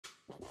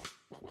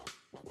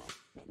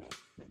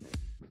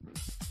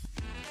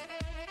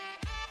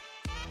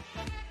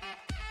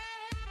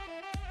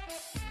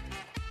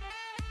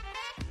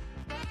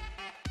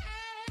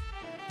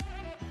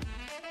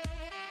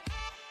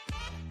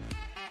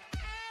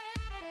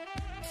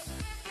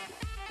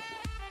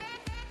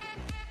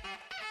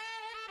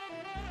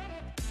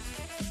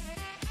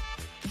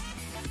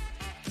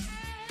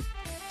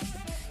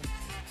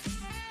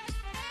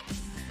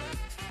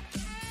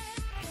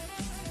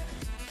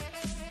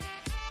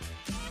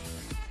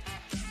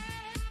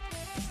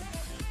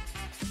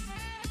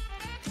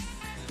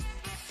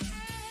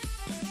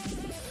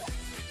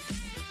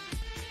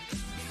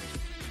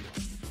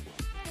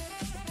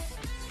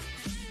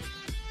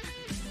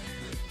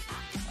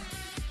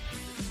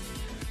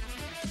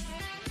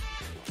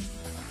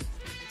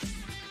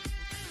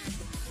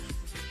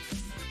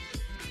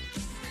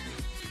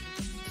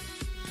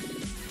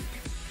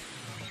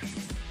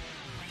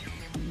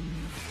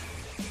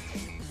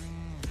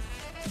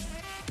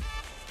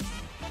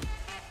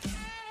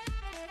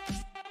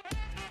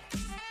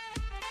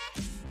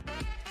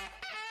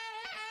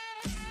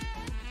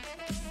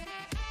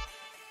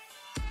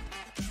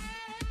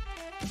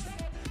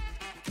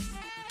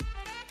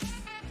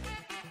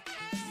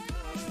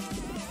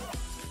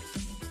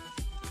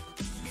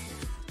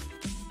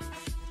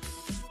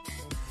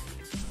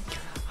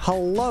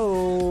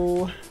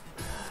Hello,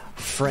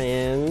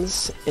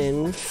 friends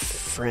and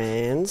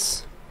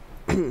friends.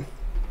 We're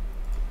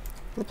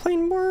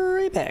playing more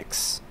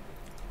Apex.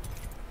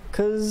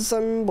 Cause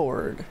I'm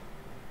bored.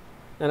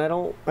 And I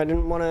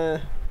didn't want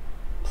to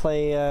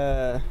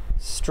play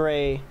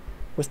Stray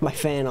with my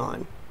fan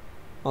on.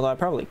 Although I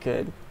probably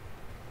could.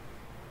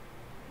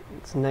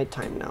 It's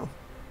nighttime now.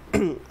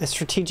 I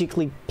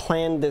strategically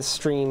planned this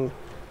stream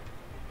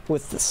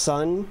with the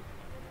sun.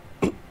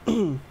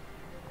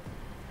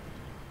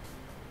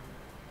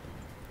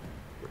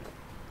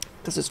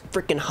 Because it's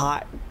freaking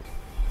hot.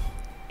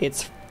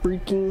 It's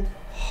freaking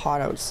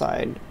hot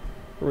outside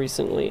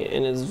recently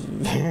and is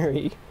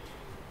very,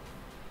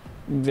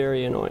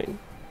 very annoying.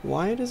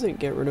 Why does it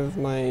get rid of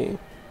my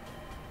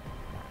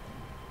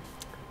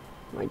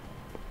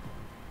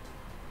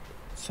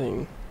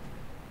thing?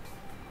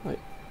 Like,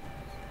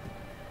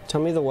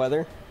 tell me the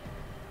weather.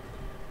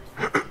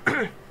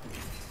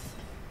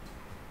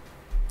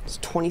 It's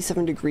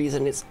 27 degrees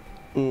and it's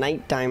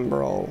nighttime,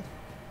 bro.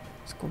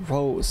 It's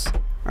gross.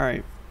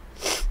 Alright.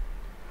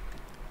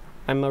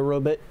 I'm a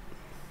robot.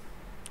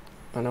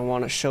 And I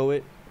want to show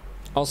it.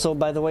 Also,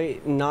 by the way,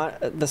 not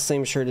the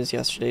same shirt as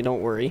yesterday,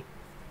 don't worry.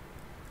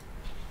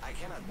 I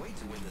cannot wait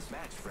to win this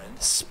match, friend.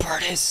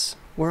 Spartus!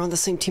 We're on the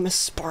same team as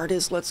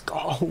Spartus, let's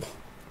go!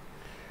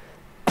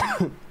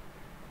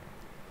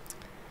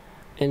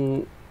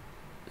 And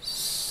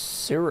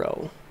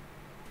Zero.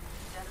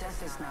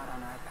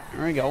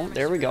 There we go,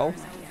 there we go.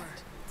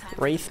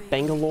 Wraith,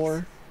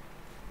 Bangalore,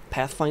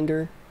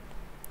 Pathfinder.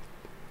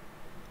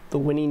 The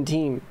winning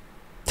team.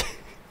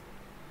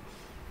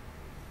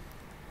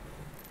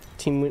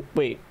 Team win.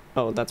 Wait.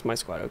 Oh, that's my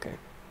squad. Okay.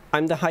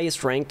 I'm the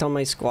highest ranked on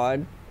my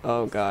squad.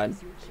 Oh god.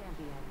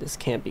 This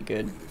can't be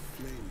good.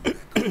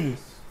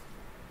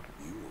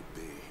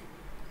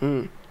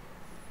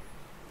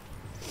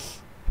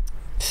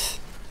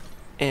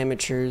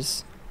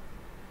 Amateurs.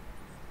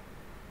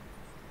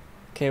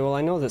 Okay, well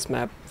I know this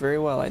map very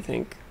well, I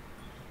think.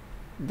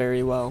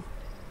 Very well.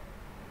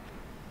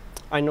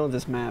 I know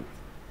this map.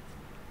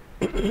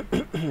 Let's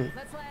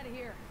land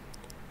here.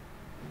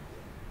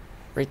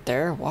 Right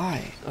there?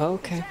 Why?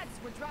 Okay.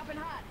 We're dropping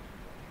hot.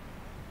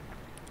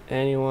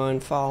 Anyone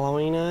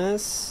following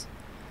us?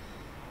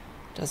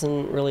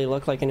 Doesn't really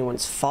look like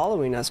anyone's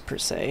following us per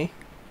se.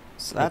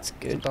 So that's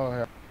good.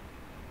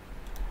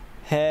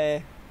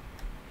 Hey.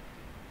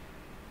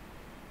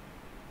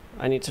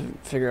 I need to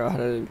figure out how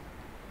to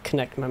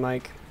connect my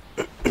mic.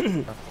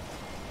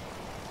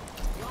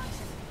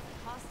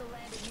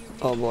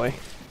 Oh boy.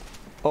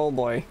 Oh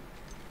boy.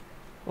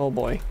 Oh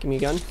boy. Give me a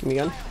gun. Give me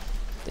a gun.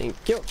 Thank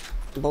you.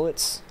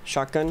 Bullets.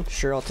 Shotgun.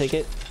 Sure, I'll take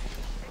it.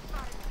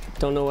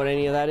 Don't know what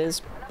any of that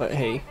is, but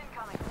hey.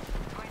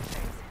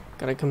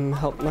 Gotta come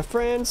help my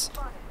friends.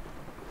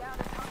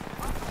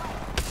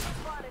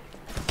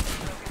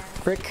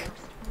 Frick.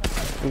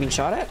 I'm being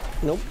shot at?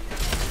 Nope.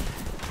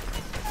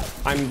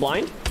 I'm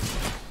blind?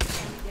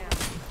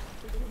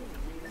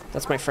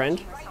 That's my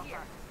friend.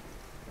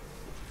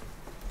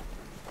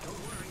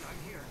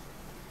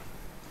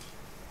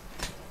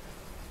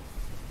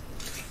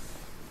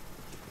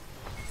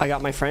 I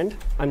got my friend.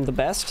 I'm the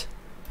best.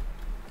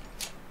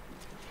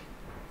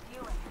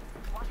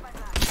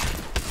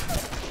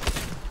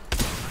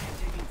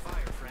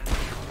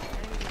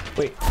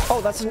 Wait.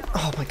 Oh, that's an...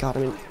 Oh my god,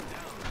 I'm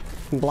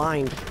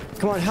blind.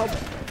 Come on, help.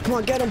 Come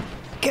on, get him.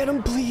 Get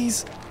him,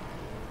 please.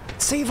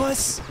 Save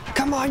us.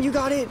 Come on, you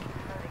got it.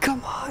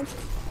 Come on.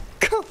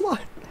 Come on.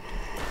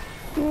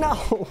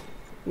 No.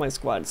 My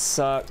squad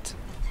sucked.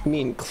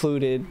 Me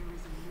included.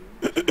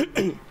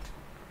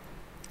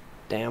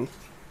 Damn.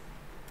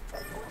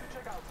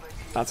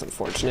 That's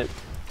unfortunate.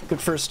 Good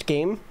first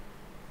game.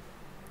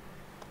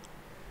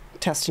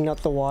 Testing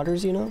out the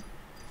waters, you know?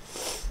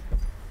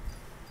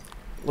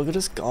 Look at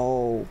us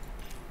go.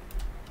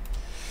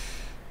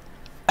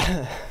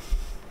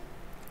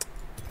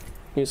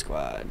 New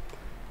squad.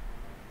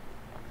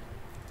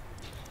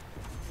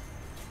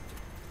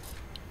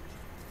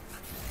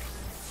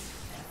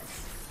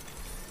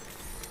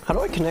 How do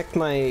I connect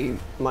my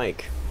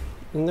mic?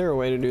 Isn't there a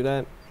way to do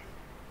that?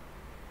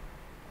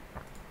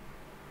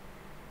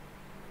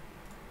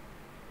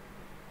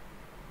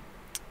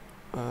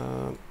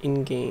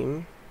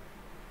 In-game.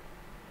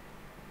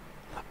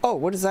 Oh,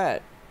 what is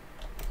that?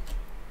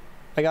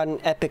 I got an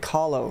epic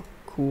hollow.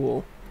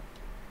 Cool.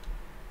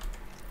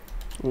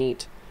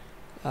 Neat.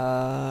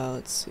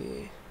 Let's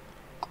see.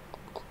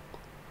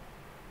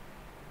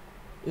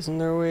 Isn't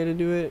there a way to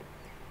do it?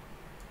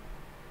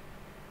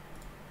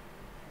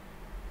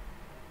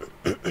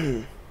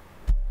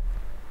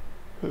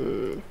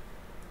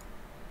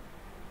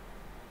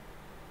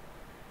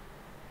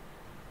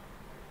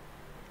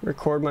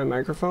 Record my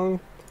microphone?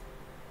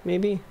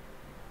 Maybe?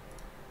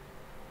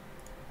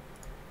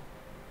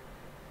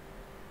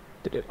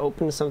 Did it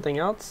open something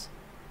else?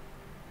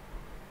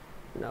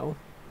 No.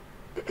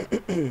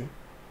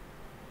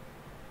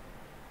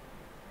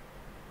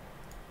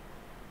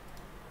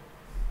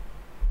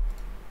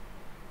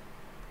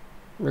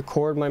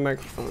 Record my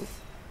microphone.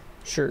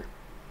 Sure.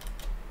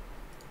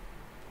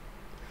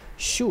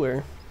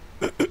 Sure.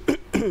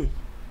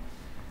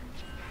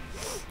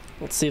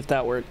 Let's see if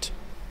that worked.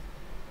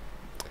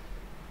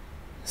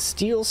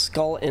 Steel,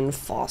 Skull, and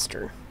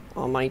Foster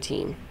on my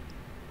team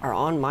are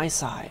on my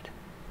side.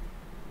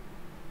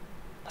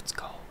 Let's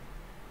go.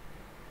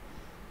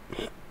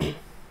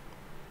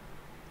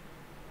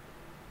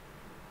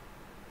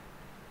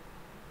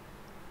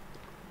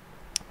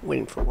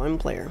 Waiting for one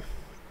player.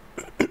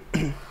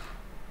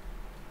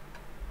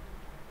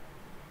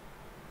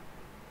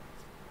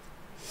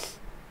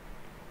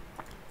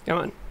 Come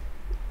on.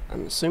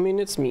 I'm assuming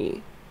it's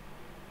me.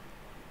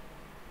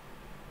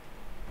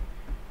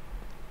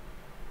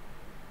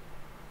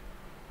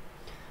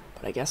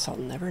 But I guess I'll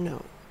never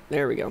know.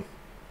 There we go.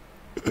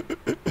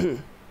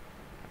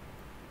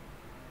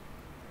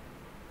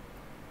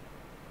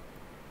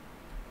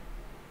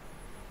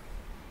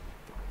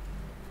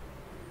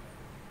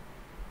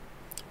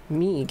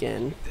 Me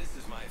again. This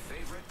is my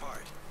favorite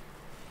part.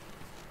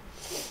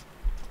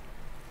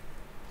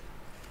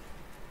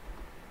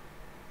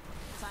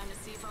 Time to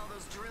see if all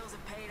those drills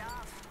have paid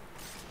off.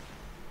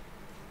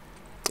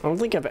 I don't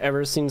think I've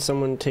ever seen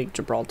someone take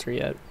Gibraltar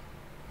yet.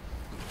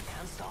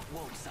 Can't stop,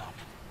 won't stop.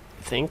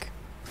 You think?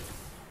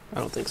 I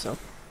don't think so.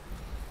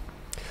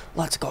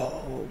 Let's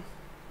go.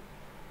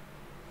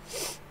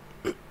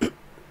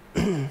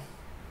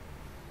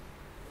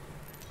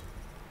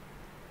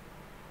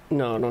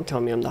 No, don't tell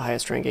me I'm the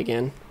highest rank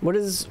again. What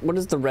does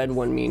the red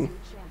one mean?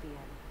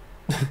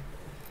 Champion.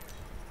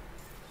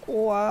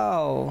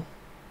 Wow.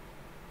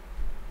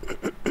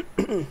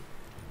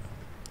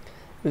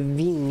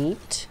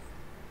 Vinit.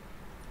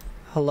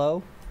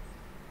 Hello?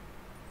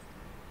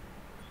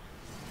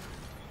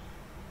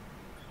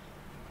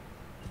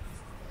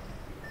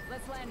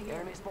 Let's land here.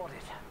 Enemy spotted.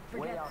 Way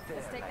Forget. out there.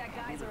 Let's take that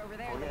geyser over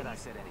there. Forget I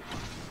ladies. said anything.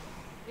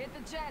 Hit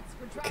the jets.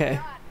 We're dropping Okay.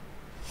 hot.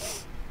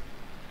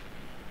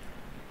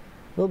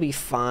 We'll be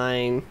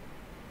fine.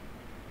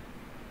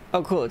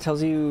 Oh, cool. It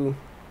tells you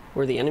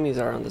where the enemies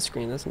are on the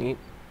screen. That's neat.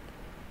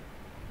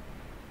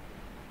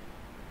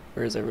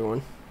 Where is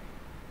everyone?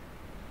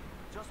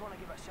 Just want to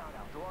give a shout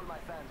out to all my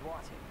fans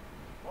watching.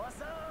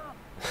 What's up?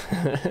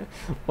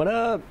 What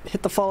up?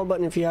 Hit the follow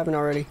button if you haven't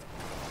already.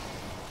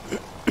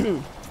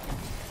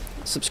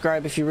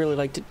 Subscribe if you really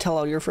liked it. Tell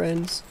all your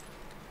friends.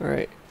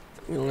 Alright.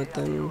 I'm gonna let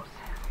them...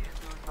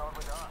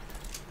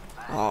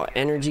 Oh,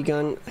 energy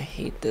gun. I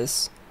hate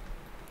this.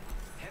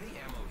 Heavy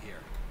ammo here.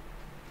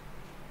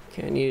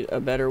 Okay, I need a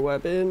better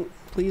weapon.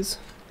 Please.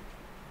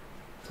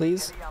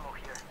 Please. Heavy ammo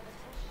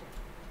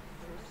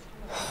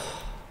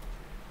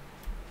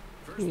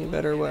here. Need a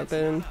better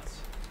weapon.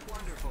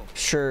 Wonderful.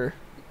 Sure.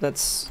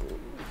 That's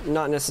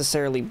not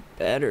necessarily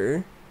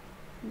better,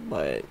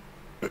 but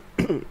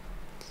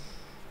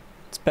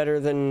it's better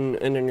than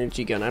an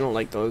energy gun. I don't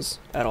like those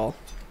at all.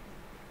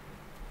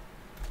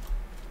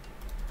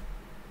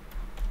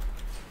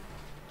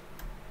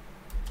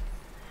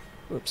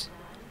 Whoops.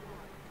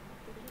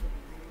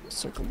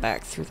 Circle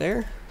back through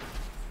there.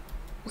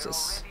 What's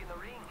this?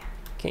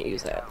 Can't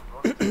use that.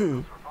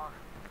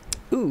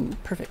 Ooh,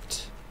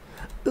 perfect.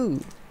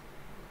 Ooh.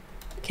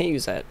 Can't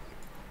use that.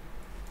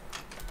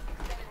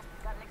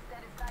 Got an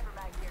extended sniper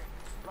mag here.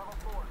 Level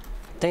 4.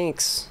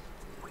 Thanks.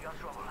 We got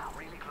trouble now,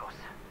 really close.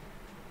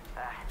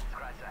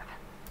 Scratch that.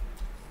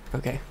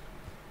 Okay.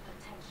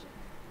 Attention.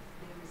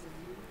 There is a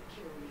new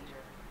kill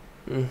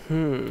leader.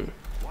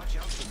 Mm-hmm. Watch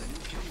out for the new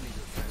kill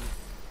leader, friend.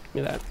 Give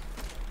me that.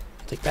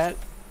 Take that.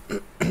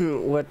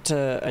 What,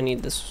 I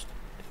need this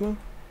ammo.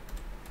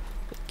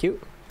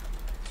 Cute.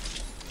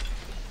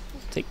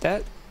 Take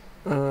that.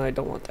 I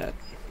don't want that.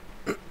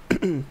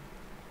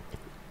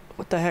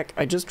 What the heck?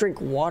 I just drank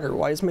water.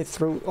 Why is my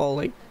throat all,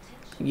 like,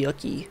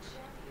 yucky?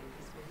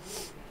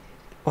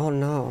 Oh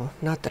no,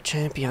 not the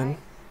champion.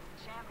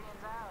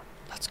 Champion's out.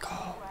 Let's go.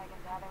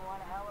 Wagon's having one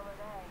hell of a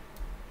day.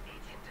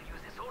 Need him to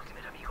use his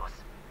ultimate, amigos.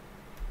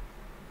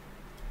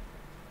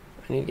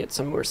 I need to get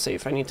somewhere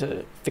safe. I need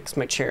to fix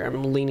my chair.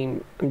 I'm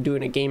leaning. I'm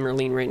doing a gamer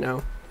lean right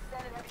now.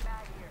 Extended heavy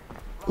mag here.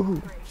 Level Ooh.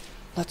 3.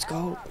 Let's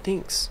go.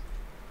 Thanks.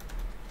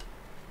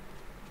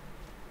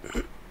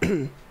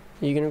 You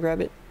gonna grab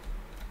it?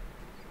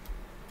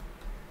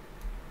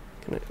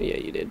 Can I? Yeah,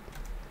 you did.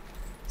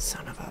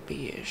 Son of a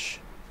bitch.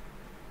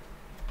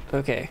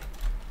 Okay.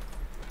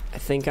 I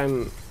think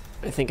I'm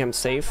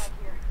safe.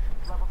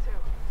 Level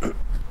 2.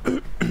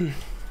 There we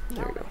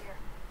Helmet go. here.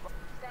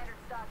 Standard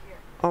stock here.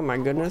 Oh my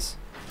goodness.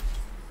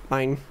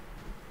 Mine.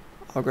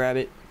 I'll grab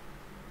it.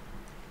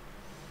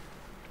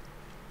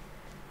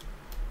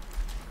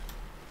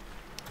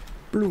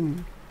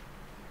 Bloom.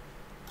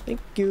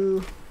 Thank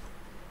you.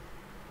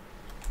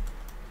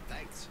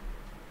 Thanks.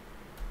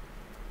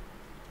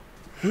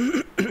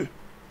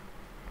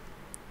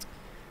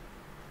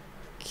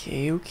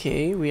 Okay,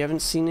 okay. We haven't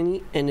seen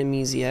any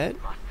enemies yet.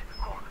 Must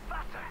go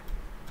faster.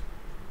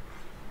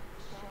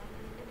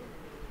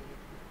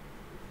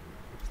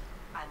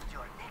 And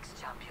your next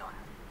champion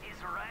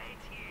is right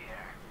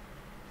here.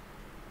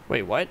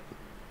 Wait, what?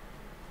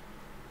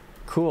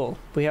 Cool.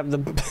 We have the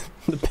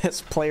the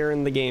best player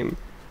in the game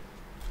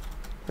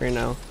right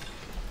now.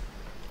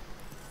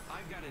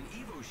 I've got an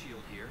Evo shield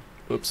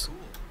Oops. Cool.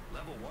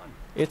 Level 1.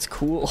 It's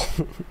cool.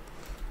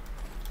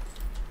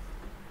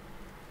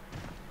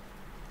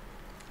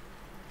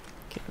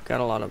 Okay, I've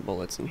got a lot of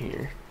bullets in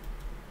here.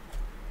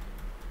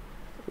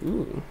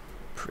 Ooh,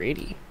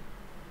 pretty.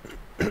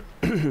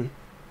 Enemy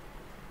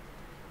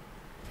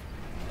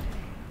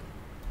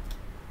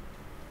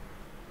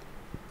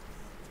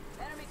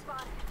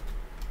spotted.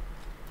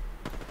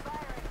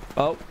 Firing.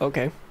 Oh,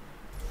 okay.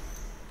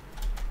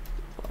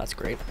 Well, that's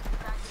great. Cracked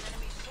an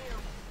enemy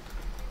shield.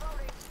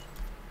 Reloading.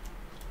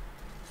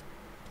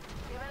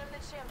 Giving him the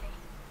chimney.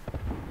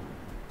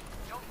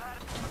 Jump pad.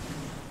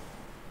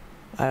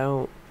 I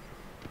don't.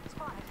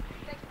 Spotted.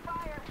 Taking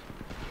fire.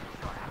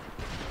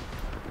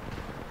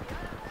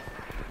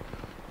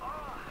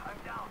 Oh, I'm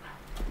down.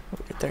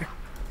 Get there.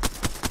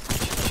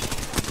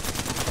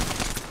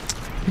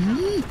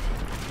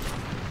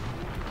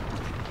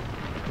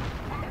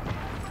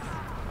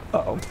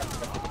 Uh-oh.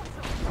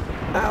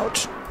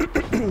 Ouch.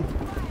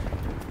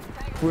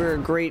 We're a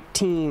great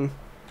team.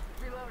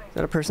 Reloading. Is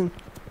that a person? I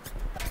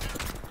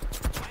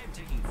am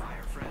taking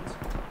fire, friends.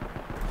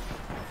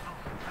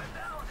 I'm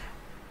down.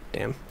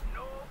 Damn.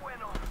 No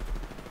bueno.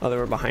 Oh, they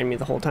were behind me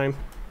the whole time.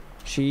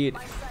 Shit.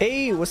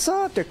 Hey, what's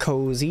up there,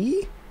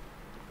 Cozy?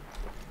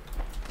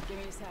 Give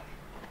me a sec.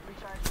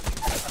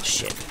 Recharge.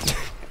 Shit.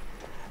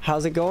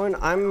 How's it going?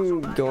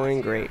 I'm going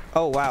great.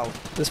 Oh, wow.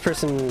 This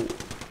person...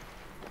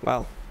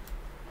 Wow.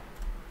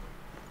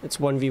 It's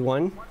 1v1.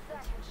 1 second.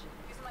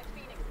 Using my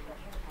Phoenix kit.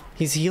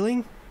 He's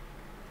healing?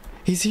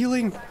 He's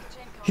healing! Back to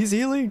chain code. He's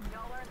healing!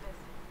 Y'all learned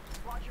this.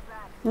 Watch your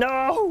back.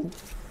 No!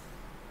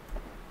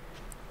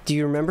 Do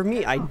you remember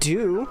me? I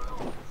do.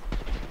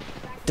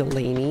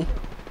 Delaney.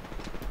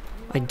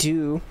 I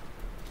do.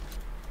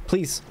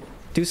 Please,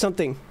 do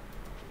something.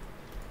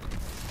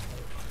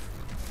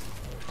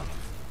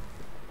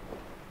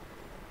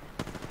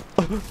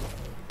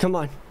 Come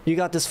on. You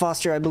got this,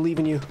 Foster. I believe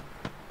in you.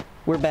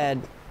 We're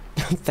bad.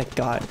 Thank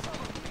God.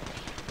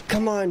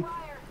 Come on.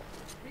 Fire.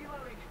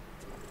 Reloading.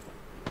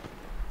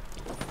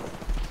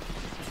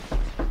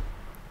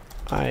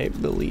 I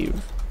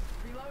believe.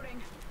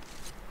 Reloading.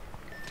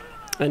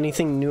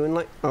 Anything new in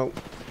life? Oh, I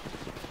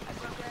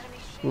broke the enemy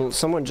shield. well,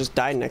 someone just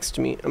died next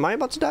to me. Am I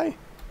about to die?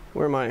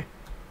 Where am I?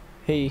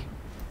 Hey.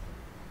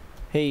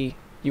 Hey,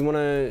 you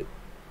wanna...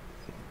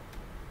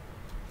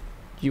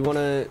 You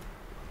wanna...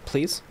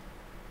 Please?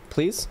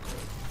 Please?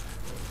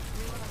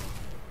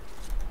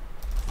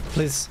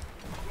 Please.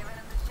 Giving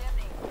him the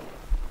chimney.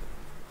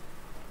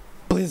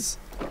 Please.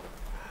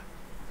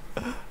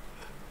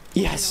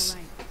 Yes!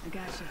 All right. I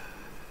got you.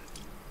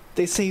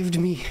 They saved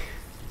me.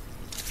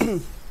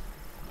 Hold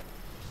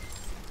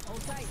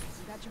tight.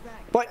 I got your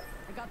back. What?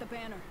 I got the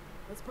banner.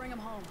 Let's bring him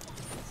home.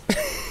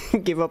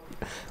 Give up.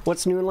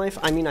 What's new in life?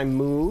 I mean, I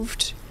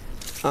moved.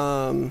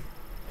 That's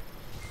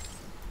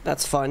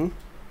fun.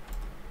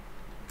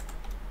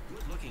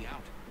 Good looking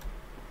out.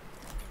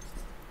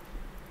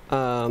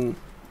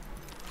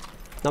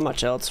 Not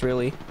much else,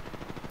 really.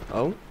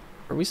 Oh?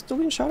 Are we still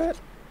being shot at?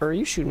 Or are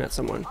you shooting at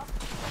someone?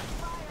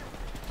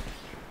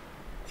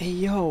 Hey,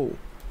 yo.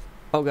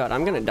 Oh god,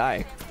 I'm gonna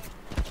die.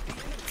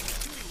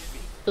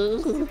 Give me a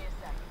sec.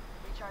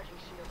 Recharging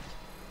shield.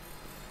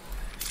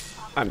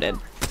 I'm dead.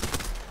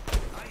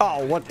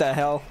 Oh, what the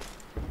hell?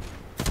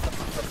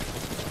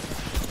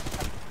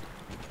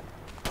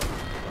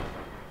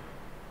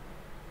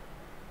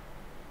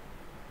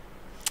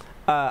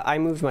 I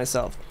moved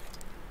myself.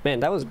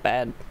 Man, that was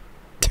bad.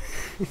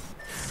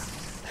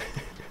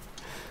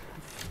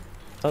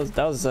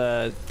 That was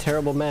a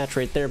terrible match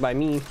right there by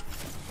me.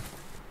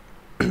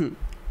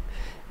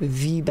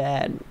 The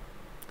bad.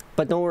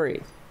 But don't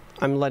worry.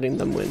 I'm letting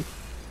them win.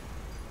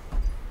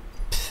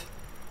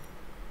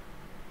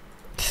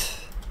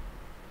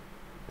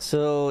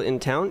 So, in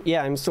town?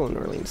 Yeah, I'm still in New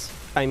Orleans.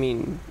 I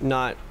mean,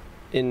 not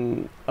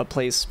in a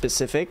place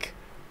specific.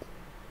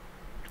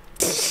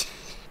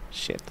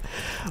 Shit.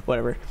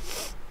 Whatever.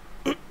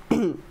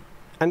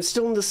 I'm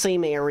still in the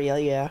same area,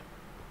 yeah.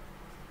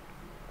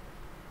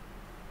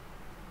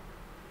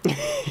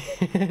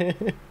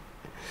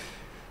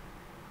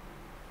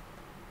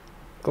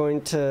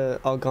 Going to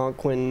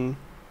Algonquin.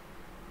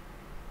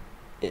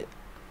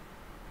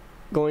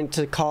 Going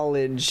to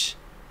college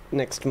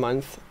next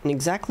month. In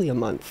exactly a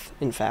month,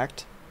 in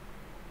fact.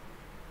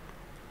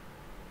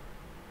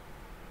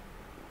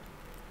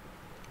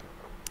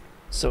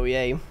 So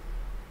yay.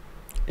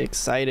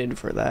 Excited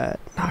for that.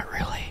 Not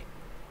really.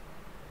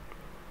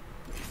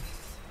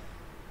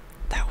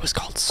 That was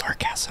called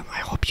sarcasm. I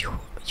hope you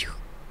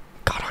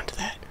got onto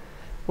that.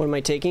 What am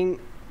I taking?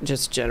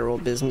 Just general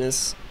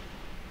business.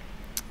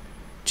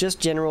 Just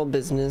general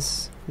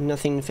business.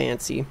 Nothing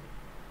fancy.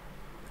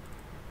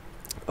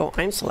 Oh,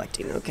 I'm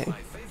selecting. Okay. My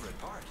favorite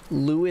part.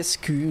 Lewis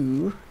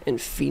Q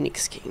and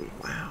Phoenix King.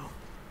 Wow.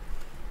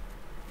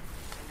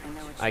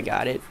 I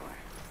got it.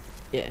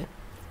 Yeah.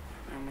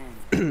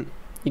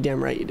 You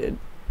damn right you did.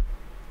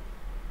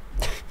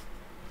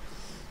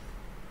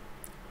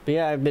 But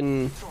yeah, I've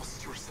been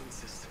Trust your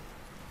senses.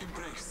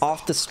 Embrace.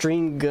 off the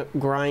stream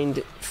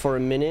grind for a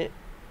minute,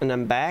 and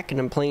I'm back, and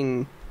I'm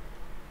playing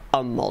A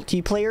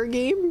multiplayer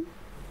game?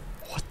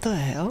 What the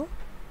hell?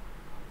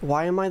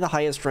 Why am I the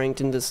highest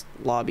ranked in this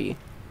lobby?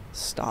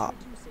 Stop.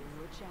 Introducing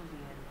your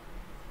champion.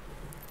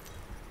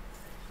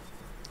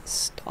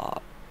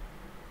 Stop.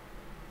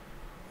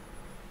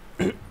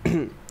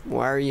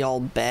 Why are y'all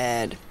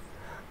bad?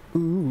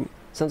 Ooh,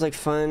 sounds like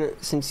fun.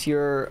 Since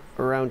you're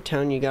around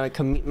town, you gotta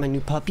come meet my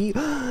new puppy.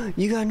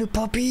 You got a new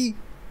puppy?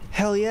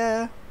 Hell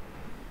yeah.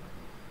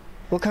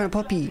 What kind of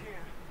puppy?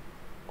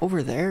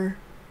 Over there?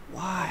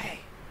 Why?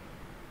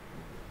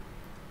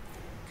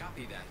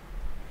 Copy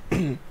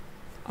that.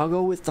 I'll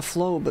go with the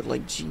flow, but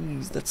like,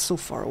 geez, that's so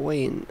far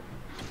away. And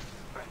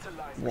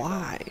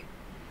why?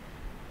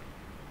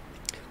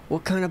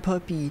 What kind of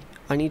puppy?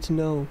 I need to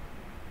know.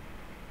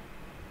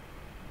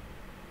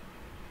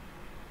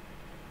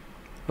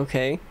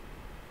 Okay.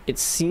 It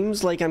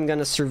seems like I'm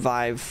gonna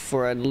survive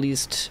for at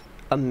least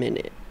a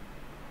minute.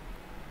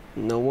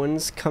 No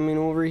one's coming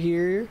over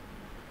here.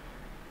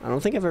 I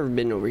don't think I've ever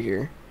been over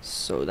here,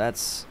 so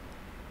that's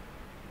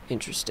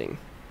interesting.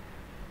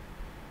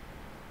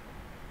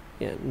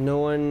 Yeah, no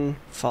one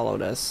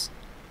followed us.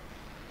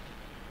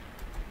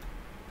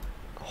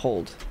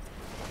 Hold.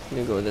 I'm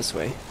gonna go this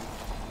way.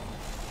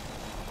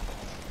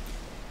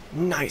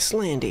 Nice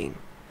landing.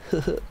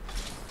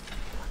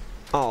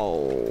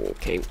 Oh,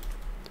 okay.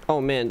 Oh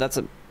man, that's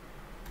a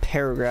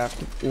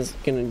paragraph. Is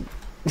gonna.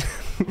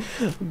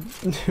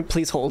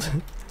 Please hold.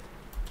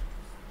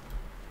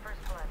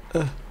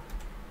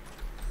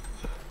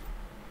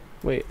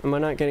 Wait, am I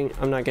not getting?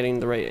 I'm not getting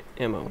the right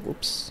ammo.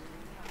 Whoops.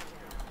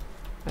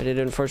 I did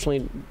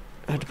unfortunately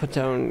have to put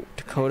down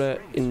Dakota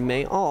in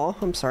May. Oh,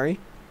 I'm sorry.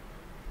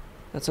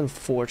 That's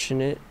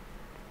unfortunate.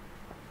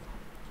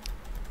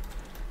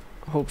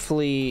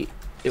 Hopefully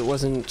it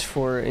wasn't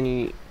for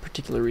any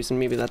particular reason.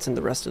 Maybe that's in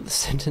the rest of the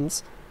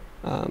sentence.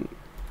 And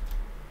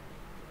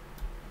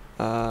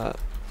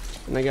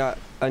I got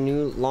a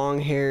new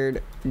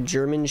long-haired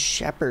German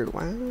Shepherd.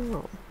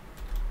 Wow.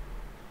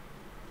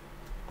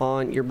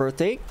 On your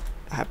birthday.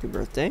 Happy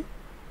birthday.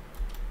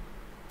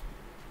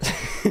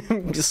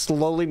 I'm just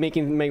slowly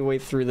making my way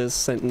through this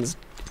sentence.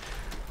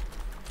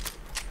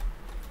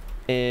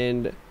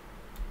 And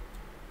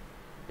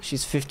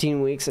she's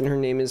 15 weeks and her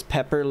name is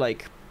Pepper,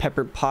 like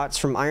Pepper Potts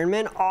from Iron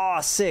Man.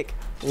 Aw, sick.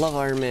 Love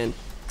Iron Man.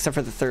 Except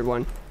for the third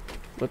one.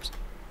 Whoops.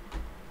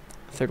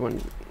 The third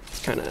one is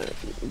kind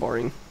of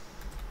boring.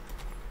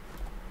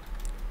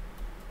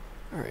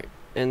 Alright.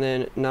 And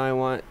then now I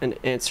want an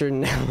answer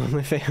now on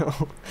my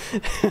fail.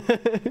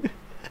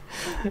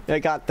 I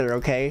got there,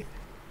 okay?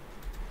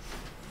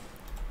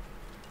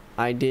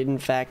 I did in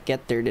fact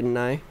get there, didn't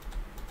I?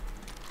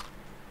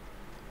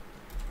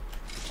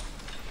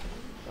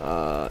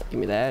 Give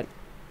me that.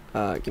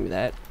 Give me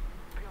that.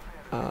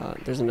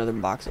 There's another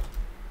box.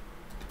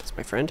 That's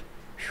my friend.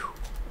 Whew.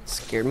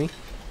 Scared me.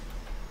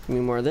 Give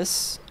me more of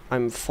this.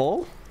 I'm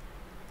full.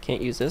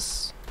 Can't use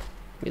this.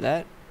 Give me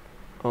that.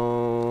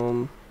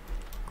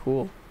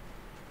 Cool.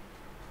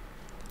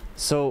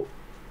 So,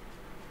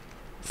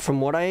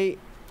 from what I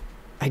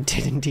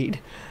did indeed.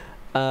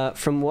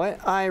 From what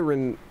I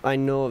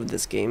know of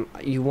this game,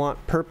 you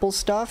want purple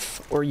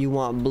stuff or you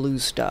want blue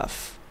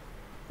stuff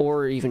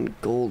or even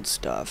gold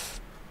stuff.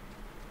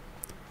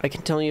 I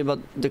can tell you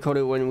about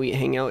Dakota when we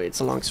hang out. It's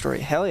a long story.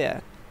 Hell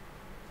yeah.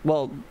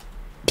 Well,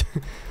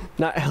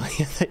 not hell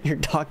yeah that your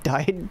dog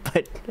died,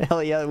 but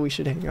hell yeah we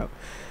should hang out.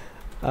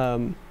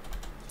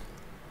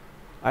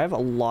 I have a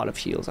lot of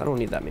heals. I don't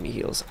need that many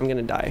heals. I'm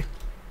gonna die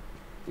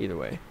either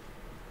way.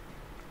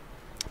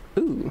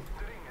 Ooh.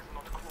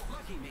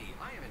 Lucky me,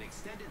 I have an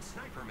extended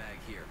sniper mag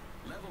here.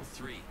 Level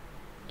 3.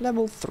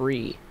 Level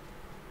 3.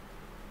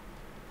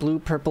 Blue,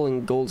 purple,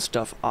 and gold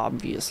stuff,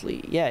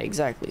 obviously. Yeah,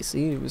 exactly.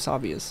 See, it was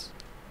obvious.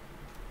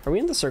 Are we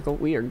in the circle?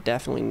 We are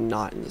definitely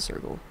not in the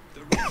circle.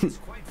 The road is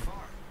quite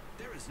far.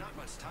 There is not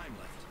much time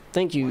left.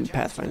 Thank you, Watch out for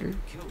Pathfinder. the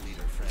kill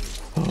leader,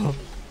 friend.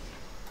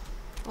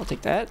 I'll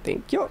take that.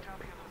 Thank you.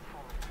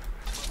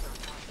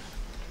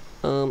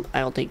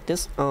 I'll take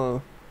this.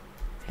 Oh.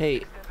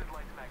 Hey.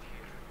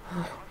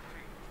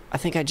 I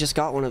think I just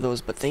got one of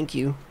those, but thank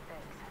you.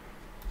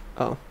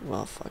 Oh,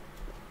 well, fuck.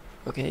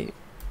 Okay.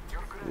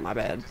 My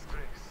bad.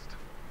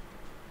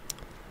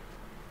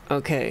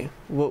 Okay,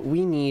 what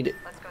we need...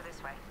 Let's go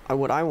this way.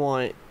 what I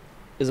want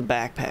is a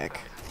backpack.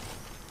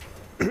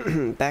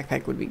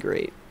 Backpack would be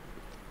great.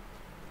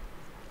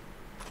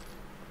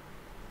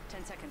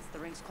 10 seconds. The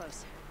ring's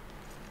close.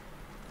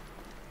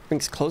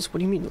 Ring's close? What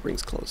do you mean the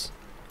ring's close?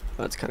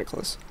 Oh, it's kind of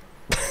close.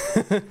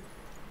 Heads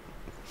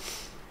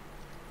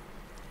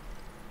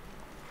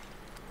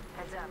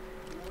up.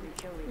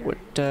 Kill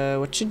leader.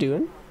 What you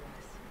doing?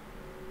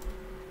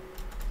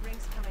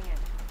 Ring's coming in.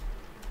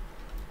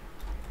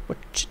 What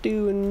you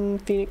doing,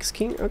 Phoenix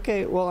King?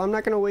 Okay, well, I'm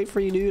not gonna wait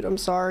for you, dude. I'm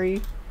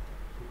sorry.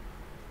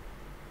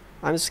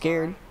 I'm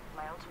scared.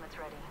 My ultimate's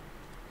ready.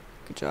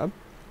 Good job.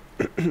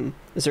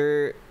 Is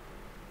there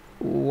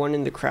one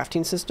in the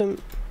crafting system?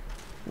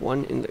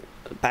 One in the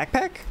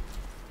backpack?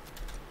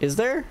 Is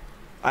there?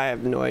 I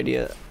have no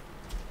idea.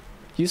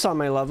 You saw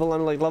my level.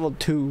 I'm like level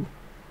 2.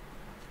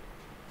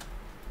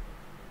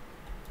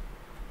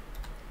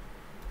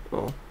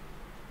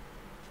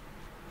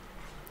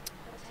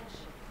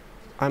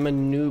 I'm a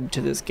noob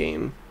to this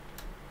game.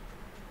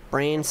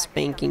 Brand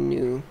spanking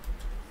new.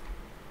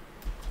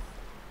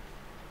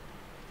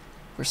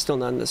 We're still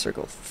not in the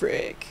circle.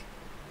 Frick.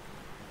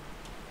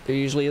 There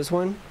usually is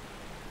one.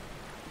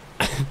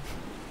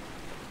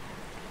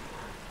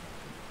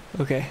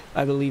 Okay,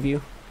 I believe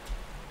you.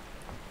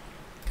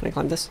 Can I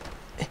climb this?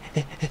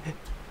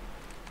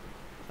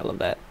 I love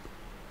that.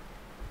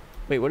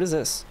 Wait, what is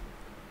this?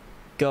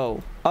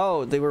 Go.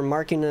 Oh, they were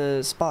marking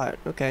a spot.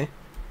 Okay.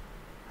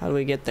 How do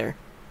we get there?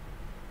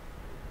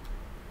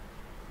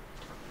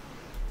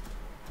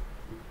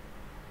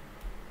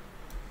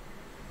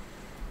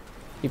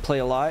 You play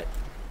a lot?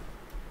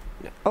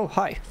 No. Oh,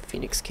 hi,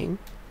 Phoenix King.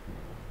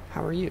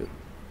 How are you?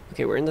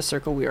 Okay, we're in the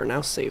circle. We are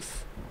now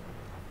safe.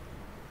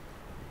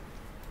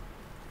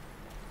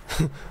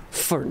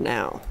 For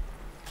now.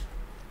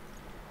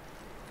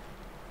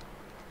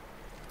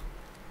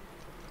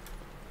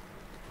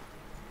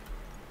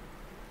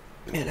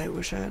 Man, I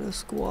wish I had a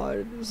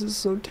squad. This is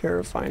so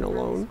terrifying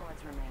alone.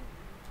 Squads remain.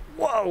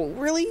 Whoa,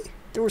 really?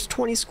 There was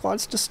 20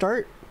 squads to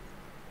start?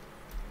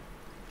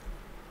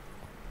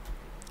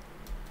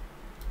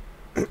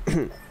 Supply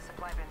bin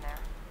there.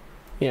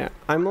 Yeah,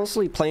 I'm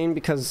mostly playing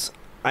because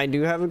I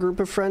do have a group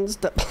of friends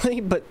that play,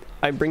 but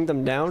I bring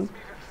them down.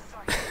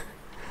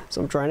 So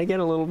I'm trying to get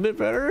a little bit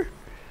better.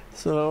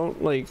 So,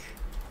 like,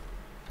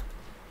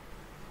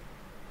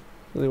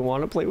 they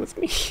want to play with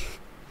me.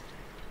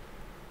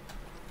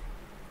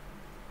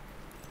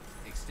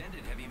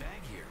 Extended heavy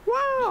mag here.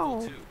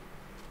 Wow! Level 2.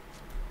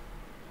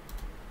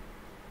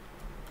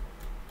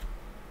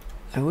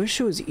 I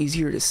wish it was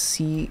easier to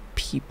see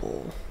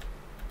people.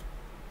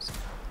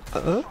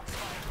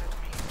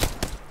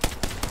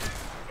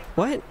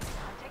 What?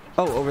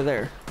 Oh, over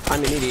there.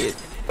 I'm an idiot.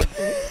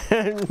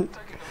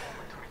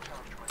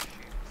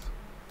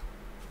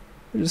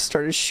 I just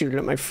started shooting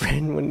at my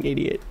friend. What an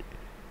idiot.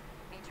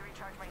 Need to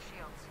recharge my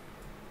shields.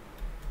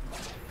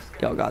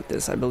 Y'all got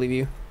this. I believe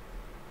you.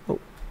 Oh.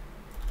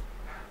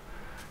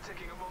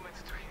 Taking a moment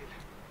to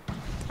heal.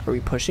 Are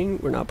we pushing?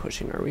 We're not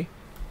pushing, are we?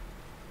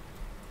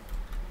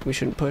 We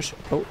shouldn't push.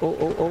 Oh, oh,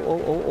 oh, oh,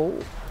 oh, oh,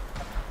 oh.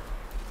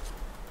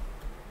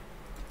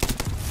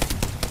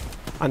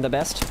 I'm the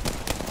best.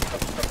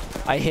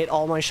 I hit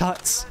all my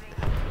shots.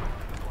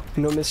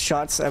 No missed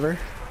shots ever.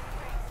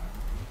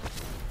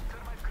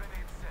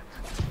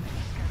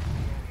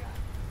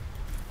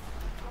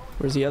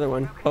 Where's the other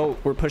one? Oh,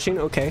 we're pushing?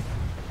 Okay.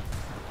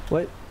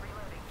 What?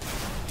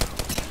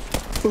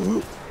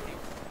 Ooh.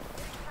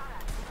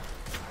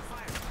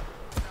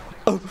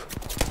 Oh.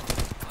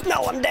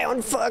 No, I'm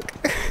down. Fuck.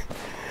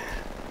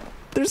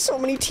 There's so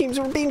many teams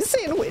we're being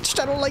sandwiched.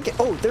 I don't like it.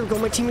 Oh, there we go.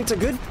 My teammates are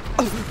good.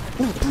 Oh,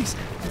 no, please.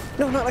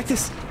 No, not like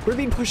this. We're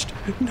being pushed.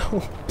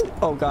 No.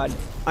 Oh, God.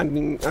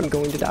 I'm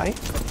going to die.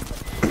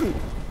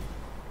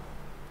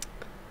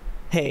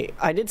 Hey,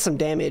 I did some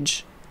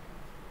damage.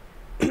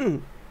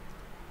 You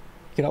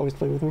can always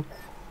play with me.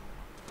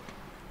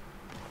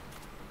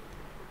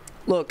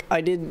 Look,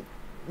 I did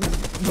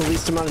the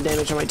least amount of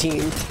damage on my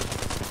team.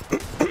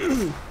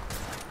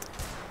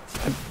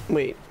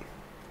 Wait.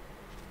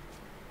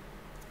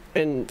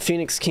 And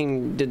Phoenix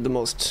King did the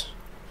most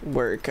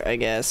work, I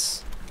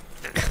guess.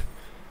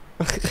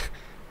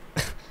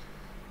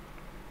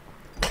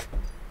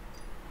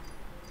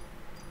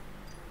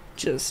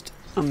 Just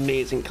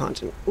amazing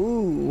content.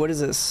 Ooh, what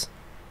is this?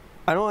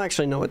 I don't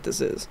actually know what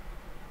this is.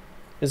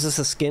 Is this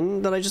a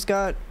skin that I just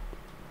got?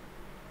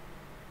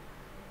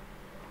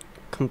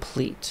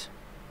 Complete.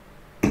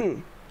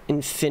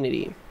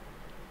 Infinity.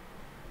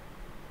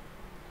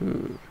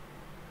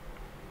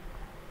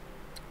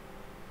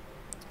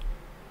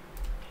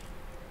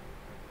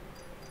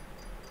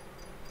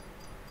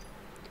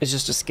 It's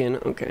just a skin?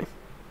 Okay.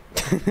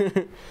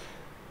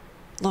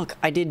 Look,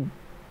 I did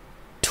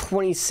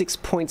 26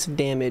 points of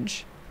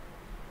damage.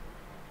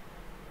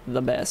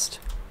 The best.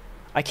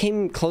 I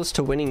came close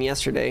to winning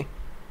yesterday.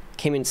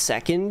 Came in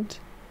second.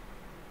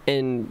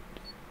 And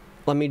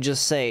let me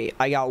just say,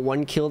 I got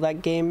 1 kill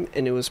that game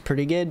and it was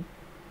pretty good.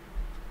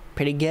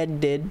 Pretty good,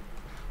 dude.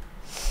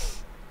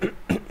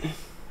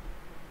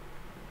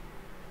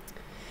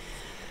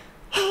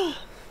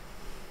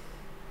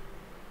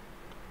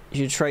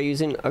 You should try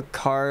using a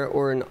car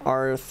or an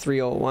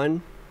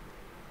R301.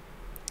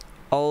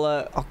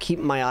 I'll keep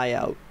my eye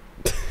out.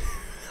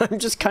 I'm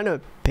just kind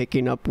of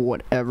picking up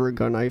whatever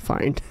gun I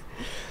find.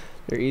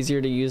 They're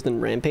easier to use than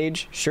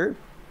Rampage. Sure.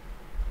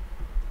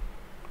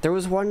 There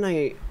was one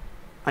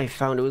I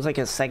found. It was like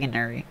a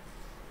secondary.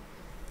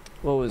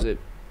 What was it?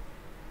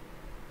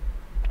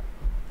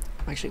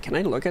 Actually, can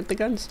I look at the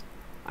guns?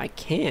 I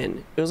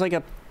can. It was like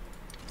a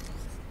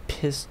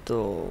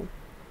pistol.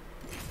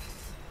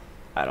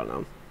 I don't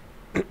know.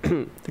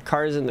 The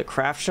car is in the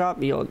craft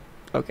shop.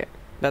 Okay.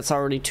 That's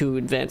already too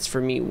advanced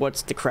for me.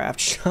 What's the craft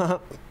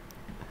shop?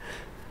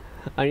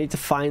 I need to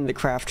find the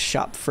craft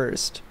shop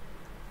first.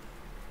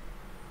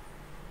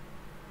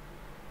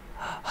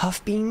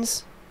 Huff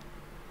beans?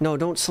 No,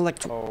 don't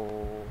select.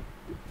 Oh,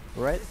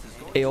 right.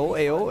 Ayo,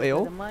 ayo,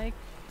 ayo. The mic.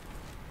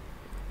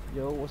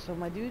 Yo, what's up,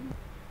 my dude?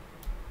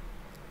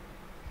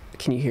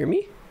 Can you hear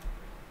me?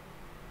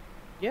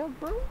 Yeah,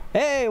 bro.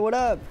 Hey, what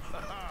up?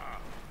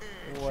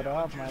 What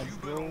up, my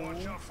bro?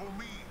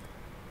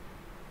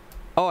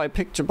 Oh, I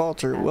picked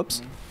Gibraltar.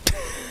 Whoops.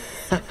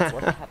 What's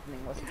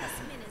happening? What's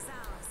happening?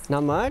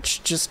 Not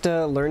much. Just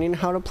learning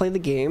how to play the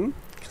game.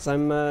 Because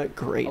I'm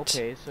great.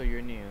 Okay, so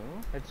you're new.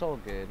 It's all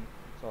good.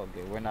 It's all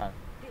good. We're not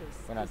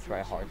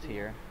tryhards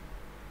here.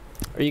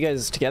 Are you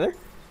guys together?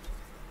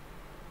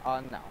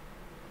 No.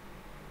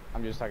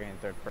 I'm just talking in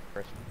third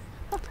person.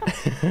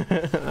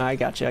 I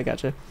gotcha, I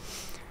gotcha.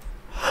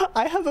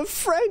 I have a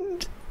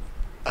friend!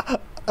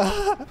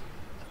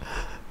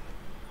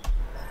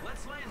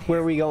 Where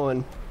are we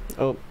going?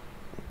 Oh.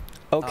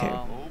 Okay.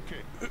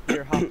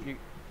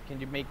 Can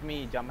you make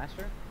me jump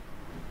master?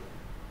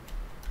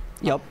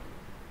 Yup.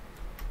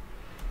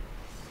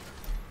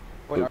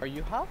 Wait, are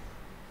you half?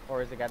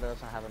 Or is the guy that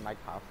doesn't have a mic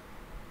half?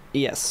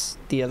 Yes,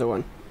 the other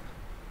one.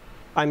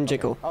 I'm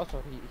Jickle. Oh,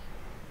 so he...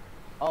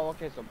 Oh,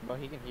 okay, so but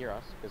he can hear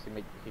us because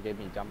he gave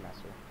me jump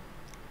master.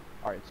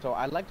 All right, so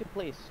I like to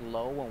play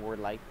slow when we're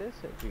like this.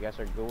 If you guys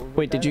are good with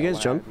Wait, did you guys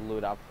jump?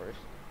 Loot up first.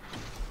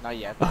 Not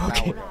yet.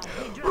 Okay. Now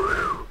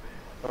so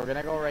we're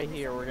gonna go right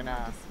here. We're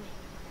gonna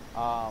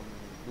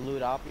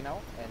loot up, you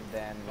know, and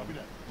then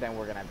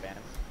we're gonna advance.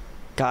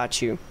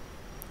 Got you.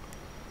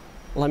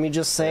 Let me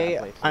just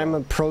say, I'm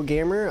a pro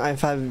gamer.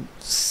 I've had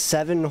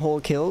 7 whole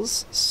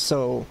kills,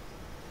 so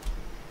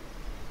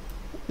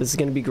this is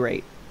gonna be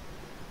great.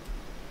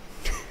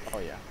 Oh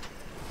yeah.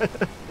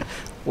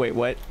 Wait,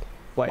 what?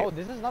 Why? Oh,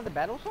 this is not the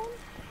battle zone?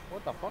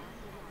 What the fuck?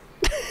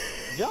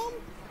 Jump!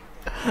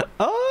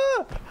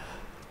 Ah!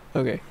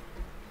 Okay.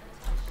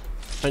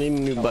 I need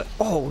a new butt.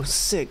 Oh,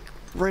 sick!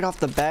 Right off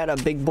the bat, a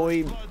big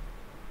boy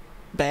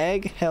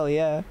bag. Hell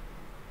yeah!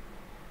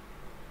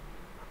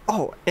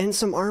 Oh, and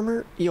some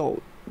armor.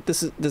 Yo,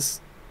 this is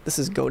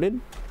goated.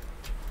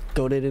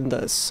 Goated in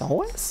the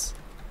sauce.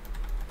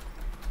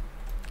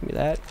 Give me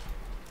that.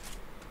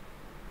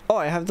 Oh,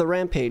 I have the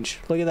rampage.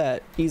 Look at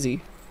that.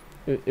 Easy.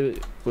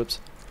 Whoops.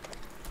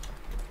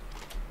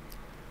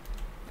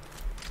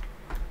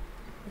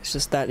 It's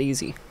just that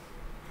easy.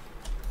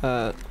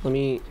 Let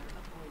me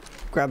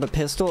grab a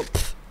pistol.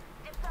 Pff.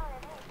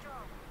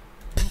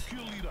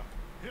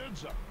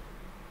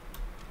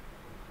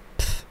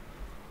 Pff.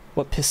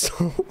 What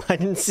pistol? I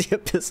didn't see a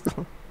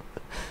pistol.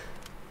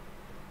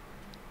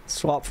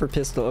 Swap for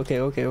pistol. Okay.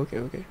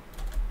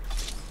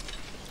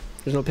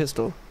 There's no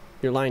pistol.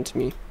 You're lying to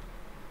me.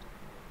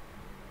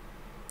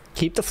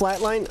 Keep the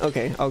flatline?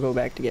 Okay, I'll go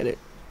back to get it.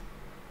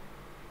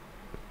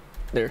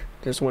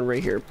 There's one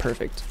right here.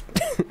 Perfect.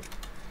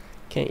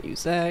 Can't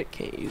use that.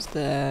 Can't use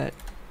that.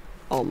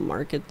 I'll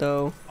mark it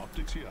though.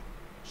 Optics here.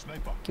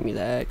 Sniper. Give me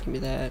that. Give me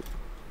that.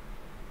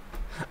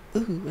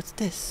 Ooh, what's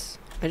this?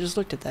 I just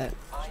looked at that.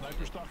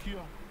 Sniper stock here.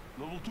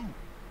 Level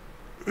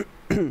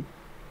 2.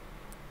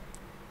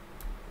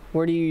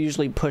 Where do you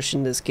usually push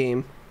in this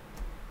game?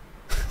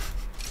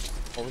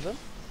 What was it?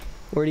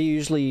 Where do you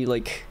usually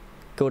like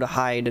go to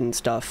hide and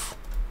stuff?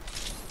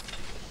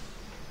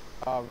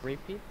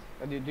 Repeat.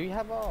 Do you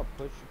have a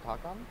push to talk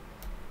on?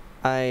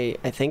 I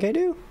think I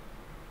do.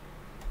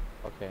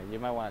 Okay, you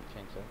might want to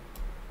change it.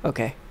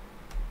 Okay.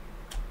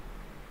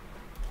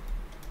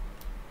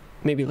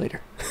 Maybe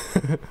later.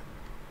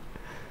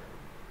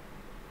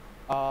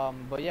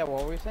 But yeah,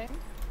 what were we saying?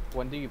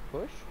 When do you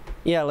push?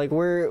 Yeah, like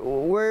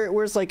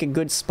where's like a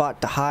good spot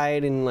to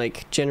hide and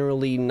like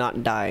generally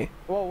not die?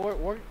 Well,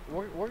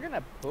 we're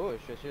gonna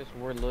push. It's just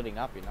we're loading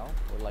up, you know.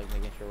 We're like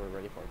making sure we're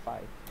ready for a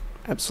fight.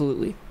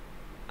 Absolutely.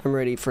 I'm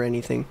ready for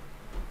anything.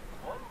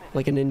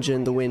 Like a ninja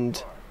in the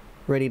wind,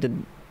 ready to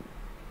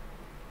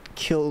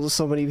kill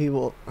so many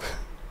people.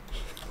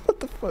 What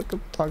the fuck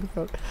I'm talking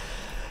about?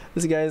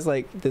 This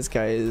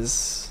guy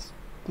is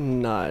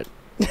not.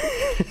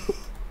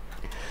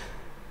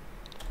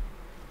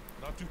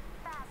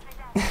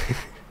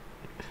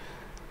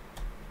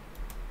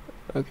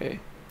 Okay.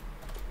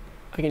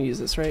 I can use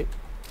this, right?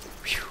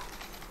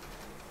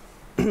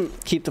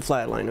 Keep the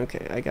flat line.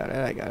 Okay, I got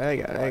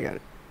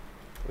it.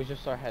 We should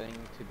start heading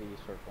to the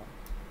circle.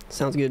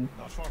 Sounds good.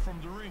 Not far from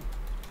the ring.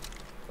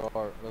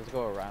 Or let's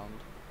go around.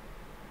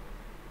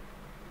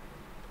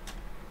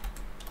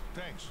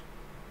 Thanks.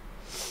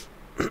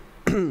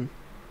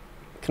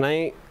 Can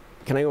I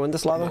go in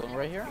this lava? Balloon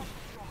right here.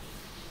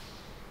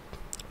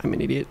 I'm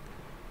an idiot.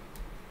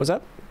 What's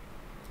up?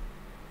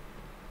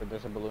 But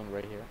there's a balloon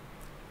right here.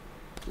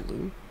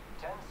 Balloon?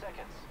 10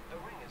 seconds. The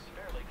ring is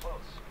fairly close.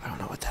 I don't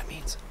know what that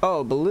means.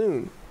 Oh,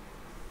 balloon.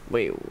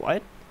 Wait,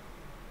 what?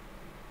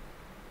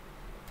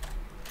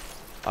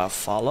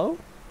 Follow?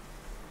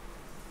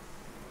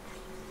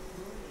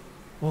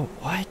 Whoa,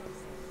 what?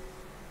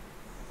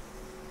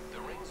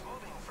 The ring's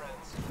moving,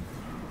 friends.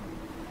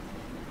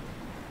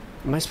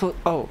 Am I supposed?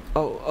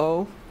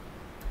 Oh.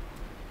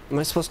 Am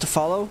I supposed to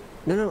follow?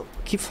 No,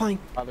 keep flying.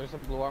 Oh, there's a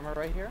blue armor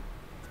right here.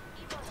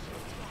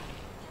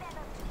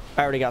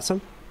 I already got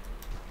some.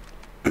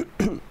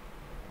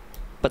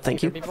 But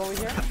thank you. People over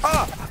here?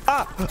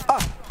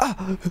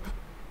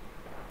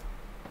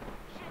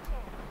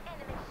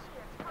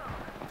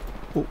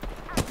 Ooh.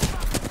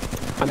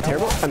 I'm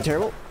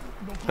terrible.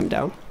 I'm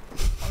down.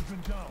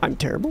 been down. I'm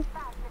terrible.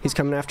 He's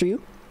coming after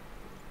you.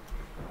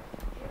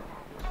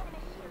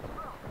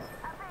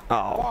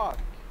 Oh. Fuck.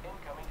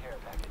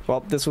 Well,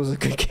 this was a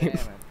good game. Damn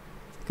it.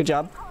 Good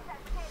job.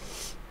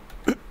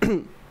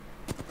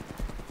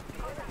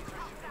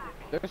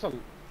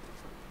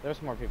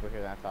 There's more people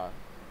here than I thought.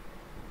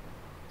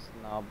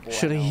 No, boy,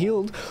 Should have no.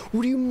 healed.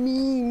 What do you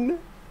mean?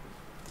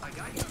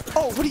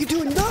 Oh, what are you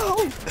doing?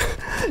 No!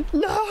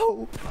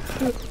 No!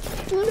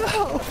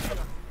 No!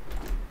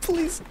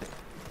 Please.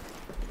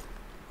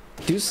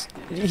 Deuce,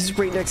 he's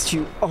right next to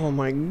you. Oh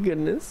my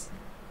goodness.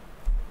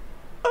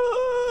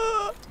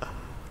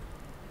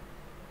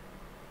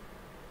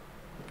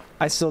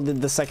 I still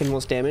did the second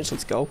most damage.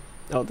 Let's go.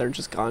 Oh, they're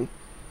just gone.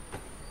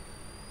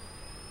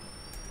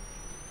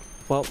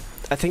 Well,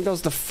 I think that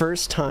was the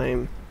first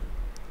time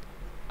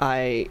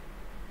I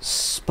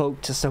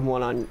spoke to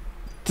someone on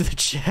the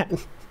chat.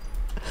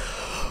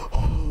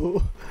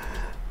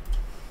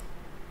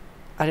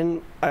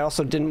 I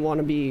also didn't want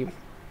to be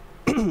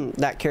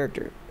that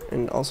character.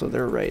 And also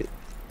they're right.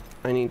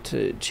 I need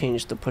to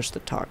change the push to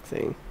talk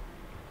thing.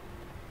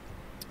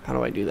 How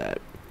do I do that?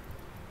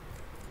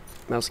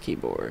 Mouse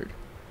keyboard.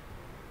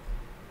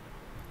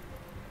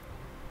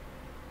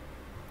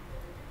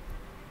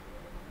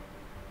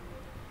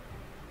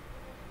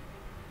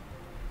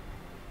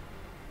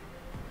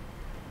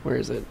 Where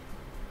is it?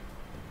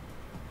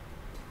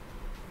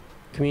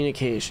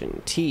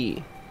 Communication.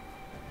 T.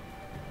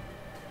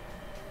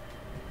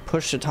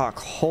 Push to talk.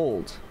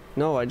 Hold.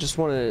 No, I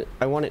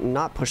want it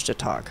not push to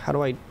talk. How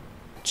do I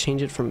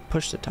change it from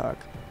push to talk?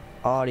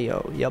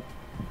 Audio. Yep.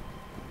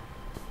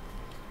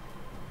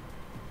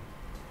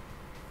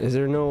 Is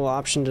there no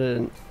option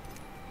to...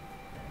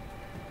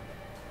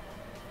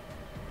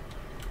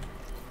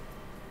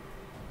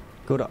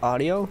 go to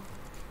audio?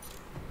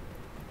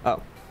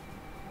 Oh.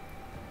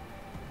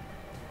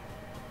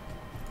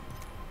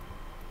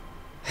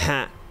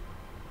 Ha.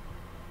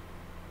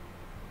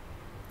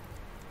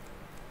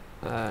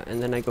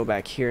 And then I go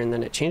back here and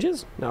then it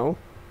changes? No.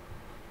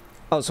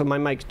 Oh, so my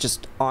mic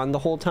just on the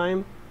whole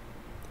time?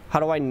 How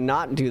do I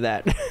not do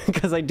that?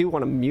 Because I do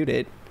want to mute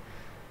it.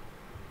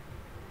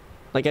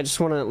 Like, I just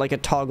want to, like, a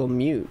toggle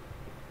mute.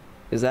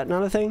 Is that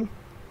not a thing?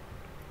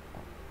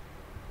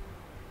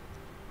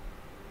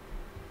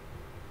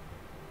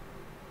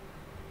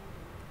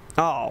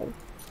 Oh.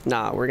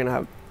 Nah, we're gonna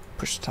have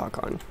push to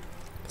talk on.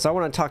 So I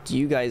want to talk to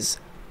you guys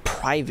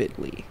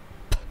privately.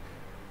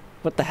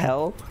 What the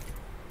hell?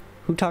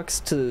 Who talks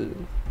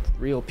to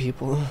real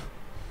people?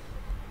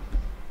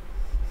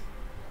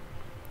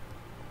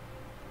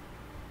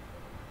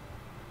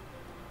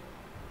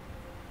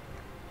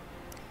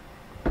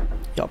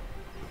 Yup.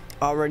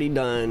 Already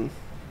done.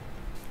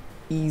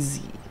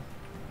 Easy.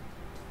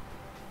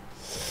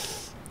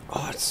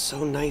 Oh, it's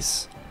so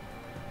nice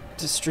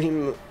to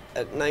stream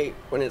at night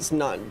when it's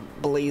not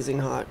blazing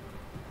hot.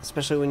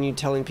 Especially when you're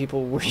telling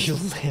people where you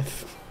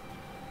live.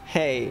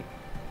 Hey.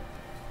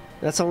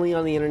 That's only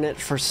on the internet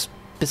for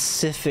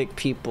specific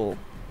people.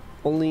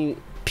 Only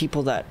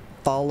people that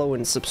follow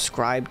and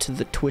subscribe to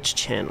the Twitch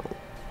channel.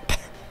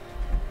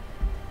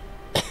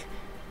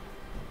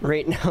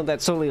 Right now,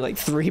 that's only like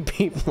 3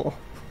 people.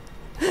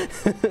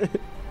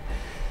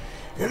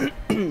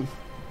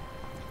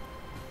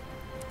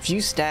 Few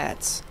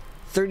stats.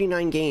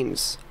 39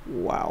 games.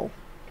 Wow.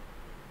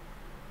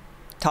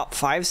 Top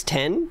 5's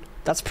 10?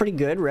 That's pretty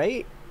good,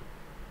 right?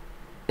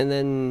 And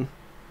then...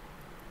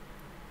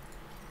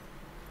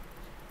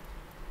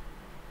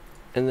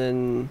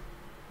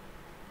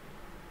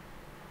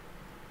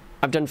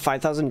 I've done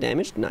 5,000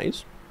 damage.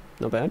 Nice.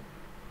 Not bad.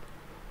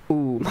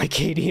 Ooh, my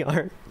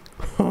KDR.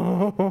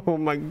 Oh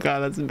my god,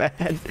 that's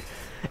bad.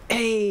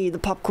 Hey, the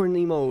popcorn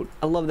emote.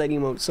 I love that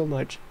emote so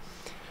much.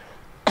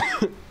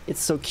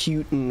 It's so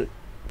cute and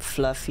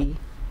fluffy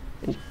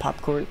and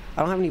popcorn.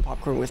 I don't have any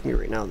popcorn with me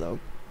right now, though.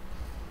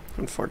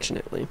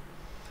 Unfortunately.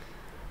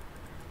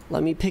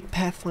 Let me pick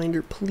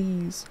Pathfinder,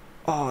 please.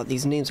 Oh,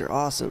 these names are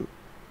awesome.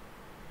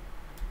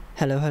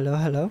 Hello, hello,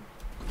 hello.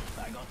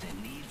 I got the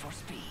need for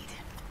speed.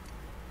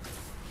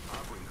 I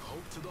bring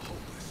hope to the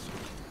hopeless.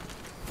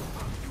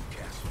 I'm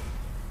Newcastle.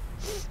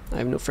 I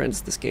have no friends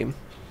in this game.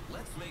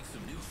 Let's make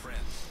some new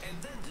friends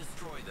and then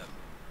destroy them.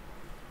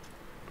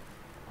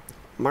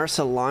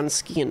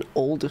 Marcelonsky and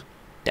Old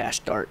Dash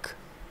Dark.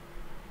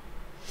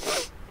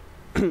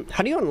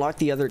 How do you unlock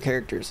the other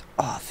characters?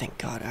 Oh, thank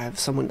God, I have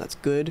someone that's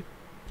good.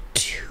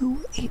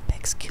 2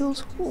 Apex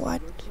kills?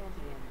 What?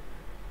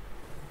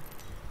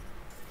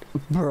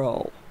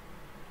 Bro.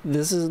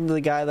 This is the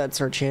guy that's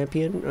our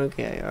champion?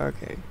 Okay,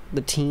 okay.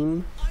 The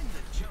team? I'm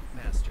the jump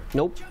master.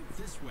 Nope. Jump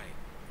this way.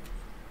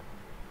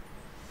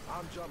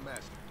 I'm Jump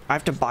Master. I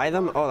have to buy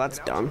them? Oh, that's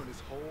And I'll dumb. turn this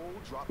whole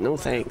drop No around.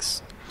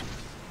 thanks.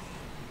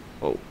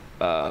 Oh,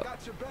 I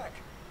got your back.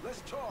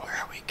 Let's talk.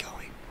 where are we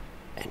going?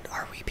 And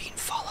are we being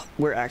followed?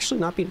 We're actually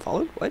not being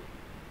followed? What?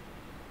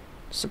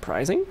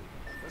 Surprising?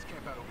 Let's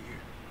camp out over here.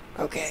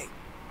 Okay.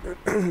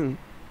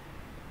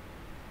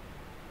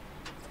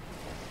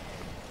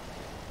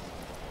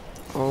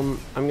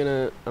 I'm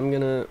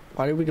gonna,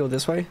 why did we go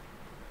this way?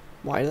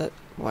 Why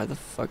Why the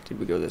fuck did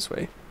we go this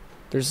way?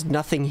 There's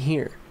nothing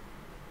here.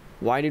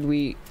 Why did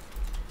we...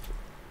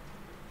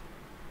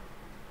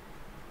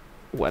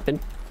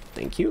 Weapon.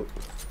 Thank you.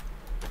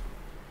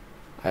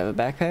 I have a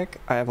backpack.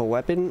 I have a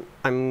weapon.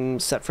 I'm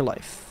set for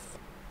life.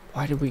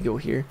 Why did we go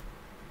here?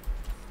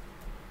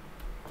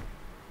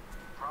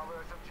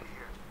 Prowler SMG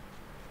here.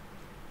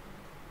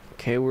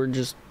 Okay, we're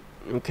just...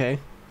 Okay.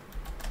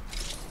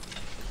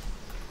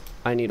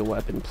 I need a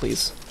weapon,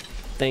 please.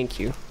 Thank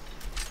you.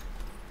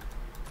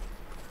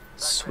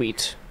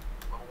 Sweet.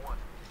 Level 1.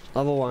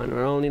 Level 1. I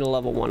don't need a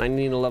level 1. I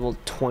need a level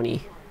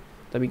 20.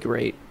 That'd be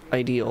great.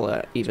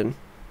 Ideal, even.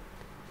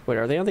 Wait,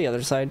 are they on the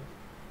other side?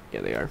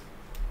 Yeah, they are.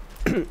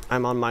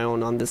 I'm on my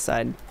own on this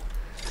side.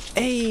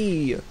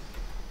 Hey!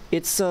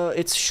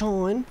 It's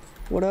Sean.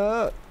 What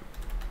up?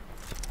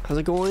 How's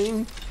it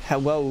going?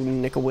 Hello,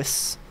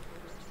 Nicholas.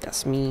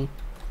 That's me.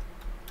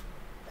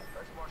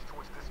 Let's march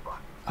towards this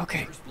spot.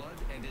 Okay. First blood,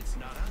 and it's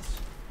not us.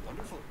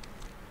 Wonderful.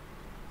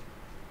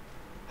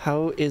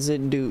 How is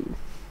it do?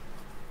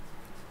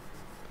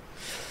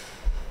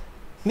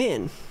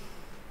 Man.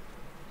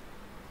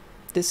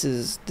 This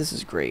is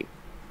great.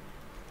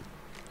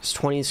 There's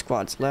 20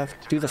 squads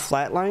left. Do the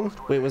flatline?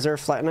 Wait, was there a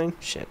flatline?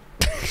 Shit.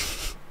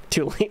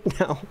 Too late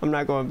now. I'm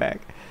not going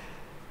back.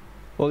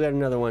 We'll get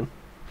another one.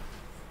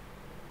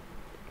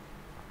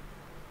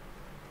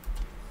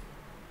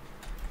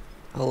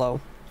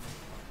 Hello.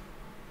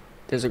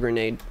 There's a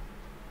grenade.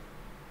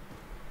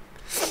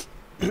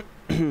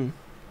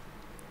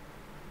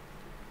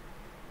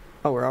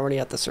 Oh, we're already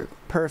at the circle.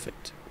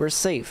 Perfect. We're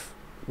safe.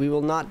 We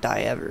will not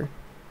die ever.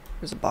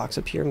 There's a box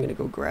up here. I'm gonna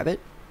go grab it.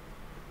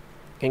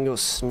 Can go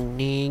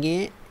sneak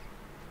it.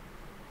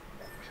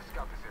 We should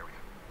scout this area.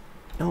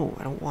 No,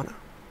 I don't wanna.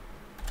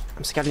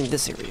 I'm scouting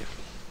this area.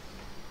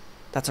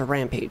 That's a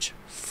rampage.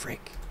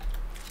 Frick.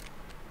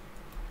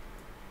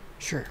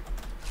 Sure.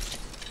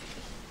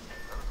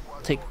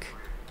 Take...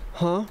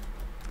 Huh?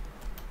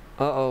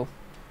 Uh-oh.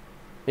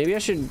 Maybe I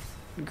should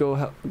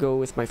go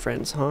with my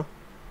friends, huh?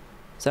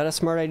 Is that a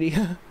smart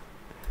idea?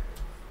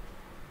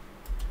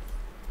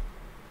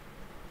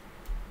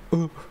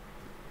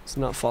 Let's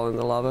not fall in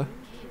the lava.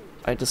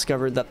 I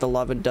discovered that the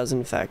lava does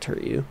in fact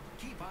hurt you.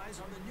 Keep eyes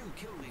on the new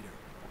kill leader.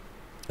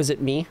 Is it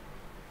me?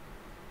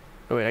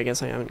 Oh wait, I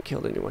guess I haven't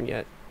killed anyone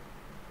yet.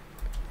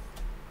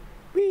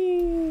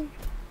 Whee!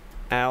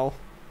 Ow.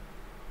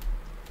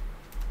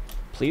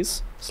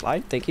 Please,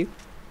 slide, thank you.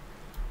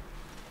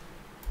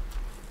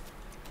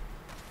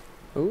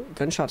 Oh,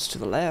 gunshots to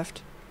the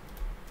left.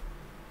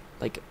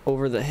 Like,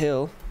 over the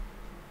hill.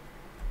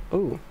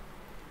 Oh.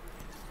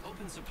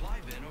 Open supply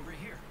bin over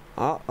here.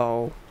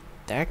 Uh-oh.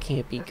 That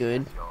can't be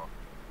good. Yes, y'all.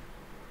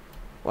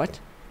 What?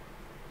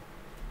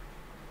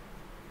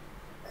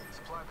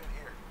 Supply bin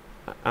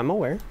here. I'm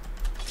aware.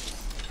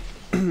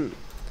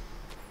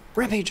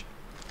 Rampage!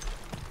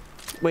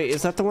 Wait,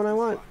 is that the one I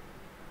want?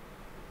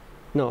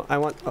 No, I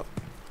want... Oh.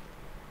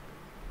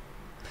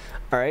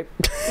 Alright.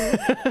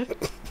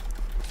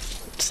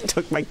 Just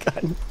took my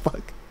gun.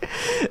 Fuck.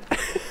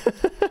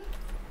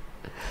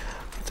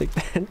 I'll take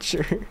that,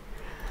 sure.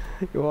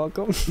 You're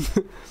welcome.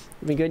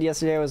 Been good.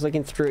 Yesterday I was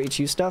looking through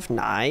HU stuff.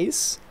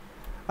 Nice.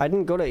 I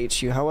didn't go to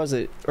HU. How was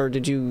it? Or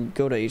did you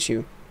go to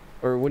HU?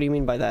 Or what do you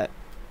mean by that?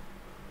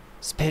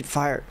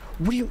 Spitfire.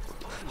 What do you...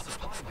 Open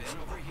supply bin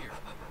over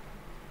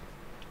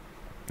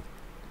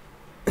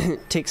here.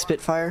 Take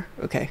Spitfire?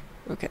 Okay.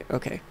 Okay.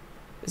 Okay.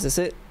 Is this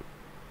it?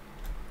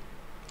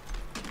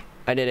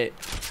 I did it.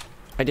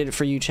 I did it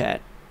for you,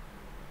 chat.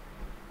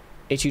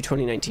 HU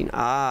 2019.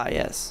 Ah,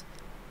 yes.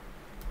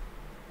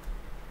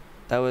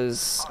 That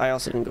was... I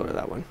also didn't go to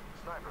that one.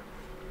 Sniper.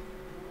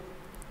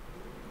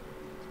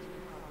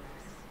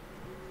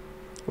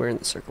 We're in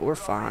the circle. We're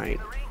fine.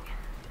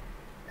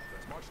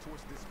 Let's march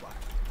towards this spot.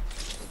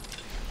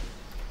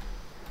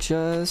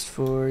 Just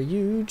for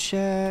you,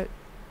 chat.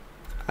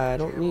 I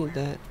don't need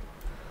that.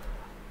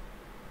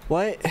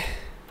 What?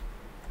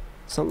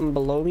 Something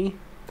below me?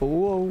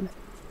 Whoa.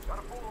 Got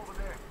a fool over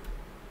there.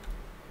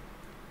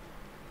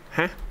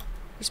 Huh?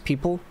 There's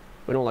people?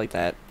 We don't like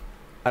that.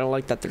 I don't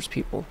like that there's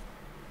people.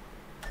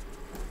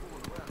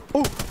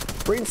 Oh!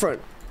 Right in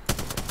front.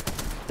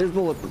 There's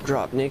bullet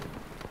drop, Nick.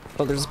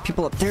 Oh, there's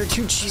people up there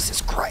too.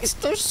 Jesus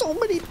Christ, there's so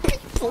many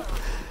people.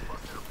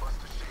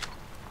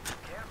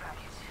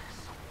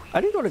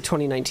 I didn't go to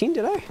 2019,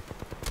 did I?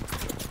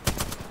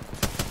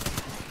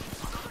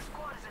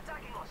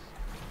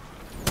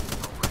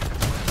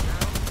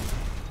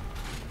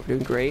 We're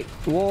doing great.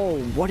 Whoa,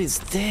 what is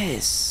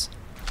this?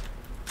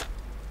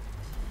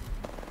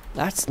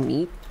 That's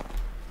neat.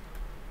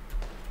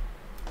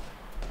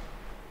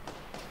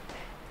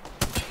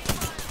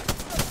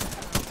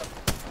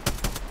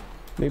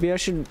 Maybe I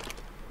should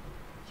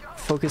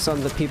focus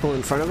on the people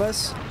in front of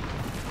us.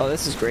 Oh,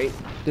 this is great.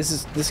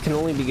 This can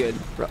only be good.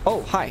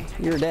 Oh, hi.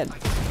 You're dead.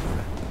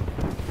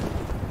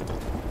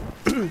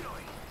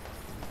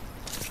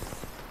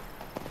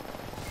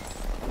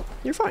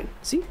 You're fine.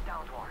 See?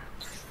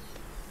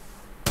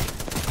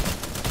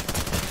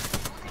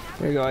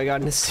 There you go. I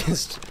got an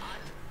assist.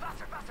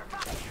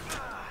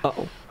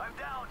 Uh-oh. I'm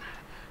down.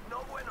 No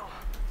way.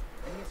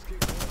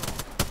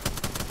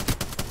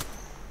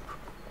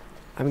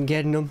 I've been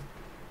getting them.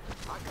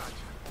 I got you.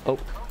 Oh,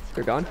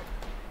 they're gone.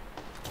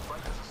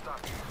 Fight doesn't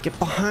stop you. Get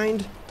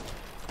behind.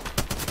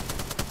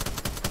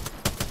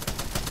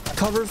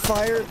 Cover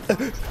fire.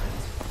 Phoenix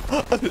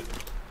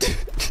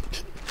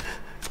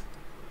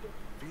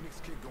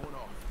kid going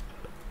off.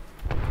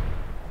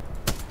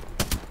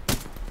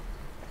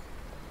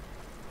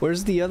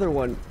 Where's the other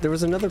one? There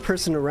was another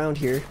person around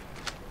here.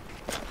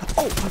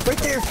 Oh, right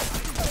there.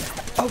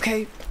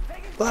 Okay.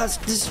 Well,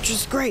 this is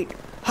just great.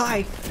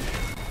 Hi.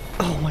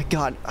 Oh my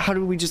god. How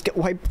did we just get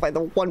wiped by the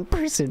one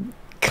person?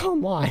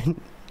 Come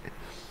on.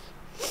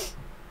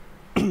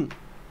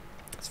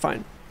 It's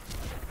fine.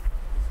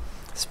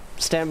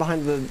 Stand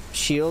behind the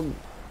shield.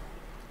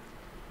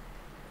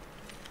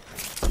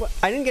 What?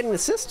 I didn't get an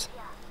assist?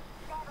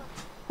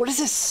 What is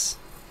this?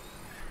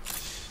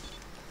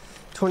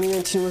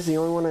 2019 was the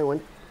only one I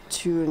went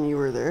to and you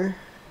were there.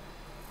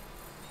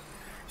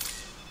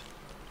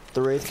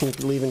 The Wraith can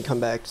leave and come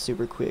back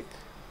super quick.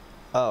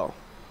 Oh.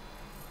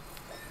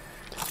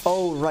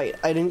 Oh, right.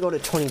 I didn't go to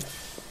 20...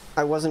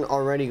 I wasn't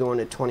already going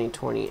to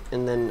 2020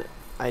 and then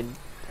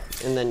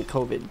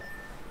COVID.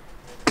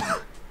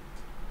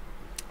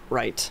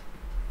 Right.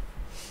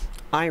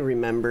 I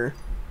remember.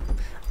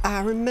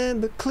 I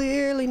remember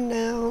clearly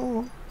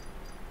now.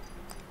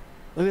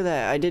 Look at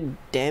that. I did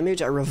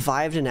damage. I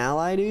revived an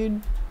ally,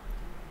 dude.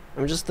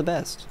 I'm just the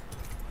best.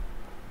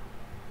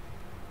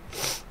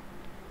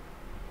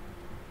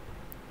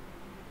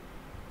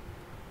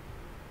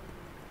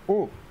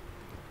 Oh.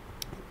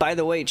 By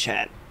the way,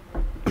 chat.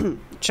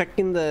 Check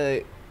in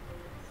the...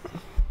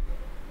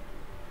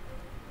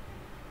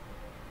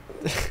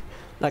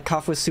 That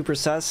cough was super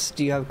sus.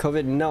 Do you have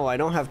COVID? No, I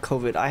don't have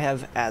COVID. I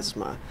have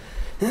asthma.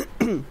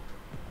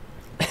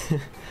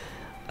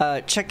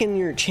 Check in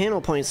your channel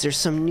points. There's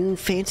some new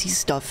fancy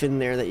stuff in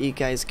there that you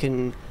guys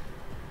can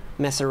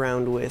mess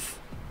around with.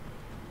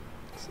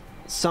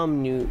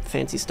 Some new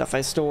fancy stuff. I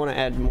still want to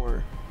add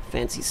more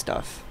fancy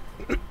stuff.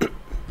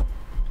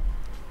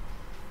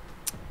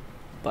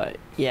 But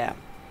yeah.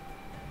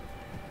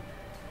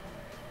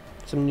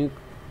 Some new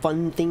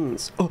fun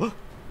things. Oh,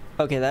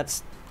 okay,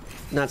 that's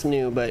not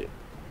new, but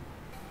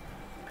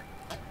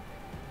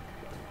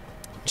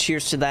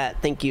cheers to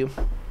that. Thank you.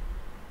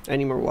 I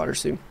need more water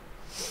soon.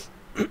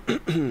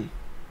 I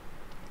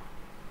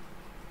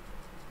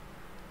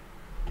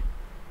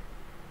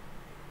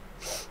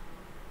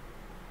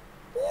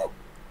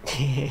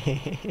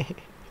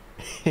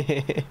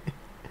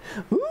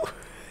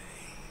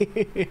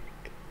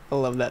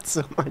love that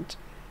so much.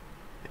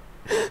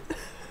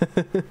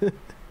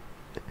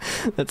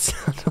 That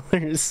sound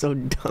alert is so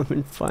dumb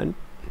and fun.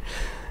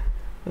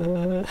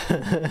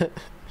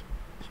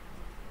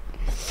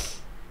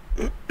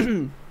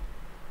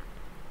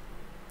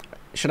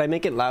 Should I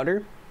make it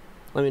louder?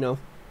 Let me know.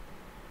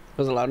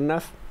 Was it loud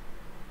enough?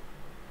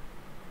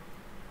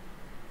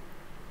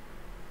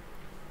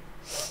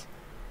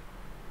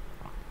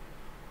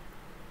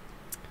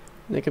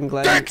 Nick, I'm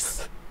glad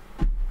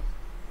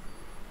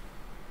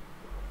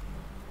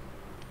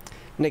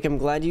Nick, I'm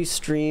glad you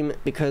stream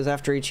because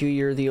after HU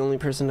you're the only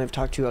person I've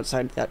talked to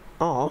outside that.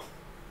 Aw.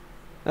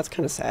 That's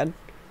kind of sad.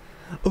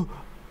 Oh,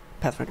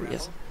 Pathfinder,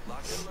 yes.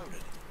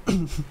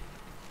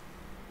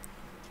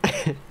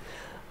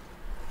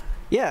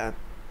 Yeah.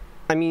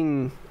 I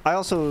mean, I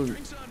also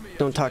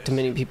don't talk to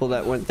many people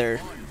that went there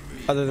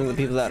other than the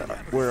people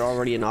that were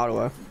already in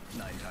Ottawa.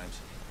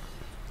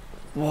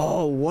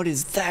 Whoa, what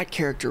is that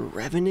character?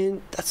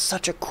 Revenant? That's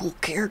such a cool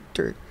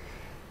character.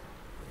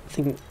 I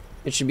think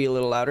it should be a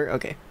little louder.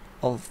 Okay.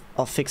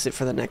 I'll fix it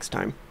for the next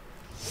time.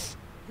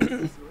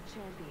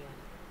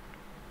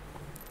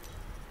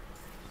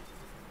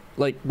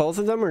 Like both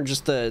of them or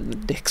just the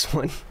Dix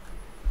one?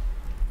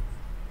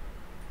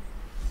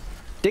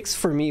 Dix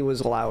for me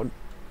was loud,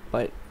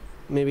 but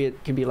maybe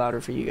it could be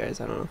louder for you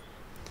guys. I don't know.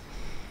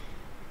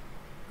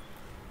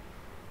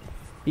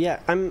 Yeah,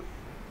 I'm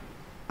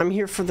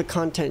here for the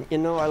content. You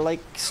know, I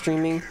like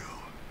streaming.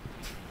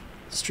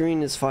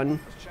 Streaming is fun.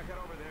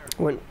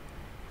 Went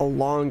a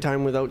long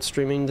time without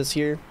streaming this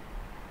year.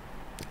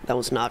 That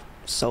was not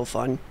so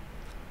fun.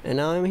 And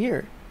now I'm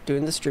here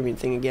doing the streaming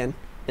thing again,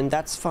 and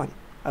that's fun.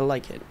 I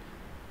like it.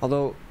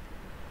 Although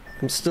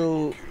I'm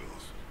still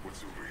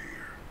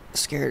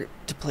scared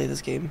to play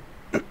this game.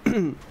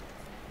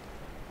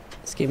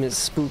 This game is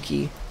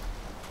spooky.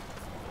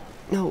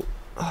 No.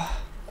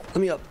 Let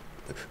me up.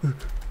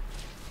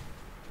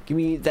 Give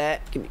me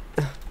that. Give me.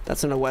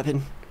 That's not a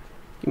weapon.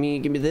 Give me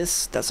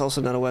this. That's also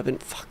not a weapon.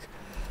 Fuck.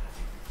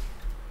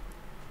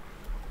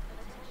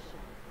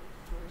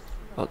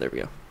 Oh, there we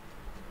go.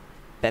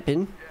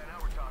 Weapon.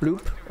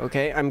 Bloop.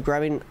 Okay, I'm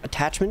grabbing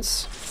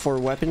attachments for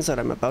weapons that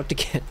I'm about to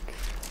get.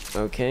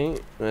 Okay,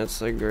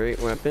 that's a great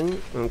weapon.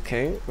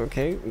 Okay,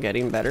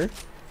 getting better.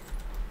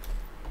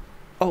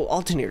 Oh,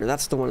 alternator.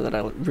 That's the one that I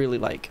really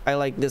like. I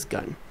like this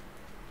gun.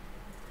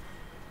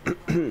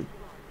 Can't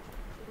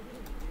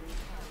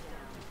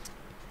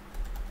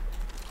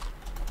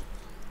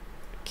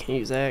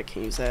use that.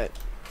 Can't use that.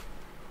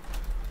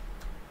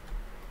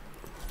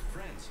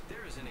 Friends,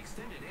 there is an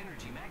extended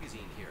energy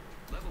magazine here,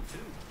 level 2.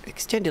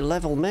 extended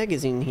level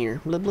magazine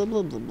here. Blah blah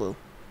blah blah blah.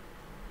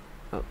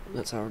 Oh,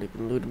 that's already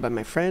been looted by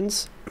my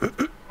friends. Oh,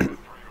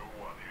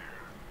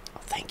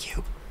 thank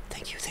you.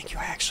 Thank you, thank you.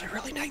 I actually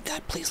really like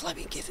that. Please let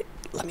me give it.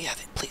 Let me have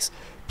it, please.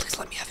 Please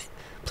let me have it.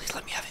 Please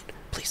let me have it.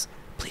 Please.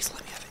 Please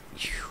let me have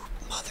it. You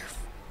mother...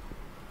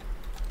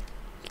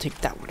 I'll take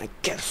that one, I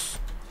guess.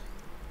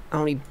 I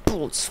don't need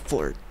bullets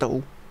for it,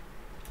 though.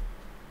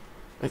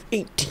 I have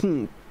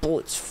 18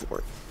 bullets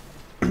for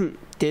it.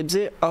 Dibs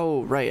it?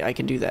 Oh, right, I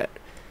can do that.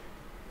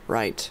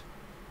 Right.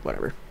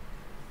 Whatever.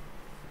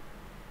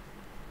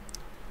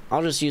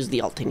 I'll just use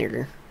the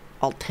alternator.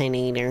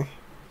 Alternator.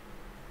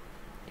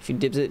 If you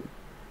dibs it,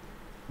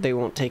 they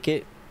won't take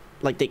it.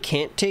 Like, they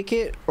can't take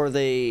it, or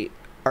they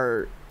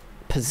are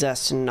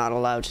possessed and not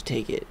allowed to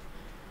take it.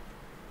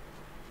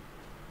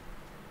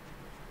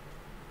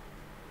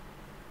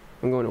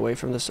 I'm going away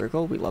from the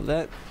circle. We love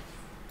that.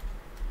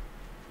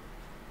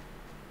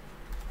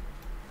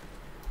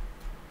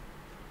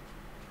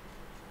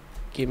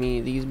 Give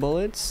me these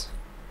bullets.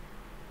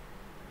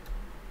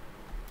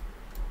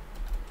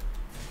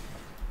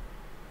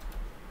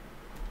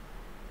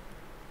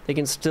 They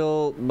can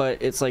still, but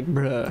it's like,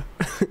 bruh.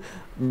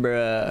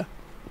 Bruh.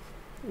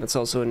 That's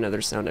also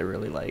another sound I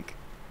really like.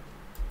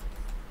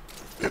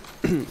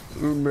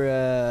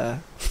 Bruh.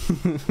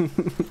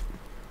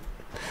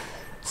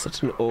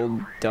 Such an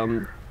old,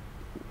 dumb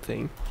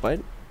thing.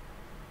 What?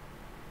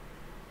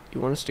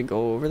 You want us to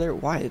go over there?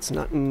 Why? It's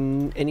not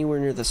anywhere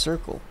near the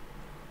circle.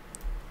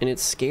 And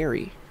it's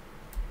scary.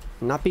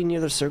 Not being near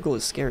the circle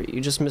is scary.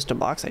 You just missed a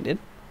box, I did.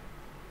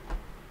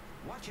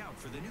 Watch out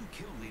for the new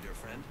kill leader,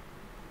 friend.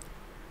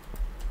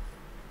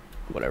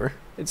 Whatever.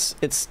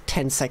 It's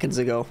 10 seconds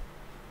ago.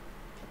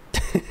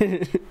 1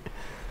 minute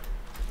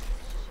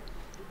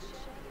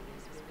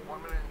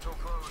until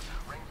close.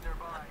 Rings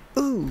nearby.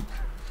 Ooh.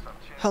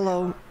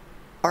 Hello.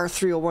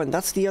 R301.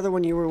 That's the other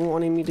one you were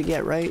wanting me to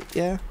get, right?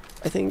 Yeah,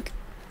 I think.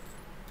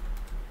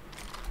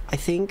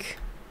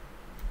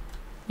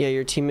 Yeah,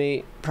 your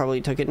teammate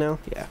probably took it now?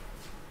 Yeah.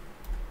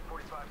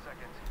 45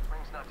 seconds.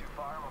 Ring's not too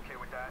far. I'm okay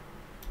with that.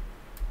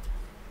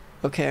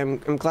 Okay,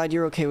 I'm glad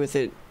you're okay with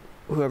it,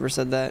 whoever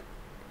said that.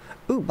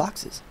 Ooh,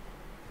 boxes.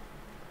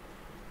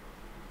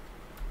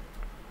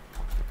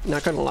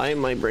 Not gonna lie,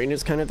 my brain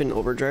is kind of in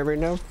overdrive right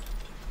now. 30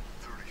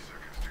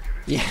 seconds to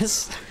get it.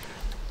 Yes.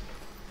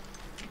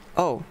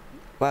 Oh,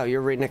 wow,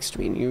 you're right next to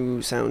me and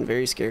you sound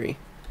very scary.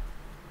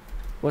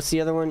 What's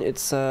the other one?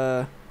 It's,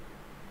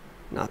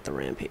 not the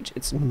Rampage.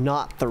 It's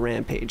not the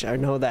Rampage, I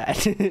know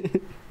that.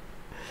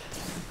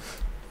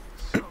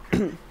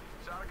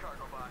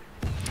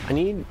 I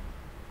need...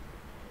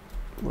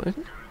 What?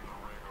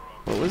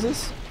 What was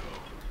this?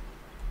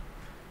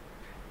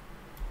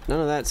 None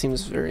of that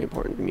seems very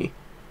important to me.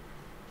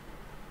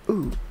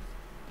 Ooh.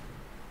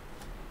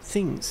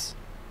 Things.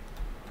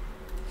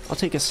 I'll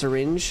take a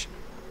syringe.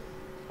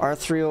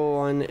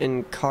 R301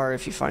 and car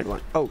if you find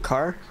one. Oh,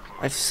 car?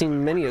 I've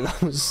seen many of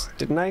those,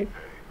 didn't I? If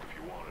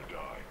you want to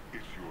die,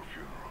 it's your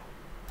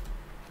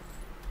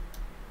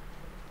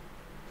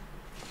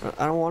funeral.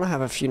 I don't want to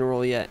have a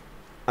funeral yet.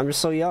 I'm just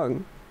so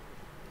young.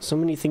 So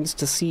many things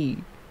to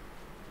see.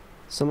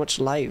 So much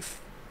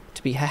life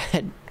to be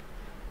had.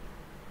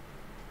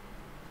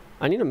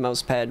 I need a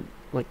mouse pad,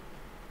 like,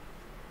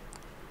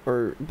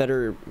 or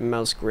better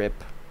mouse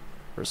grip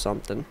or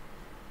something.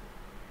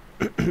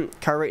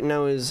 Car right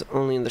now is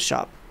only in the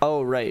shop.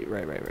 Oh, right.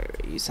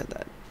 You said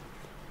that.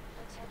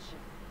 Attention.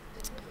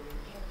 Delivering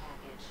care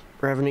package.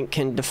 Revenant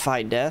can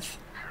defy death.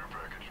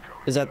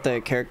 Is that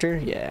the character?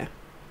 Yeah.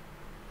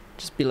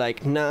 Just be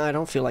like, nah, I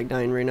don't feel like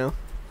dying right now.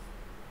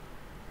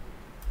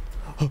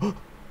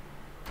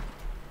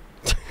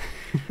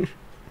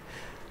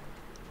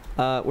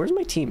 Where's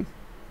my team?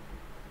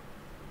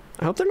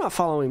 I hope they're not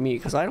following me,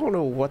 because I don't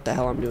know what the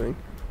hell I'm doing.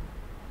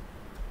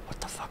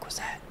 What the fuck was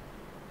that?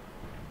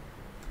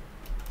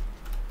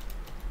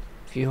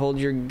 If you hold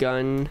your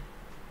gun,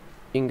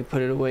 you can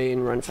put it away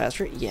and run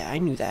faster. Yeah, I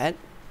knew that.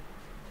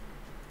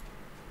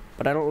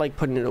 But I don't like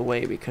putting it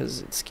away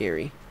because it's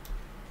scary.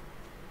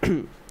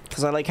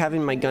 Because I like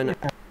having my gun...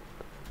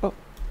 Oh.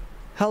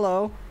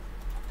 Hello.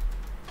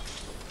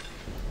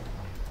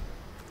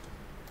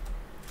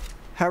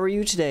 How are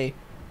you today?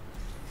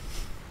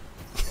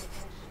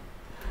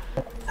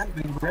 I'm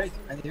doing great,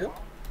 and you?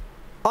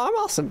 Oh, I'm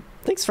awesome.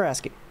 Thanks for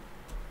asking.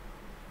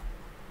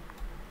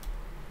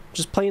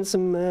 Just playing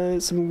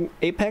some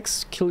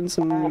Apex, killing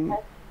some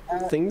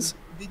things.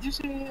 Did you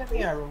see any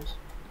arrows?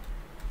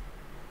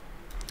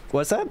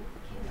 What's that?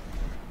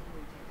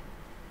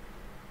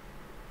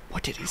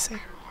 What did he say?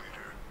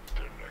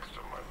 They're next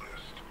on my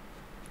list.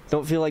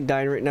 Don't feel like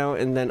dying right now,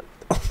 and then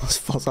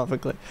almost falls off a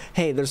cliff.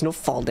 Hey, there's no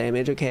fall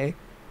damage, okay?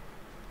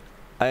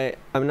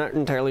 I'm not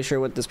entirely sure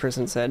what this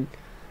person said,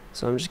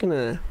 so I'm just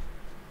gonna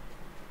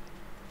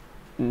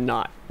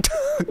not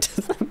talk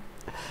to them.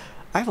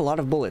 I have a lot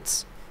of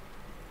bullets.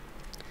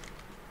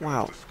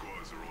 Wow. The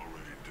squads are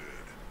already dead.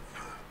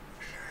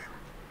 Shame.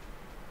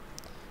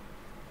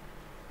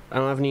 I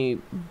don't have any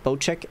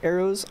Bocek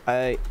arrows.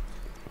 Go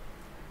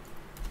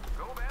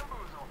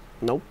bamboozle.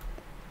 Nope.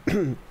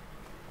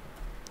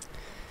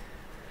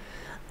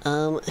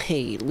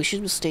 Hey, we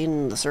should stay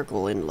in the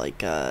circle and,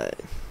 like,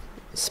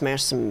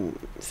 smash some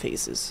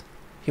faces.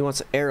 He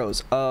wants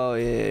arrows. Oh,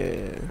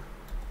 yeah.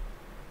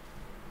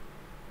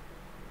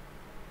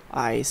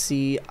 I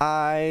see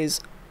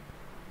eyes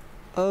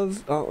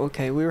of... Oh,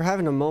 okay. We were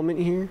having a moment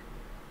here.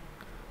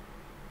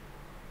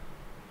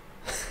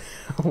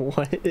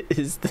 What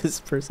is this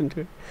person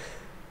doing?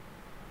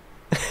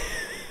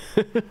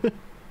 Is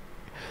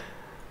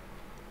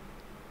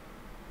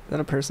that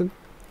a person?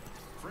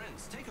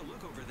 Friends, take a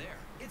look over there.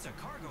 It's a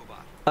cargo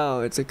bot.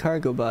 Oh, it's a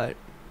cargo bot.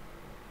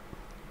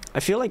 I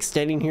feel like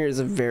standing here is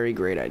a very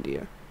great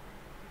idea.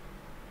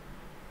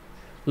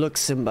 Look,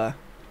 Simba.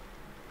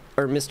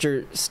 Or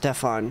Mr.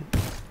 Stefan.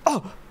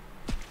 Oh!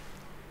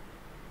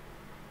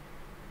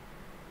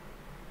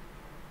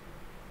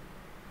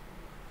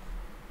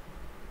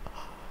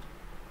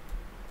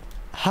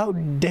 How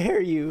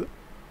dare you?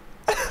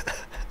 We should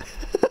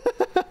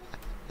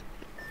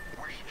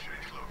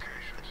change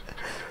locations.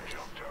 Take that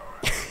jump tower.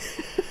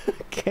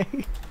 Okay.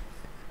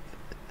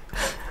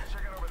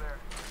 Check it over there.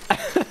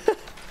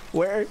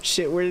 Where?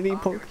 Shit, where did he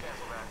poke?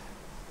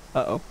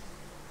 Uh-oh.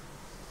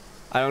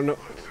 I don't know.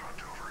 Let's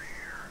hunt over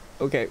here.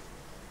 Okay.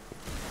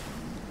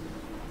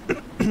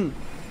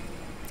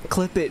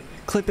 Clip it.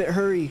 Clip it,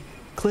 hurry.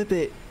 Clip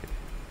it.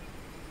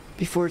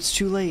 Before it's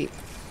too late.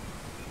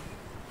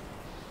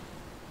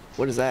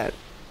 What is that?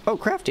 Oh,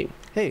 crafting.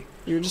 Hey,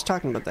 you were just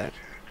talking about that.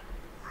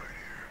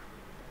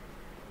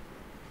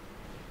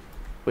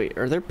 Wait,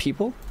 are there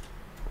people?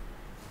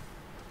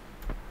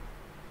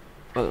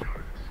 Oh.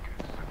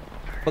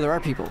 Oh, there are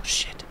people.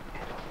 Shit.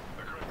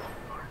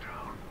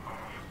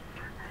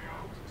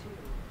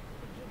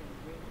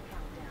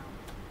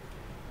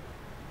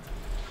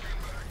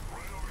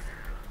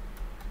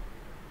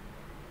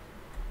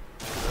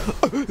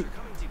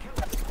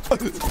 Fuck.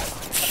 Replicator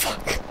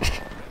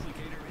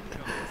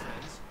incoming,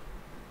 friends.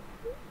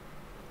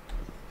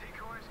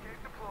 Decoy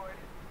escape deployed.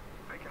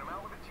 Faking him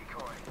out with a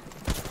decoy.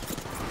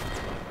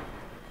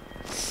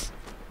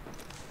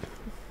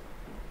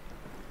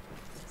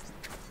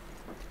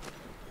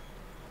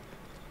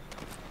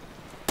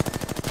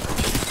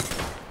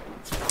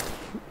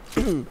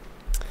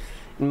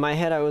 In my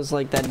head, I was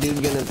like, that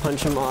dude gonna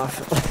punch him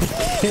off.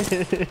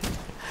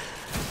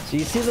 So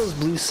you see those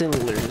blue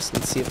cylinders?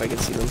 Let's see if I can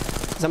see them.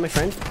 Is that my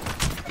friend?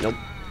 Nope.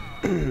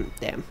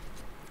 Damn.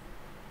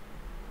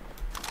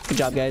 Good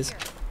job, guys.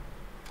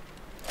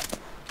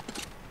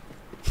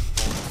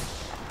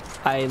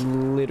 I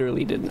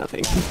literally did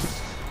nothing.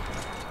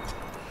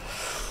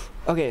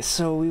 Okay,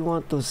 so we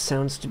want those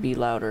sounds to be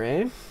louder,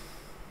 eh?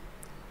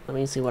 Let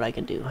me see what I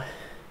can do.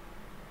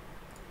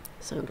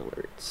 Sound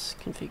alerts.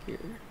 Configure.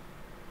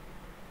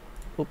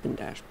 Open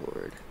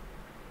dashboard.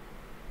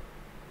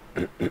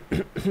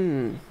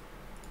 Handle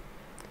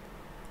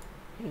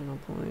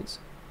points.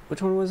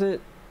 Which one was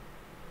it?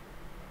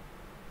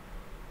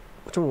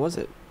 Which one was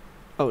it?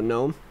 Oh,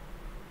 no.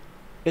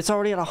 It's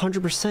already at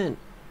 100%. And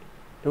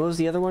what was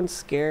the other one?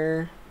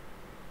 Scare.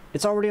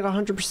 It's already at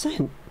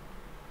 100%.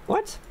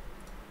 What?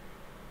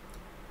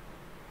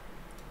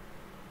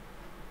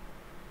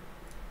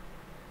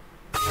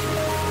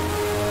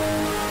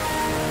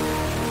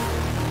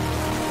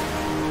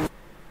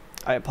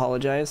 I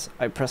apologize.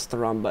 I pressed the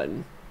wrong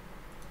button.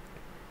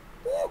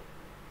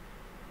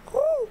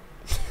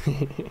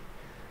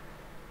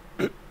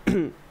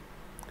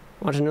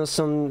 Want to know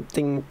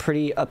something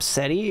pretty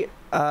upsetty?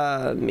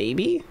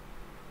 Maybe?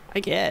 I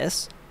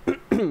guess.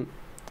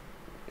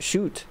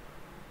 Shoot.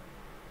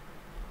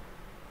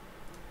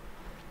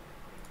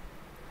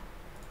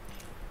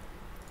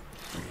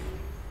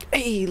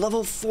 Hey,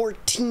 level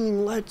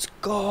 14, let's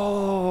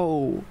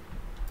go!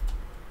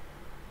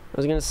 I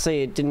was gonna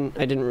say I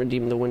didn't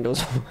redeem the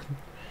Windows one.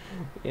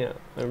 Yeah,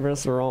 I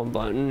pressed the wrong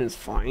button, it's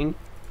fine.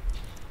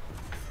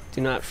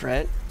 Do not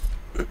fret.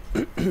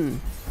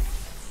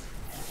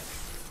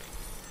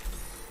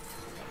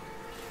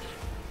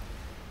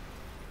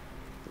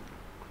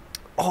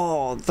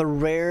 Oh, the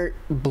rare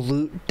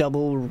blue,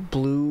 double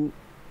blue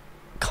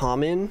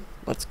common.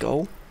 Let's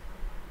go.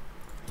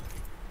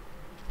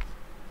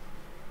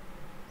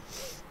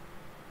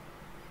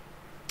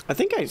 I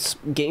think I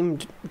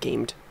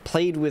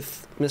played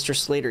with Mr.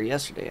 Slater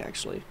yesterday,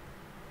 actually.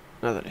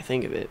 Now that I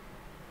think of it.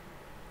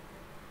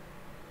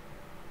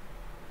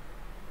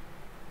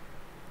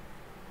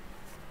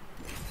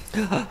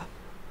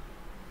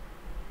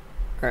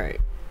 Alright.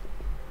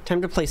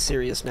 Time to play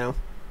serious now.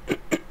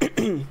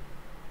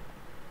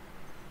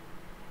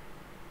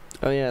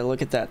 Oh yeah,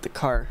 look at that, the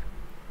car.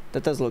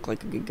 That does look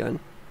like a good gun.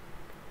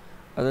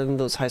 Other than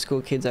those high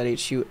school kids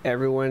at HU,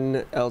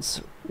 everyone else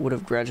would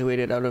have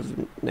graduated out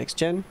of Next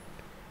Gen.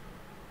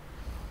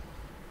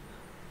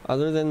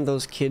 Other than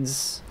those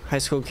kids, high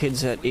school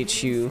kids at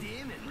HU.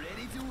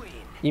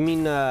 You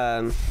mean,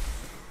 that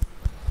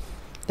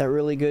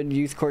really good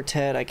youth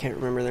quartet? I can't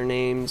remember their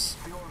names.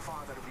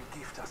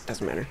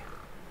 Doesn't matter.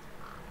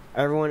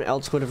 Everyone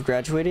else would have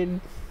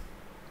graduated.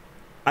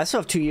 I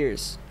still have 2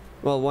 years.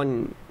 Well,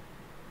 1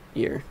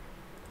 year.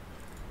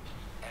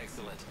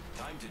 Excellent.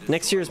 Time to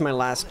Next year is my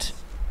last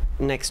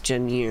Next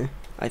Gen year,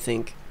 I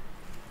think.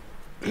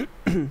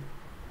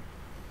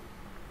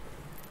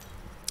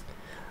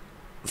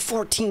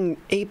 14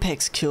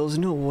 Apex kills,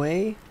 no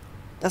way.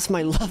 That's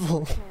my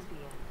level.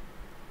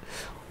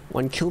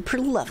 1 kill per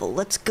level,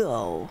 let's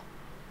go.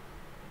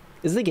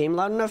 Is the game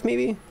loud enough,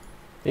 maybe?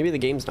 Maybe the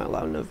game's not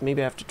loud enough.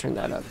 Maybe I have to turn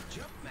that up.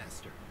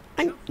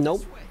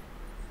 Nope.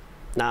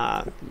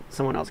 Nah,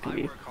 someone else can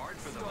be.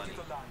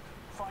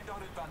 Find our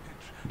advantage,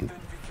 then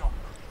we jump.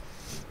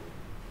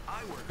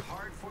 I work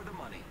hard for the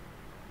money.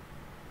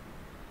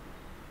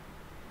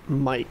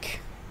 Mike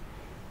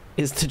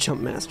is the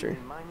jump master.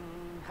 Mining,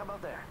 how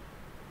about there?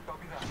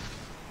 Copy that.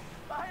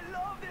 I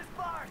love this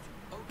part!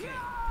 Okay.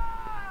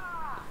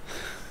 Ah!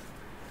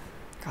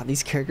 God,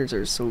 these characters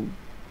are so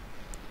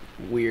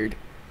weird.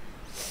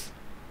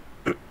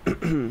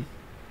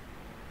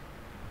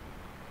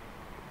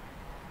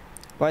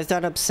 Why is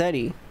that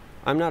upsetty?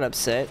 I'm not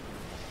upset.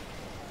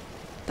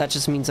 That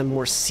just means I'm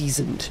more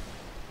seasoned.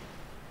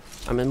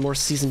 I'm a more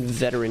seasoned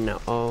veteran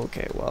now. Oh,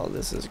 okay, well,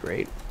 this is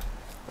great.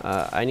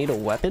 I need a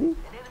weapon? An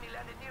enemy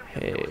landed near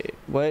here. Hey,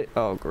 what?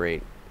 Oh,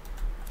 great.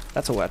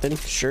 That's a weapon?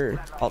 Sure,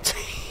 I'll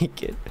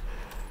take it.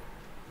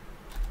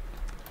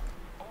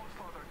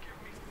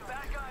 Bad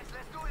guys,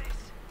 let's do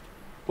this!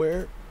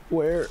 Where?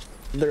 Where?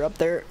 They're up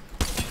there.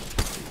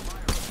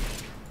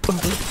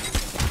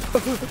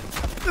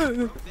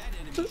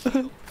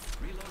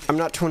 I'm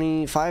not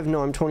 25,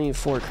 no, I'm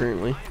 24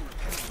 currently.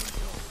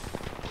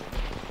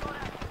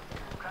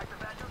 Crack the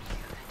badge of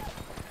shield.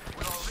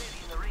 We're already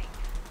in the ring.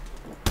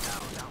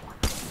 Down that one.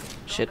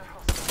 Shit.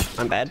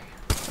 I'm bad.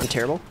 I'm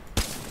terrible.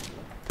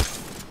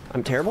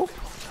 I'm terrible?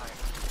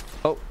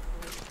 Oh.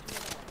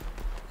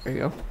 There you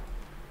go.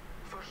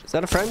 Is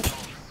that a friend?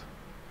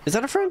 Is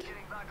that a friend? Getting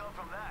back up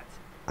from that.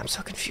 I'm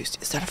so confused.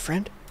 Is that a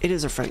friend? It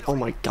is a friend. Oh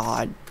my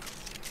god.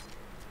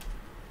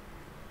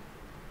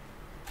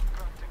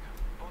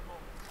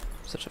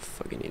 Such a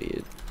fucking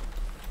idiot.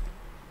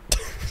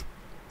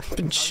 I've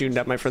been shooting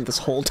at my friend this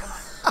whole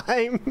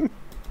time.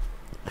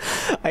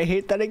 I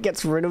hate that it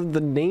gets rid of the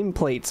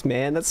nameplates,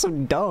 man. That's so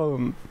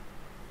dumb.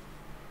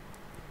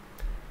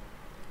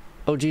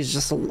 Oh geez,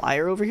 just a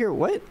liar over here?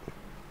 What?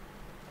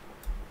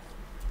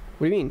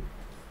 What do you mean?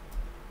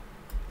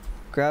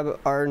 Grab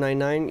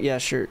R99? Yeah,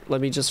 sure.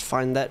 Let me just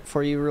find that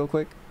for you real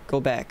quick. Go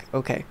back.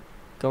 Okay.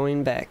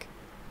 Going back.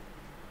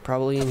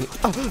 Probably in...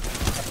 Oh!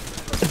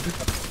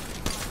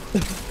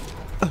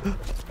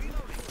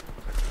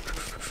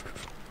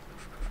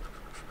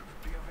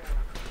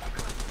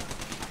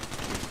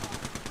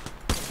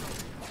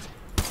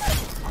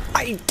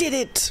 I did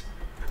it!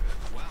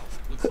 Wow,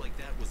 looks like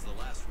that was the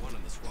last one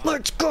in the squad.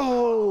 Let's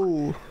go!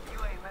 You ain't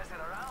messing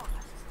around.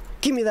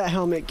 Give me that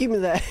helmet. Give me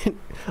that.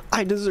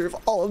 I deserve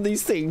all of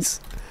these things.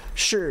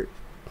 Sure.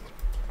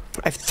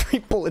 I have 3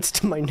 bullets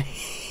to my name.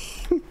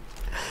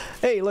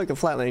 Hey, look, a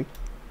flatline.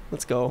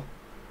 Let's go.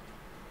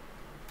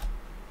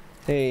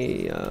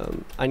 Hey,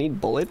 I need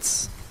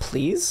bullets,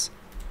 please.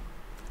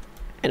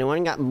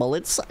 Anyone got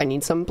bullets? I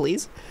need some,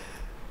 please.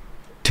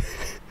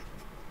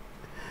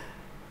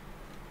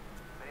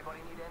 Anybody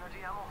need energy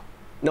ammo?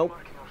 Nope.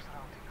 Marking our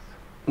surroundings.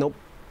 Nope.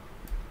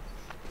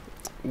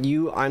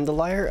 You, I'm the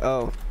liar?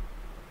 Oh.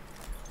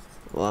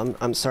 Well,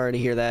 I'm sorry to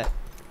hear that.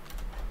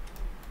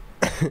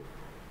 The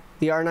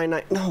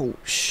R99. No,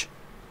 shh.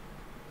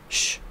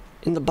 Shh.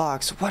 In the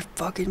box. What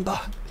fucking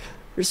box?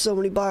 There's so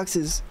many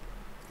boxes.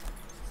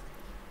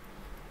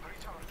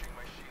 Recharging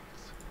my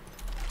shields.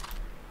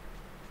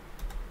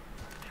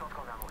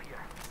 Shotgun ammo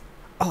here.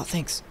 Oh,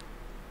 thanks.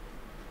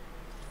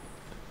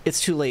 It's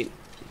too late.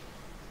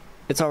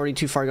 It's already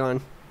too far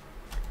gone.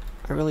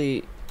 I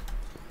really...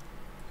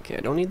 Okay,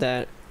 I don't need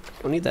that.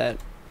 Don't need that.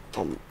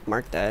 I'll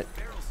mark that.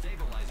 Barrel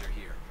stabilizer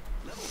here.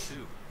 Level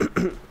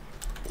 2.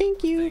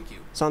 Thank you. Thank you.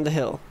 It's on the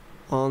hill.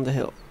 On the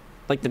hill.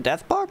 Like the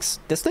death box?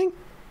 This thing?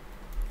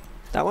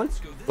 That one? Let's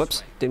go this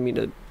Whoops. way. Didn't mean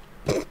to...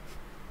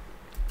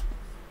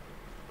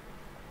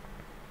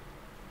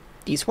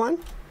 This one?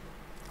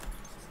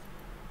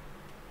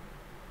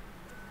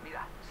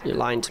 Mira, You're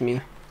lying to me.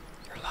 You're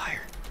a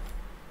liar.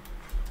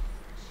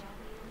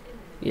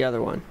 The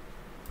other one.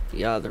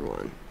 The other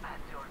one.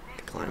 and your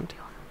next Declined.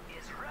 champion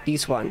is right.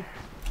 This one.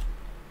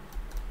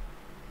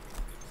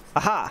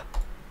 Aha!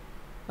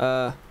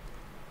 I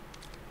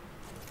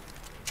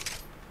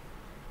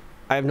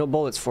have no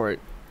bullets for it.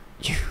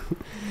 You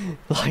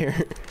liar.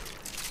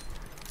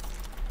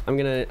 I'm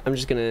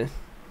just gonna...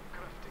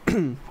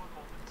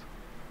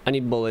 I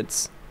need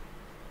bullets.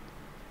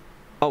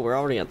 Oh, we're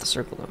already at the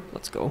circle though.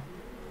 Let's go.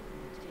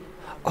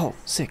 Oh,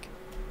 sick.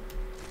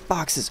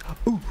 Boxes.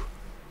 Ooh.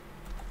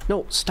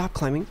 No, stop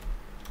climbing.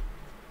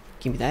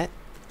 Give me that.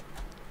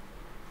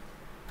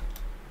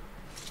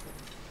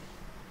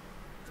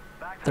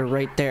 They're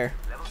right there.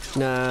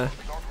 Nah. Don't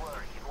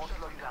worry, it won't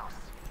slow you down.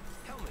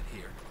 Helmet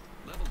here.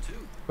 Level 2.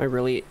 I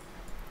really...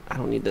 I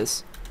don't need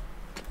this.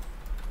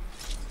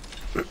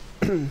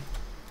 R301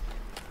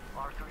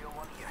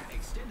 here.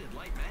 Extended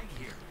light mag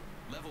here.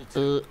 Level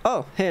 2.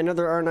 Oh, hey,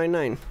 another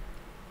R99.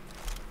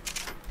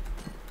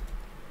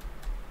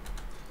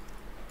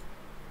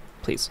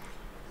 Please.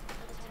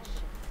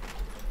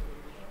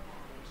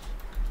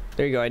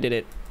 There you go, I did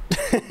it.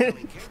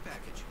 Incoming care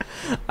package.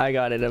 I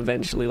got it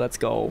eventually, let's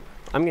go.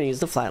 I'm gonna use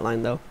the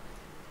flatline though.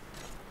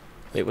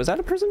 Wait, was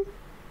that a person?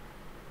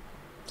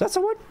 Is that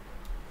someone?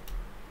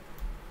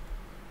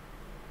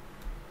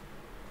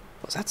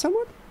 Was that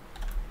someone?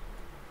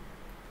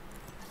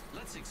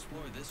 Let's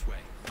explore this way.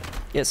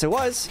 Yes, it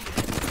was.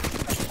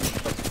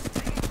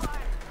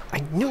 I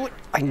knew it.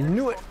 I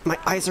knew it. My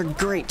eyes are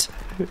great.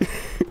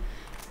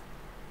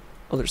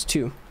 Oh, there's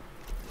two.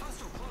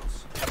 Hostile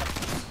close.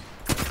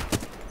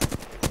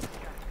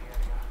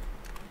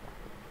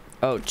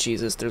 Oh,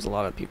 Jesus, there's a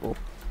lot of people.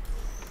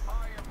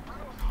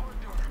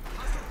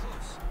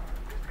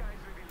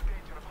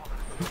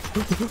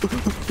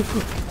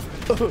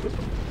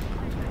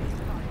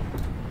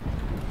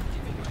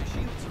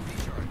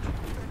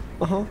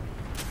 Uh-huh.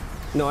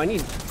 No, I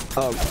need...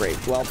 Oh,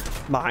 great. Well,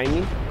 behind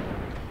me?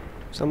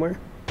 Somewhere?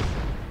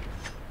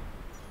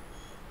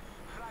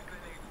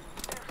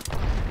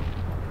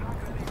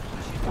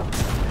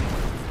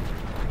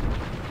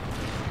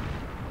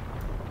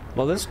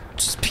 Well, this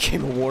just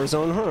became a war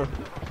zone, huh?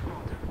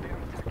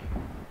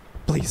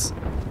 Please.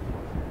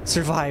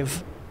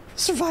 Survive.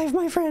 Survive,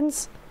 my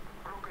friends.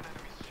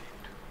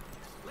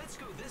 Let's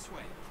go this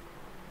way.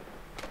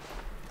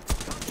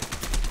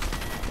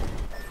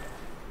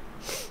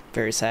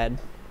 Very sad.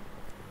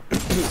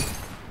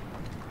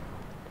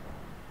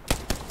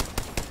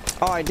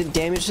 Oh, I did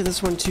damage to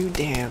this one too?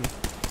 Damn.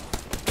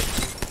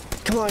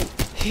 Come on.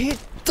 Hit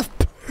the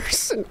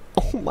person.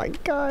 Oh my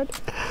god.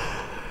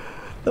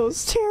 That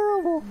was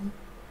terrible.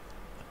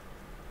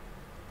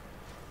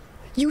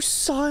 You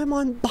saw him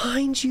on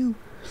behind you.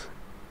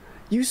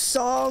 You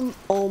saw him.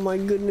 Oh my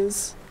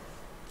goodness.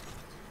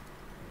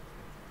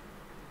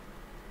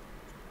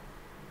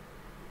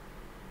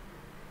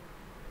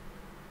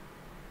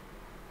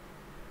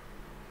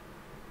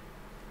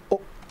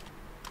 Oh.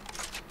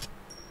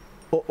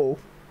 Uh-oh.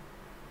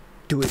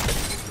 Do it.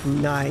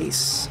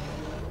 Nice.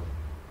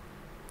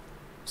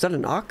 Is that a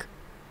knock?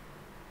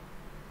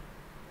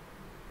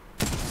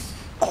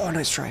 Oh,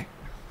 nice try.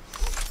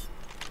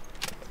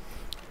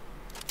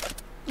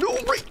 No,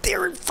 right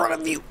there in front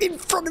of you. In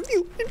front of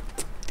you.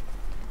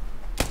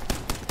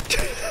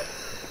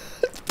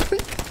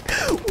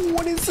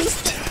 What is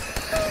this?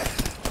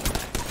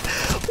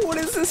 What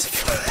is this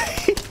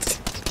fight?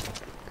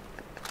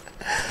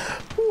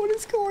 What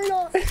is going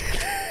on?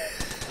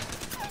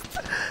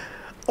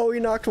 Oh, he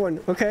knocked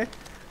one. Okay.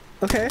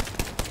 Okay.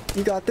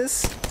 You got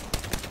this.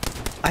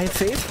 I have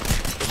faith.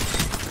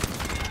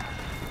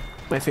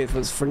 My faith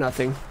was for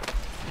nothing.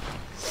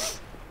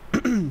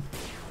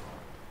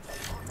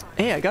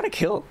 Hey, I got a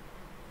kill.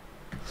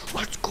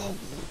 Let's go.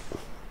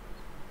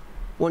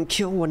 One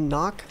kill, one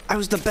knock. I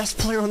was the best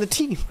player on the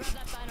team.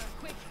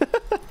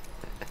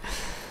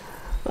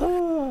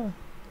 Oh,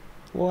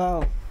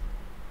 wow.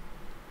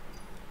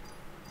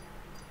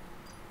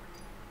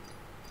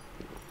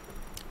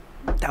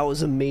 That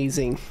was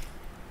amazing.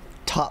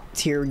 Top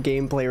tier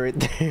gameplay right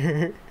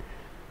there.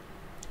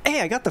 Hey,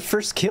 I got the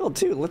first kill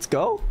too. Let's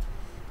go.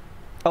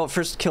 Oh,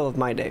 first kill of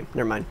my day.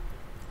 Never mind.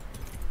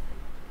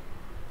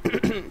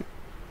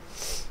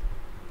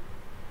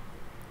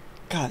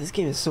 God, this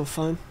game is so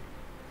fun.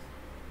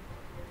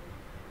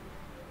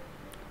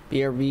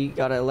 BRB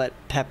gotta let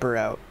Pepper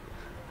out.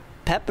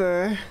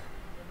 Pepper.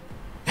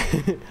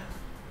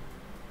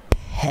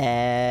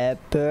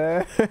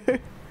 Pepper.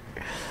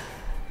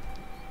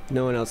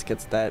 No one else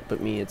gets that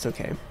but me. It's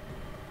okay.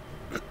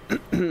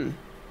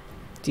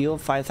 Deal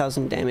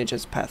 5,000 damage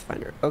as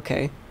Pathfinder.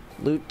 Okay.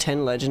 Loot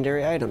 10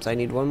 legendary items. I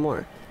need one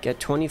more. Get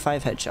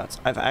 25 headshots.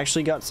 I've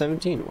actually got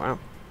 17. Wow.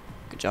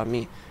 Good job,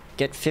 me.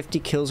 Get 50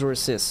 kills or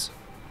assists.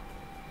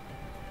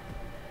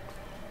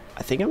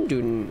 I think I'm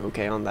doing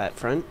okay on that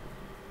front.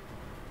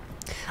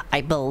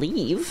 I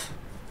believe.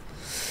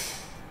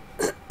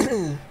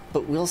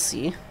 But we'll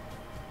see.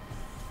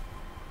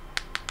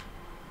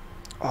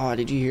 Oh,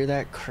 did you hear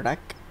that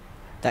crack?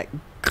 That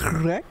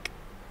crack?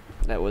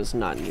 That was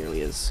not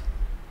nearly as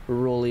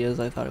rolly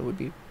as I thought it would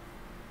be.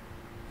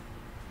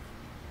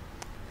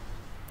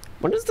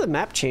 When does the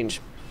map change?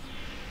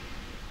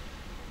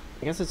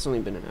 I guess it's only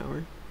been an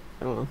hour.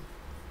 I don't know.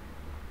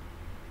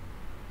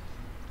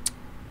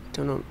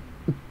 Don't know.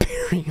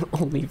 Barry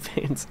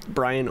OnlyFans.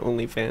 Brian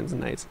OnlyFans.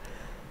 Nice.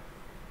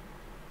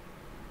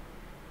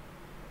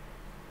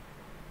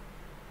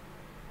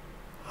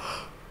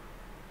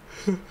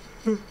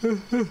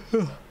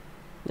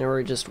 Now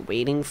we're just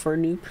waiting for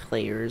new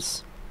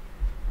players.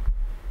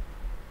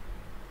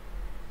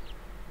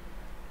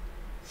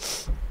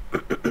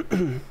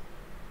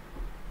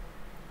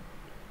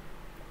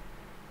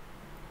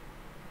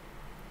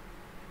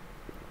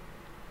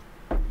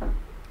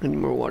 I need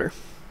more water.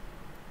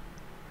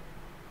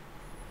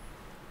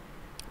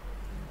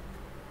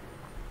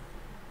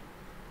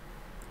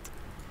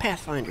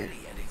 Pathfinder.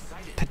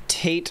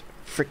 Potato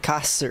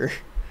fricasser.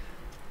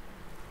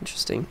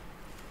 Interesting.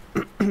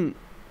 Hold on to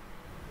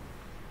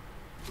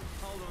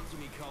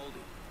me,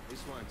 Coldy.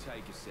 This won't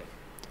take a sec.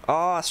 Oh,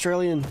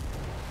 Australian.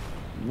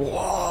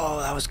 Whoa,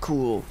 that was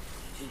cool.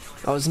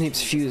 That was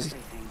Nape's fuse.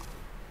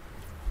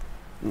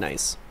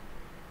 Nice.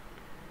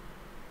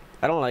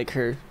 I don't like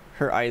her.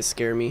 Her eyes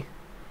scare me.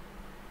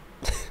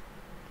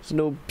 There's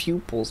no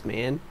pupils,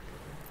 man.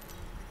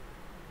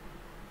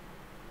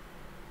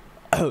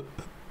 Oh.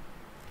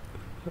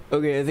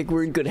 Okay, I think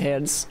we're in good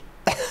hands.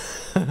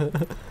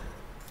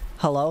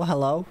 Hello,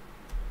 hello?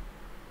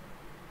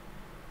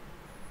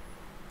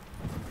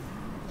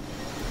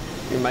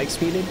 Your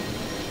mic's muted?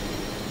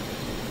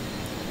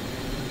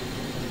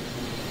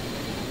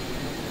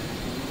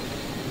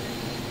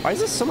 Why is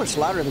this so much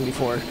louder than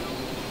before?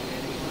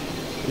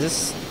 Is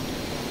this...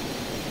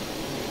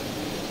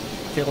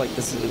 I feel like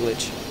this is a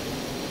glitch.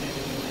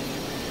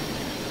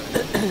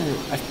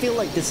 I feel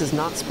like this is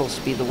not supposed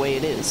to be the way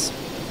it is.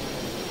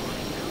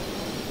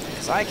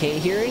 Because I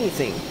can't hear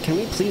anything. Can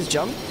we please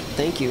jump?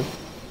 Thank you.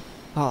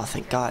 Oh,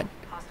 thank God.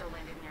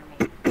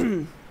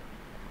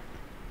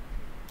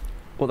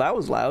 Well, that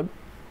was loud.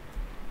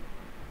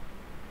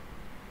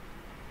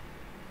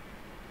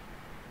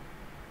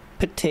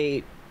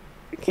 Potate.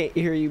 I can't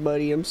hear you,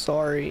 buddy. I'm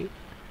sorry.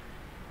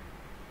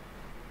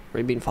 Are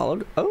we being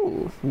followed?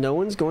 Oh, no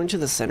one's going to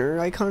the center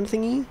icon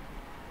thingy?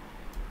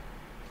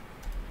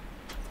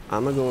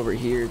 I'm gonna go over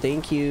here.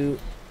 Thank you.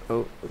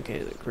 Oh,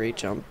 okay. Great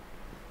jump.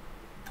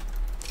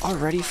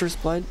 Already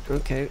first blood?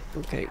 Okay,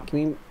 okay. Give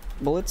me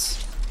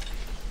bullets.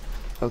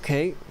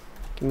 Okay.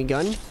 Give me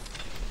gun.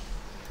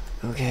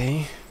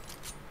 Okay.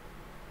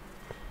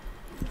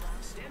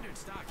 Standard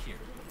stock here.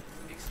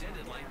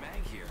 Extended light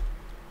mag here.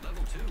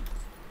 Level 2.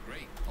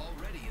 Great.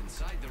 Already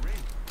inside the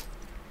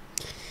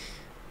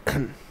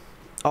ring.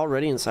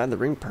 Already inside the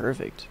ring.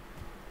 Perfect.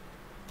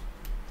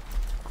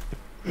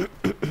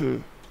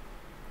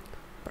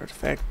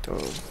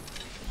 Perfecto.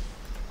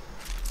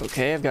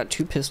 Okay, I've got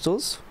 2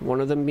 pistols. One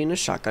of them being a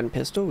shotgun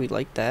pistol. We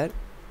like that.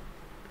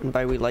 And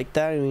by we like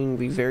that, I mean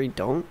we very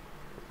don't.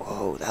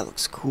 Whoa, that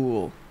looks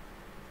cool.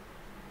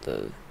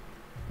 The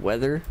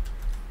weather.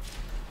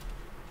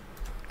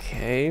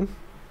 Okay.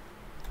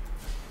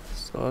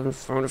 So I haven't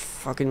found a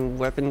fucking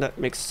weapon that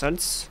makes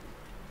sense.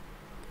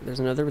 There's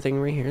another thing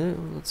right here.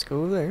 Let's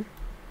go over there.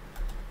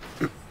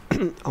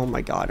 Oh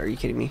my God, are you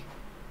kidding me?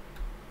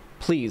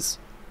 Please.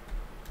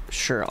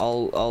 Sure,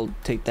 I'll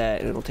take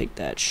that and it'll take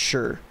that.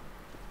 Sure.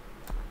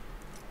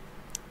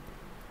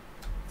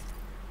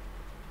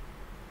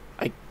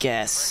 I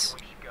guess.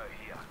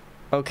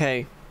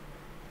 Okay.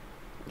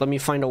 Let me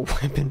find a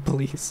weapon,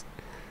 please.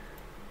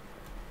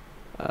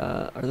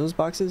 Are those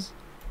boxes?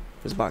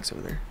 There's a box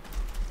over there.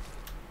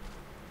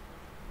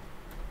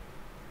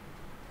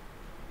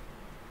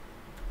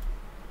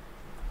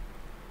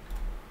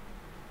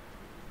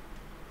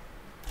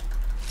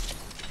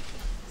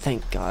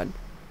 Thank God.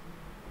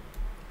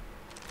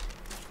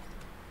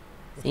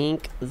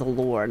 Thank the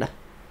Lord.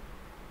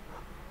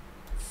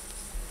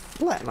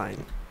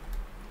 Flatline.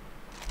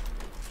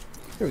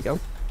 Here we go.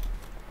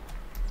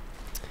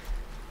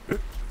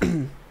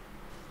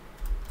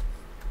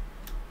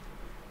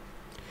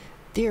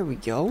 There we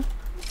go.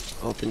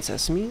 Open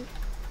sesame.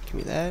 Give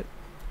me that.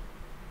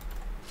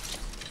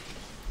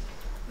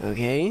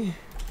 Okay.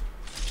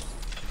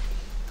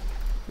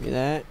 Give me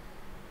that.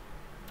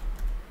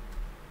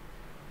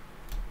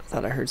 I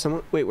thought I heard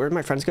someone. Wait, where'd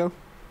my friends go?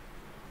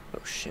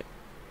 Oh shit.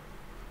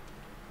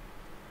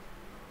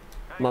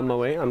 I'm on my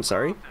way. I'm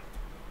sorry.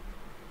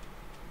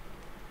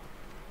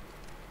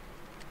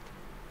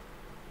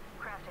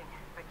 Crafting,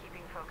 but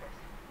keeping focus.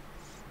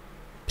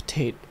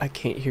 Potate, I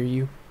can't hear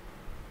you.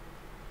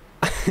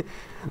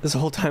 This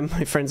whole time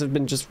my friends have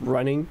been just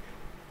running.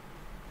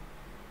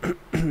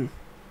 And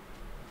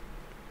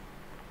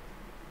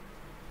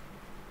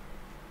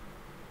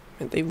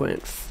they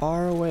went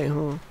far away,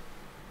 huh?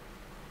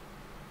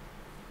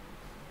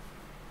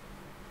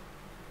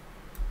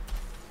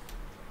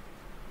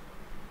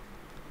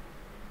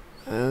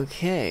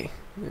 Okay,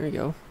 there we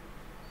go.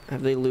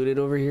 Have they looted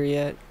over here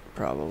yet?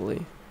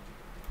 Probably.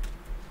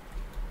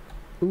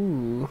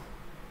 Ooh.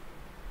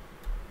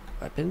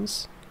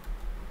 Weapons?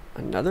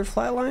 Another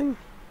flatline?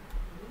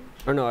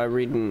 Or no, I'm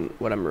reading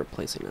what I'm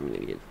replacing. I'm an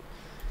idiot.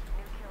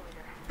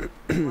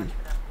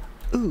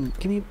 Ooh,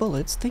 give me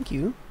bullets. Thank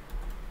you.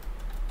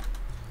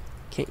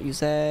 Can't use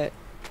that.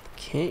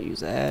 Can't use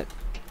that.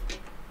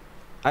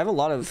 I have a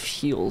lot of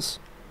heals.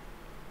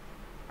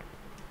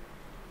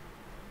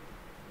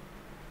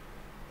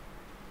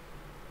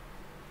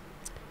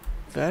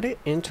 Very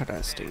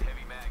interesting.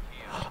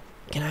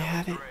 Can I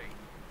have it?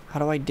 How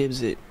do I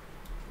dibs it?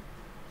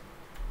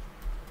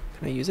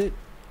 Can I use it?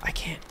 I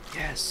can't.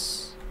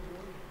 Yes.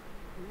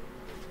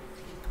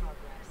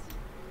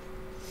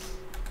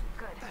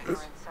 Good. We're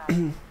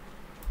inside.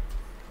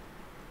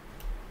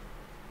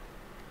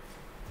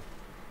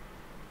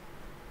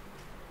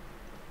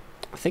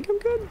 I think I'm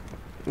good.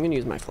 I'm gonna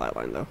use my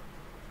flatline though.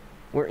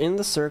 We're in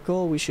the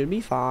circle. We should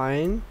be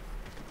fine.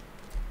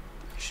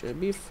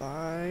 Should be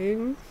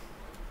fine.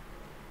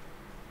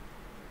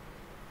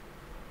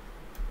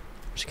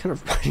 Just kind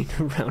of running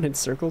around in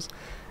circles.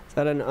 Is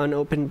that an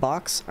unopened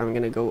box? I'm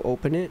gonna go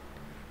open it.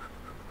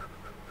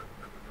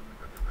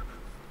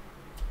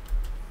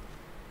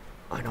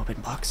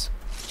 Unopened box.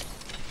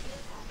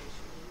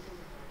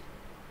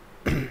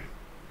 Check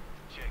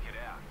it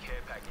out.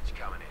 Care package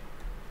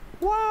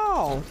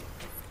Ow.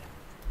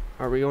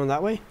 Are we going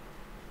that way?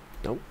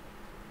 Nope.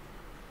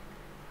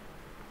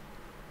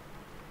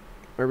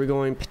 Are we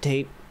going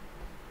potato?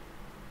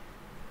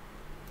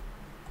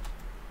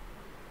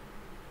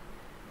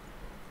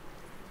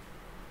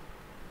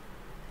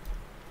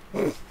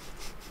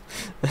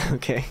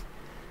 Okay.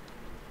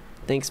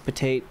 Thanks,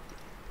 potato.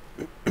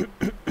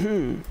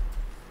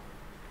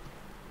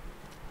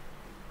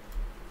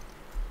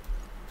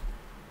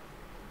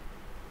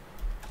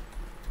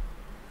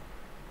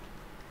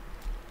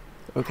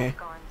 Okay.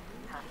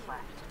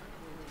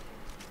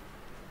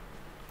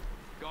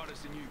 Got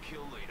us a new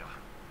kill leader.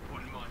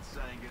 Wouldn't mind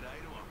saying good day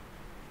to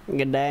him.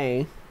 Good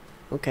day.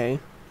 Okay.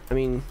 I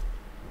mean,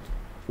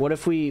 what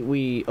if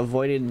we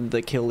avoided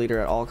the kill leader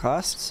at all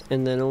costs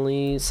and then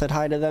only said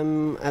hi to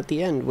them at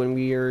the end when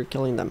we are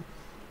killing them?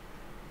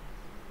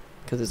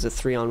 Because it's a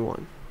 3-on-1.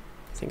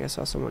 I think I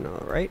saw someone on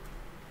the right.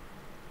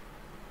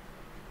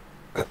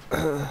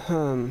 Where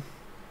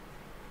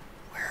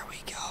are we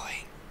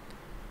going?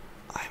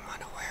 I'm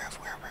unaware of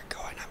where we're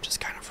going. I'm just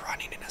kind of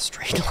running in a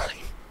straight line.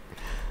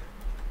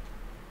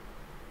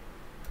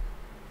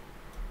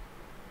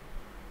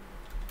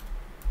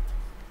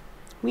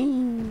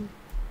 Whee!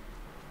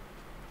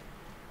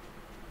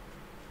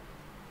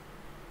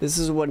 This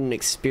is what an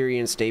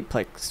experienced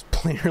Apex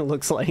player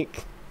looks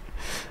like.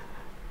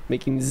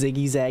 Making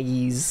ziggy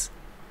zaggies.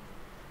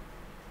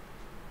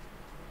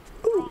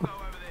 Ooh.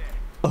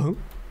 Oh.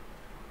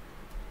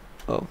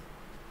 Oh.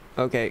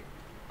 Okay.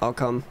 I'll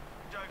come.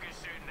 Joker's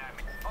shooting at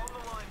me. Hold the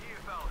line here,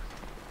 fellas.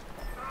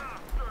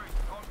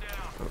 Calm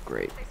down. Oh,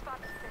 great. They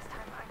spotted this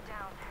time. I'm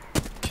down.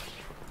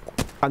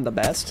 I'm the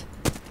best.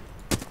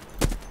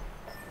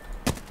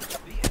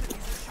 The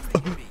enemies are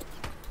shooting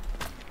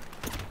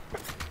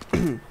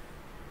at me.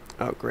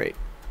 Oh, great.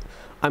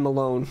 I'm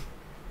alone.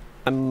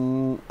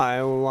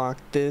 I walk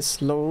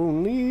this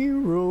lonely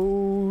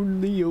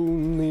road, the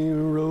only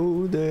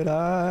road that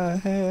I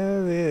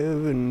have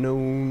ever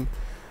known.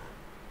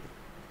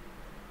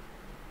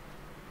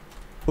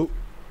 Oh.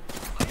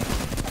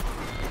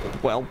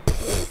 Well,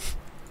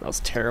 that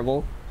was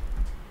terrible.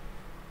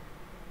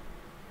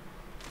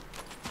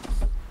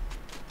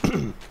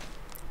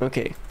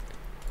 Okay.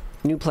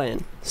 New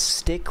plan.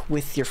 Stick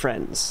with your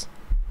friends.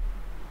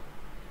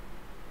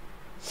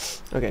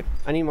 Okay,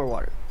 I need more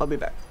water. I'll be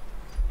back.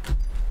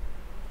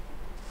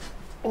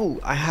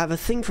 Oh, I have a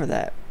thing for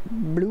that.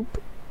 Bloop.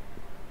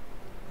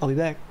 I'll be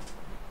back.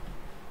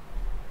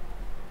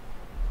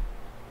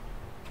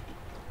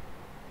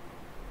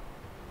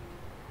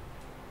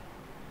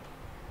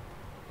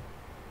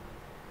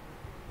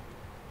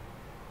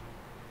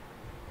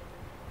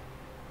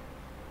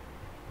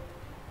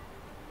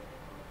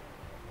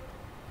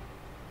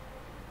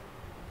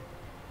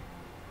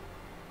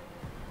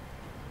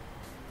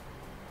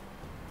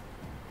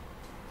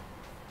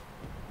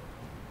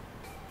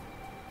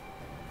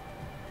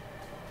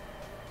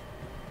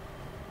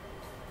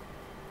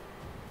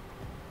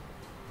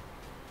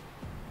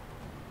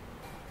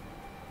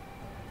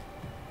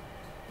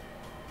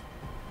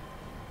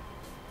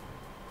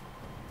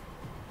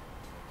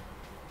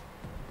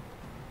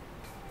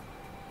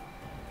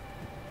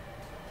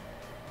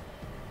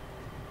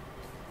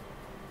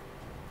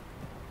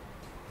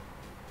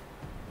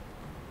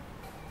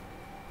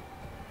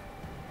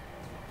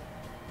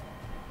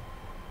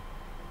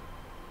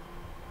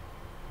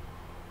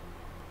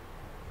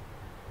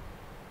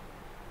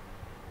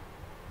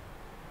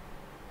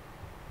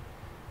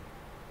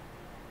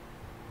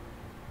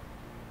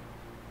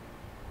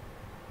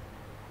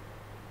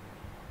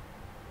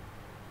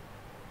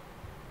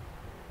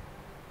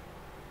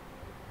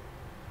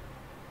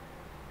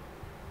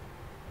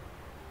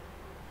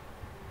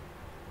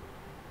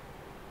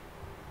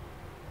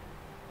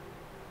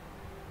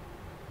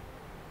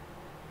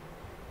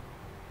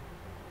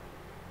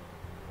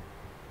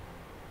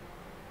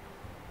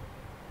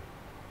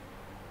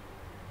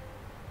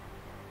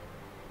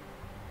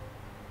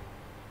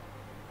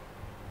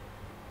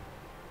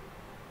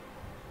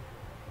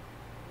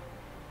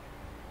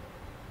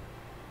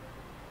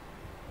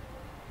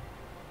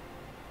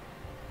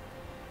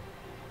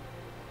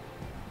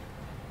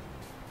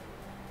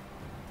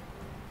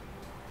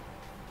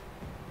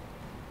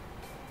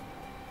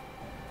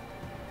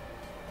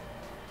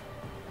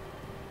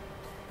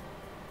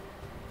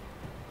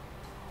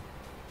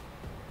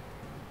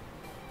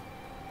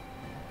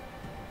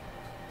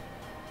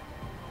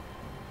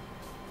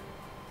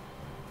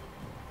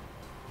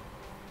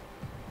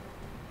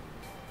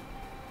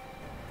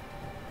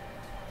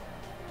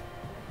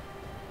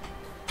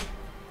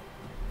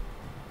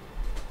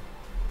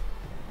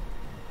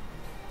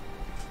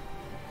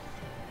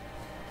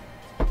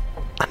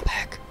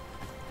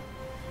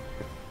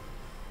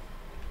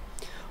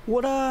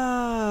 What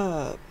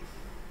up?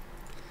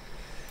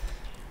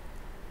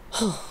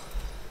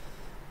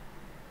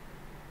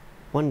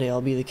 One day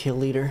I'll be the kill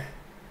leader.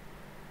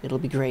 It'll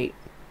be great.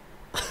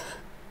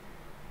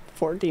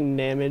 14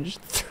 damage,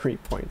 3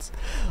 points.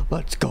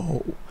 Let's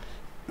go.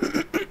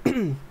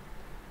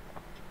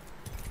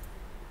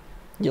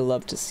 You'll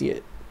love to see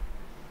it.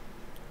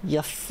 You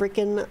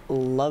freaking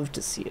love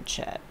to see a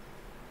chat.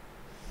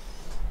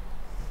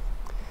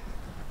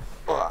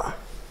 Ugh.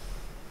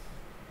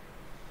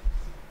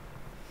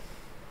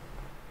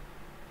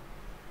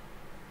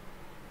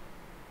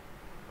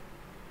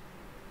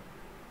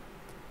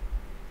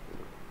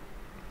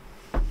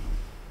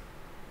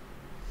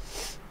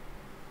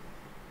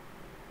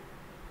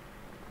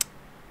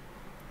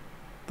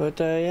 But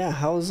yeah,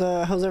 how's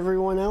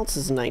everyone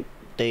else's night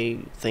day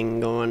thing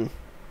going?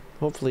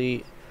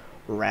 Hopefully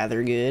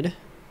rather good,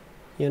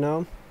 you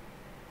know?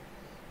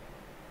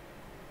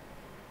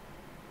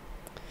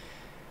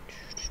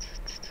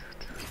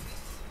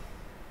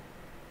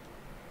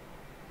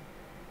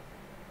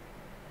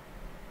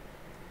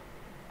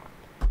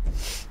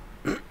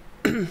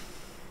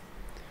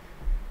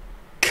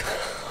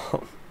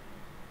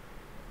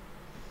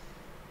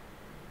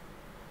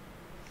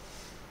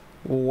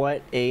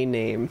 What a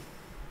name.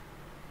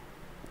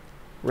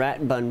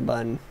 Rat Bun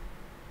Bun.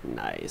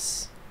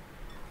 Nice.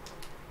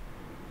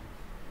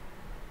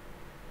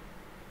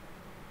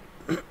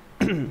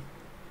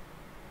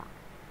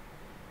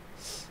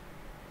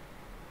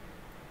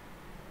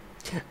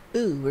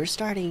 Ooh, we're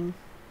starting.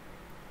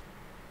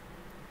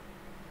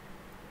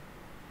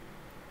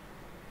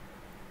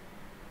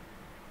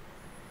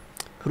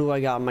 Who do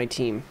I got on my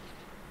team?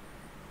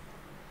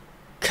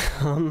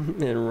 Come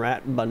and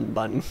Rat Bun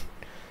Bun.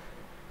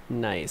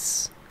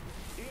 Nice.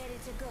 Ready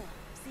to go.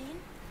 Seen?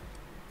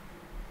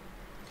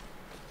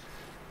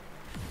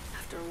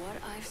 After what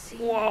I've seen,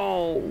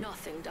 Whoa!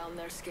 nothing down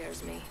there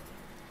scares me.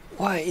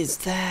 What is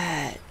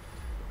that?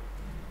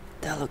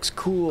 That looks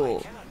cool.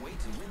 I cannot wait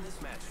to win this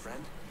match,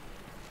 friend.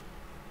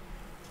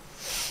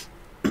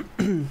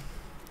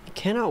 I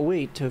cannot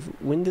wait to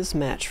win this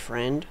match,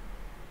 friend.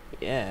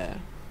 Yeah.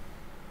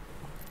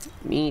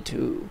 Me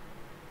too.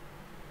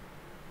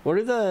 What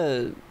do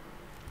the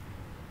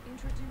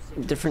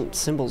different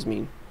symbols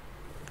mean?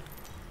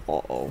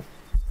 Uh-oh.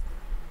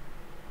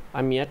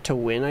 I'm yet to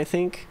win, I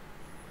think.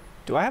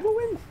 Do I have a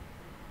win?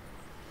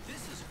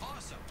 This is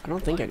awesome. I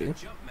don't think I do.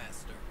 Jump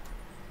master.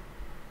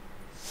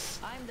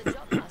 I'm the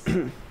jump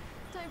master.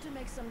 Time to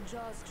make some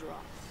jaws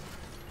drop.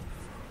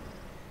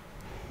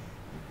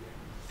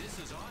 This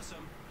is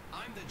awesome.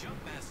 I'm the jump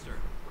master.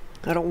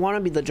 I don't want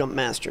to be the jump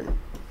master.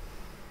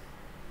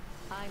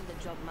 I'm the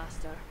jump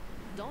master.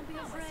 Don't be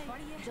afraid.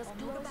 Just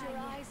close your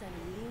eyes and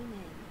lean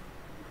in.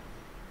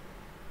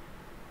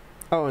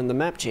 Oh, and the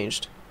map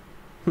changed.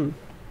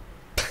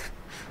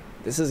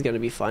 This is gonna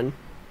be fun.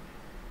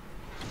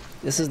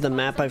 This is the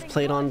map I've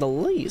played on the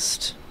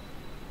least.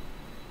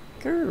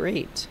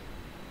 Great.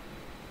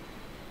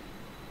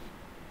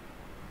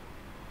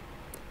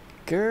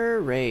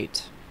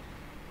 Great.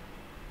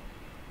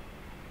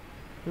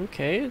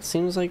 Okay, it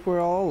seems like we're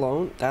all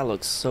alone. That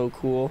looks so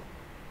cool.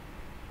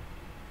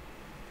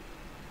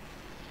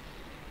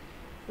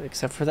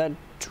 Except for that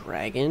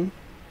dragon.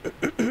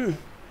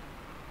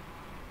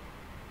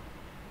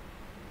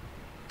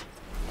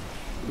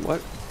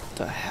 What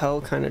the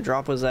hell kind of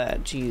drop was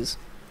that? Jeez.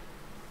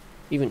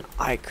 Even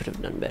I could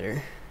have done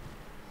better.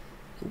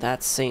 And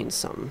that's saying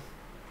something.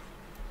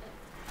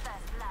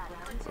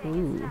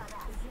 Ooh.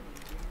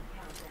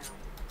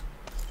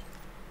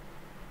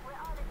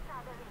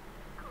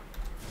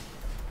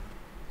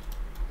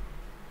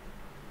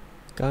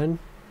 Gun?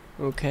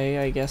 Okay,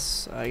 I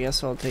guess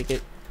I'll take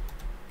it.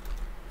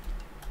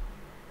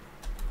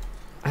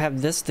 I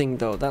have this thing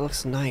though. That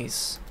looks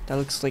nice. That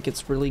looks like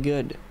it's really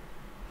good.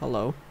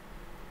 Hello.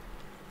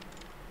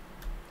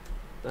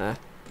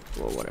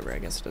 Well, whatever. I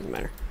guess it doesn't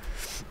matter.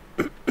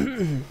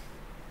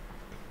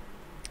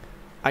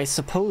 I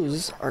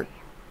suppose our...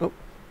 Oh.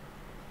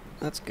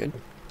 That's good.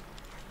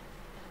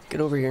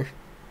 Get over here.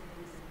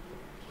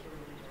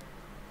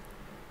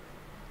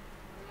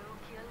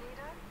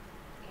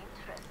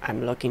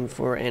 I'm looking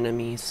for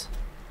enemies.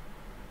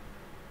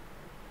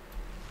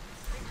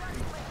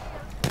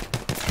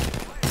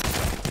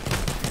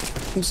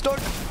 I'm stuck.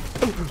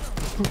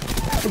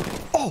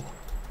 Oh!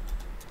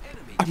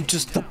 I'm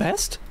just the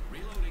best?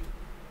 Reloading.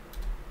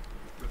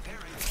 Repairing.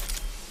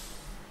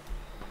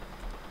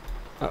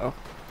 Uh-oh.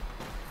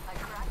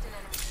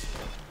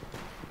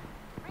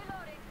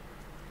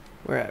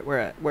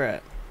 Where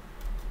at?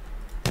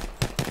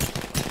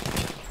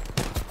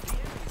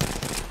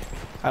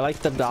 I like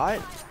the dot.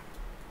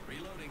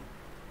 Reloading.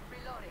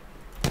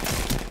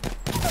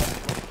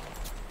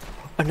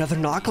 Another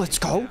knock, let's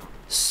go.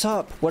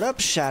 Sup? What up,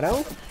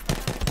 Shadow?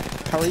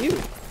 How are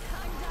you?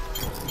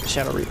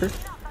 Shadow Reaper.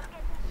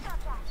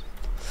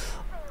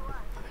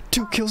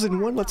 2 kills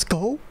in 1, let's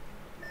go.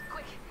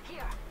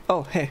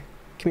 Oh, hey,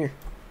 come here.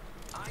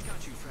 I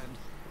got you, friend.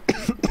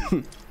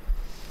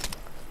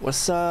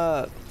 What's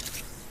up?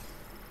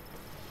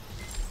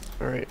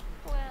 Alright.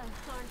 Well,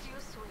 aren't you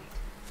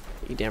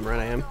sweet? You damn right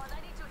I am.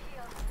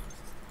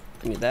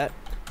 I need that.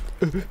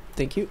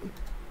 Thank you.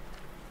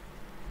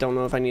 Don't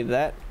know if I need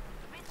that.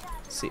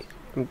 Let's see.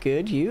 I'm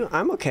good. You?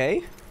 I'm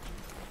okay.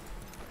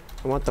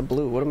 I want the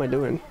blue. What am I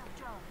doing?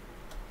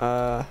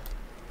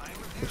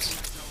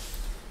 Oops.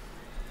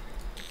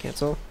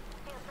 Cancel.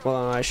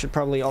 Well, I should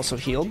probably also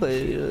heal, but,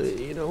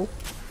 you know.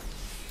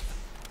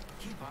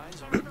 Keep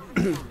eyes on the new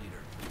kill leader.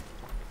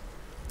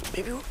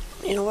 Maybe,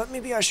 you know what?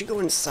 Maybe I should go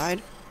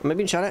inside. Am I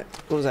being shot at?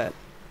 What was that?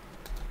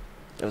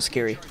 That was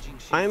scary.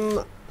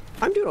 I'm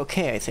doing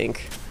okay, I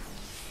think.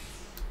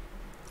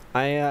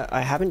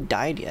 I haven't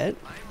died yet,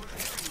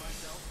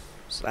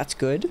 so that's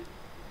good.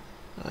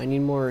 I need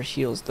more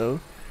heals though.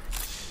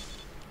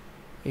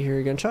 You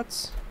hear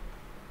gunshots?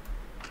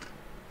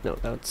 No,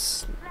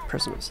 that's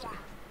person mistake.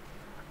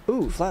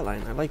 Ooh,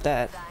 flatline. I like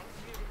that.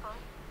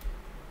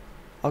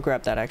 I'll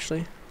grab that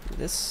actually.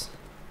 This.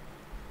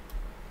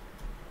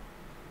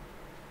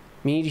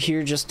 Need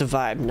here just to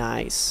vibe.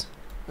 Nice.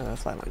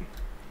 Flatline.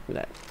 Look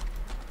at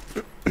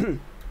that.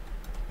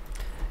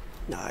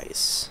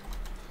 Nice.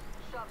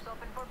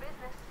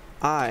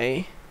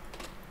 I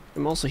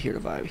am also here to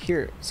vibe.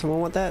 Here,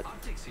 someone want that?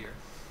 Optics here.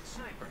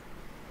 Sniper.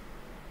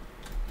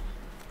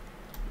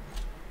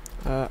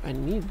 I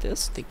need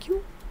this. Thank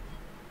you.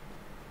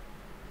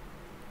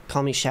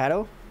 Call me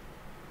Shadow?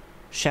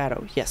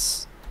 Shadow,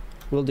 yes.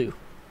 Will do.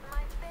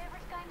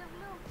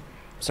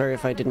 Sorry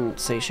if I didn't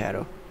say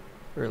Shadow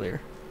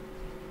earlier.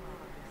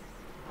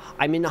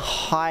 I'm in a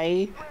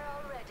high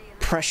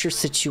pressure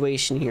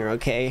situation here,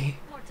 okay?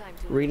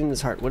 Reading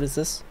his heart. What is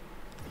this?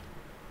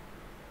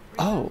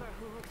 Oh.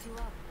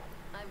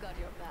 I've got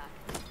your back.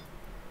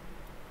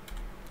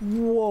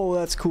 Whoa,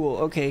 that's cool.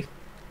 Okay.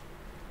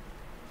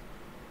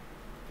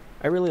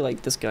 I really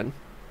like this gun.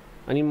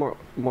 I need more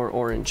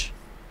orange.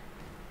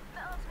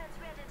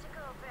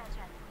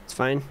 It's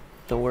fine.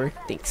 Don't worry.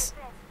 Thanks.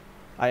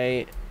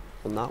 I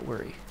will not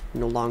worry.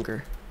 No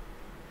longer.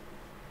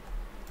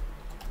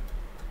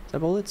 Is that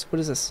bullets? What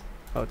is this?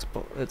 Oh,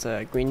 it's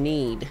a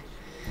grenade.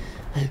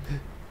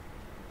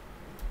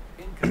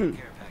 Incoming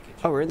care package.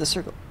 Oh, we're in the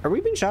circle. Are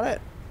we being shot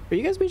at? Are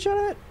you guys being shot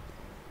at?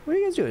 What are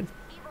you guys doing?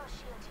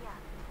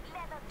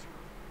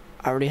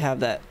 I already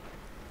have that.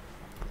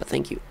 But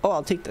thank you. Oh,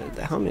 I'll take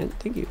the helmet.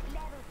 Thank you.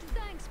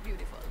 Thanks,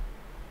 beautiful.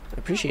 I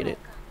appreciate it.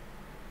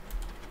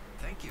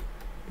 Thank you.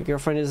 My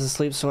girlfriend is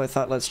asleep, so I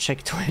thought let's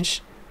check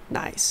Twitch.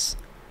 Nice.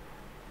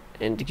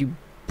 And you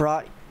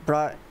brought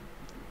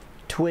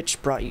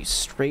Twitch brought you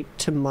straight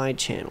to my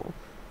channel.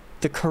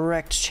 The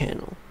correct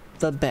channel.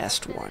 The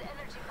best one.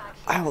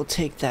 I will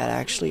take that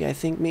actually, I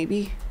think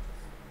maybe.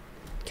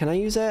 Can I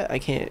use that? I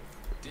can't.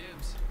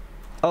 Dibs.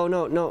 Oh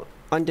no,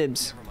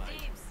 undibs. Never mind.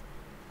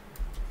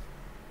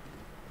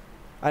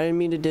 I didn't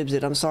mean to dibs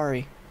it, I'm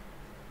sorry.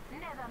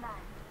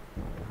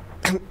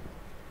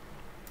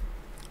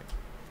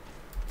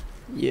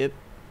 Yep.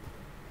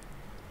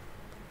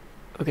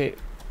 Okay,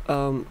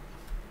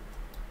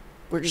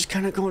 we're just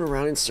kind of going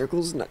around in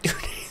circles and not doing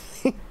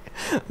anything.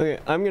 Okay,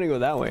 I'm gonna go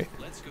that way.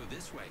 Let's go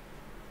this way.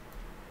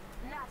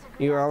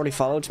 You are already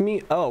followed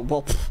me? Oh,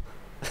 well,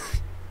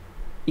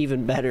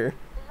 even better.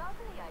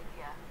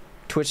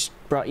 Twitch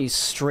brought you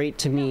straight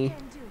to me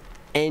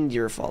and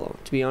your follow.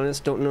 To be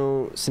honest, don't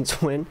know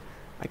since when.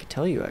 I could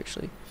tell you,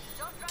 actually.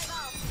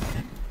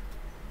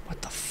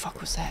 What the fuck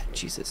was that?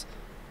 Jesus.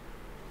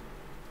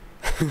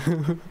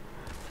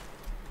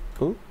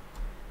 Oh.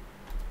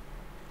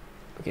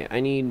 Okay, I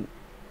need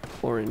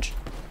orange.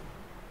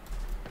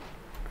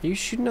 Are you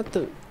shooting at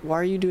the... Why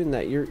are you doing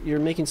that? You're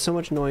making so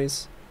much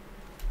noise.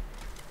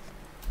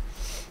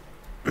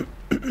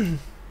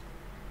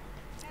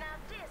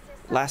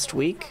 Last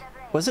week?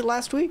 Was it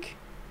last week?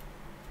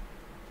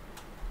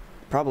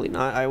 Probably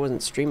not. I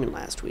wasn't streaming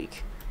last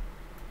week.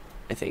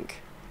 I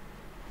think.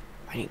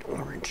 I need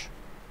orange.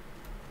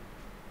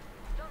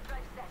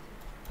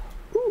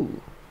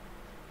 Ooh.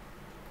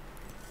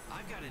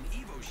 I've got an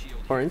Evo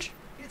shield here. Orange.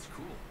 It's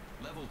cool.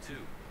 Level 2.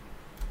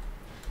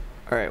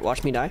 Alright,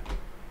 watch me die.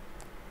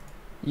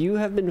 You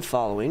have been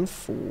following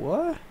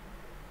for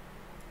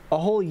a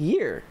whole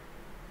year.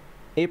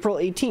 April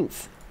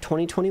 18th,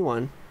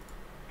 2021.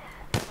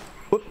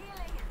 Whoop.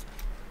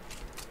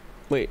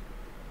 Wait,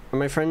 are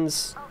my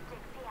friends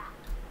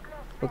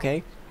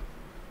okay?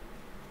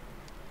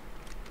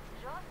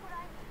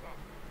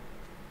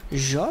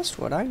 Just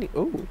what I need.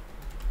 Oh,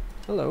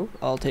 hello.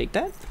 I'll take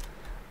that.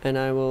 And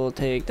I will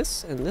take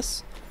this and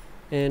this.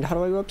 And how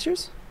do I go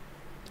upstairs?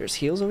 There's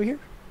heals over here.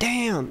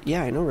 Damn.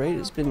 Yeah, I know, right?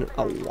 It's been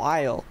a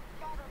while.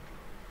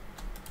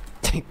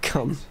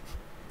 Come.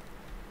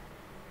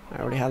 I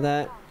already have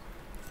that.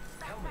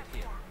 Helmet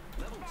here.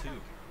 Level 2.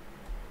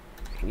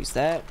 I can use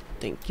that.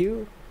 Thank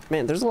you.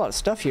 Man, there's a lot of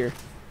stuff here.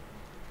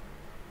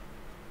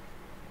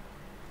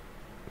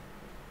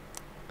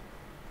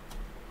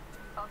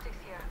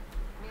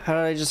 How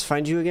did I just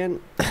find you again?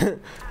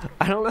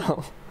 I don't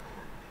know.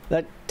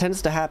 That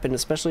tends to happen,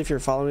 especially if you're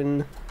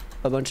following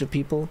a bunch of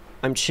people.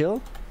 I'm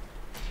chill.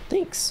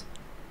 Thanks.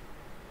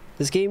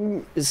 This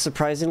game is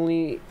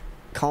surprisingly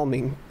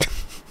calming.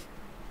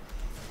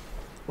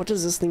 What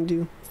does this thing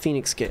do?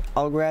 Phoenix kit.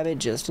 I'll grab it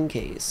just in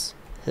case.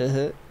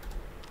 Oh,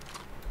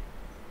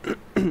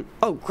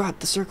 God,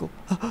 the circle.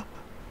 Am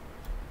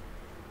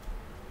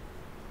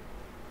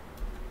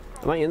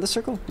I in the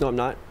circle? No, I'm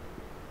not.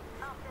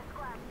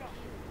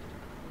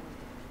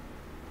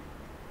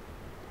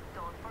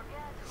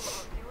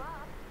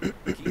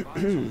 Keep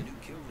also the new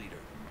kill leader.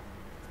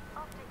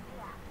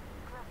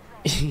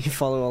 You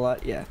follow a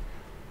lot? Yeah.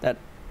 That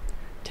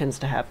tends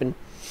to happen.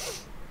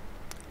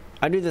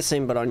 I do the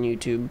same but on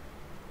YouTube,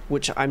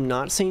 which I'm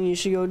not saying you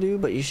should go do,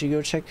 but you should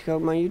go check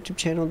out my YouTube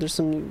channel. There's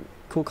some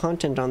cool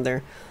content on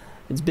there.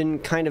 It's been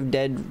kind of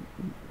dead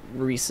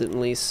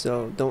recently,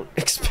 so don't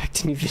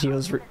expect any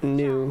videos,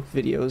 new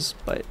videos,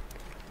 but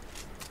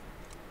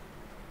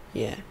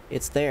yeah,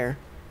 it's there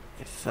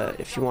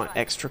if you want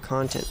extra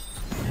content.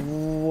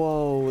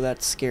 Whoa,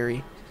 that's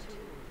scary.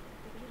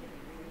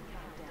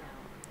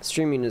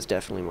 Streaming is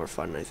definitely more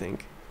fun, I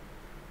think.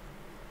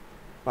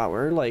 Wow,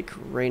 we're like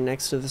right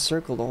next to the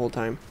circle the whole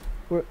time.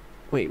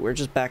 Wait, we're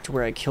just back to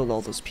where I killed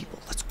all those people.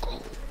 Let's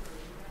go.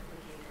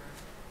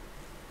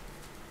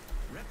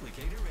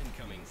 Replicator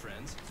incoming,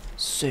 friends.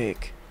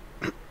 Sick.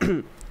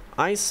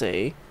 I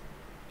say,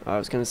 I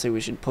was gonna say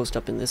we should post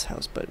up in this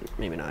house, but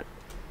maybe not.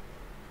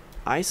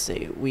 I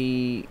say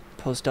we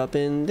post up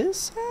in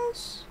this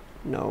house?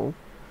 No.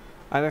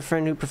 I have a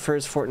friend who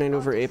prefers Fortnite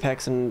over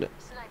Apex, and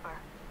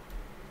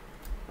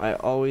I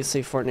always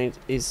say Fortnite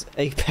is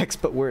Apex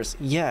but worse.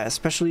 Yeah,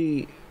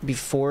 especially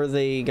before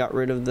they got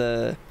rid of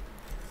the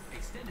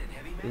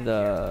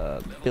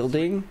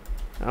building.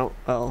 Oh,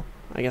 well,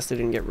 I guess they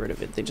didn't get rid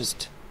of it. They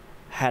just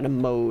had a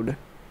mode.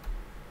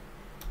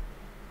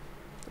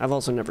 I've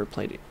also never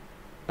played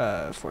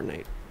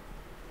Fortnite.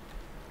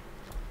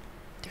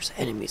 There's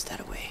enemies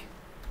that way.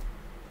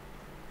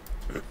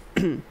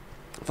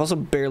 I've also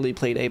barely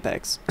played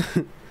Apex.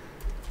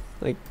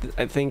 Like,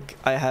 I think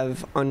I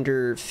have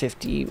under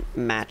 50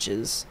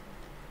 matches,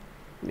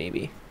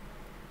 maybe.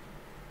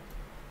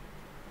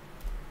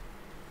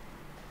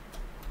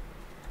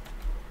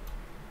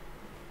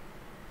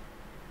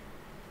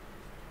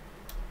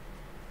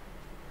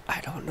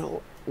 I don't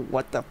know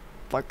what the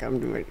fuck I'm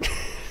doing.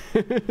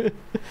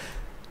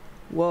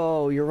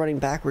 Whoa, you're running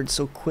backwards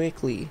so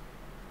quickly.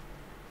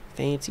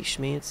 Fancy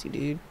schmancy,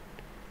 dude.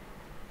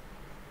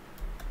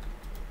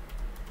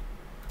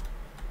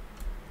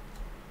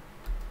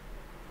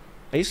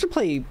 I used to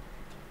play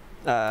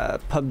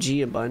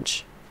PUBG a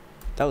bunch.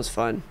 That was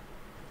fun.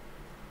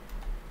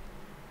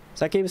 Is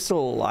that game still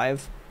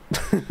alive?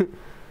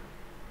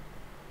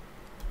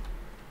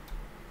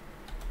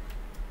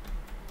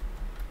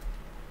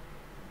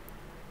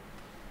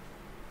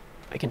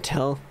 I can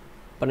tell,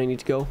 but I need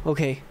to go.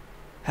 Okay.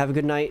 Have a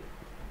good night.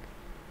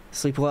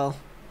 Sleep well.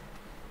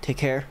 Take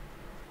care.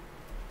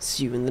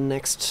 See you in the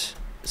next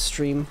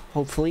stream,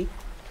 hopefully.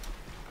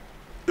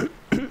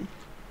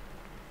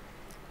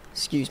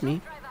 Excuse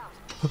me.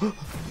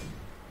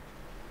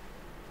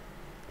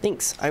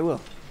 Thanks, I will.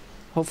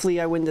 Hopefully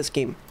I win this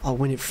game. I'll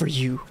win it for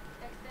you.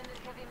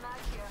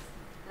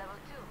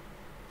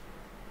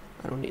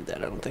 I don't need that,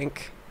 I don't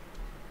think.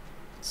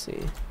 Let's see.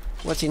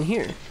 What's in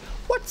here?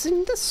 What's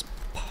in this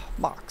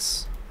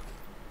box?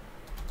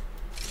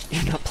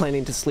 You're not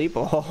planning to sleep?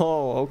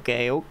 Oh,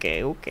 okay. Ow,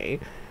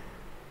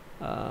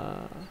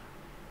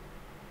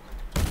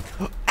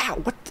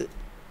 what the?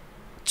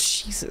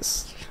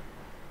 Jesus.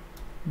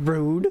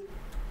 Rude.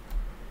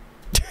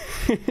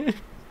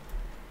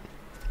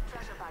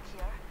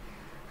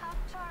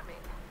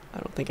 I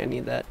don't think I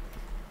need that.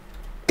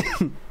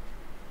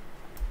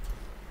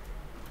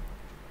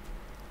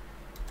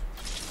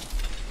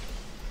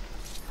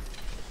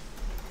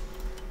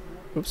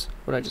 Oops,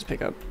 what did I just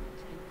pick up?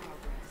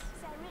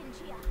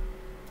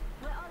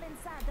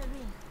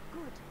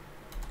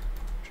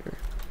 Sure.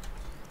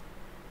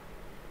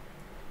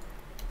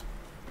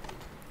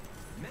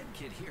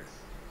 Medkit here.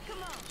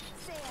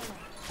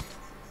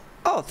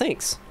 Oh,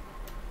 thanks.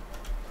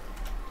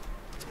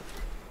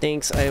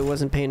 Thanks, I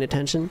wasn't paying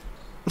attention.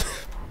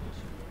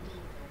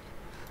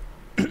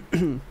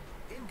 Incoming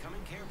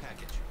care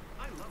package.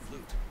 I love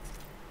loot.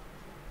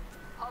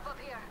 Hop up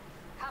here.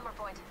 Hammer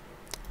point.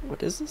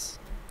 What is this?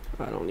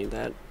 I don't need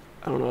that.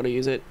 I don't know how to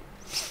use it.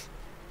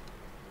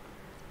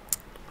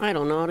 I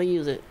don't know how to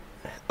use it.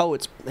 Oh,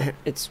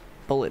 it's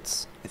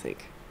bullets, I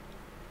think.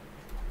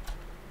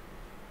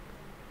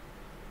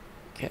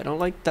 Okay, I don't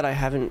like that I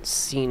haven't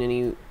seen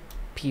any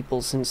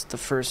people since the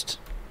first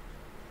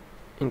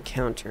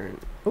encounter.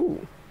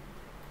 Ooh.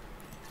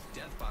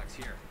 Death box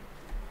here.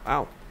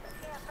 Wow.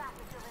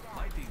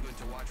 Might be good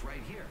to watch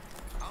right here.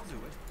 I'll do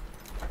it.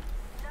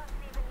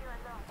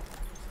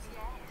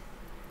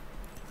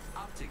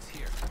 Optics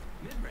here.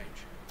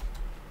 Mid-range.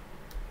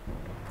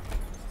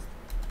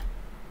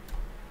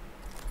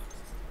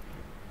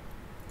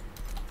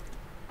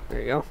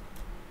 There you go.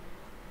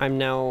 I'm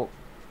now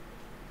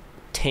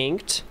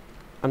tanked.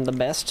 I'm the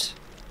best.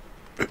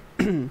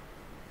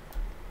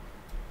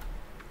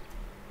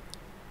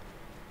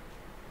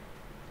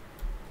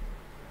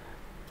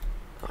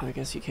 I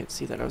guess you can't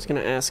see that. I was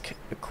gonna ask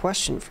a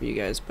question for you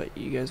guys, but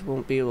you guys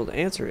won't be able to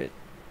answer it.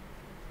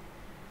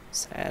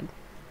 Sad.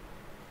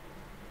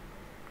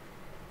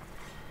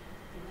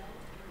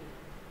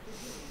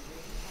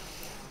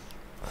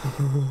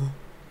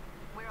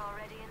 We're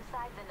already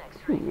inside the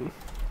next ring. Ooh.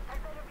 There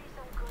better be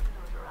some good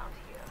loot around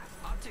here.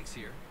 Optics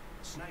here.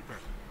 Sniper.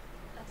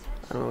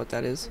 I don't know what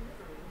that is.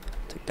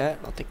 Take that.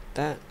 I'll take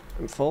that.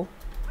 I'm full.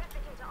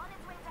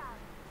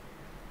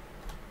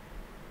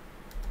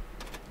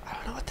 I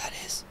don't know what that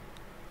is.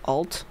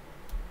 Alt?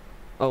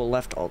 Oh,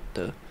 left alt,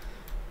 duh.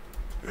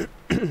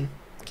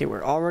 Okay,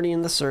 we're already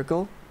in the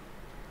circle.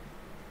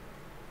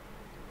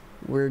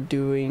 We're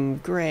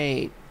doing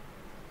great.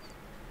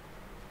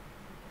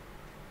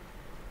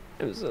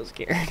 I'm so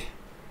scared.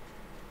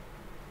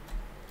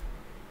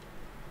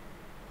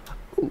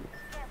 Ooh.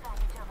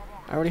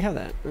 I already have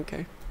that.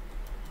 Okay.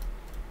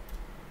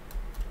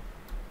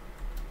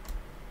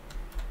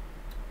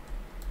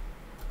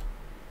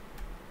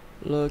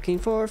 Looking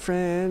for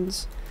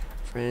friends.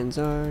 Friends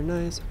are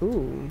nice.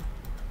 Ooh.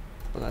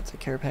 Well, that's a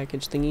care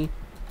package thingy.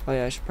 Oh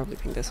yeah, I should probably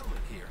ping this. Helmet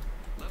here.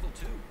 Level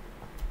 2.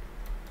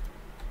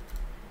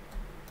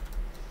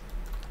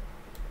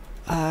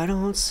 I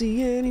don't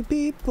see any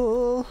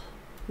people.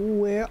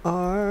 Where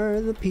are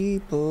the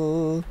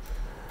people?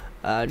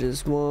 I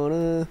just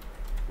wanna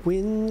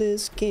win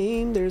this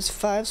game. There's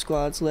 5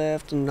 squads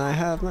left and I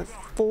have my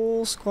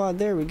full squad.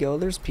 There we go.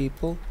 There's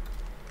people.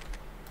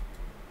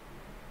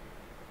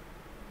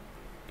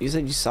 You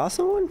said you saw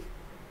someone?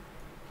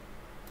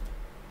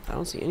 I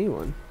don't see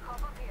anyone.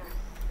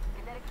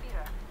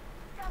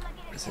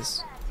 What is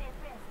this?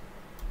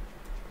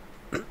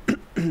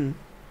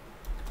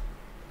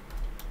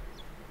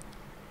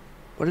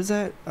 What is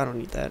that? I don't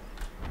need that.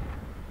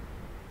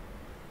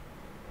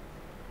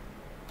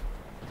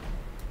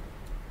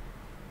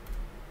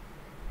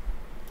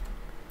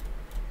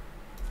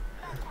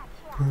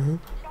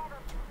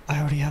 I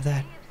already have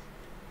that.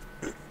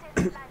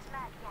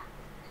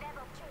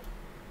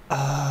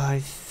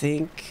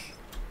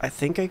 I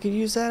think I could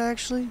use that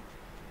actually.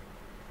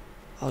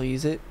 I'll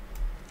use it.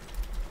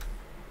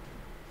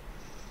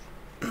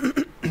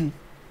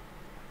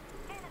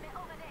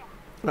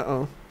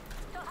 Uh-oh.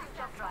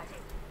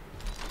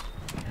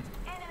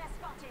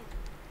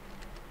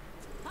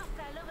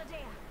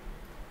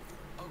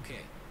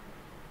 Okay.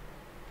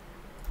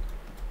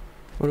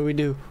 What do we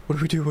do? What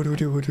do we do? What do we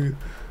do? What do we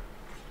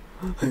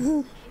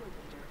do?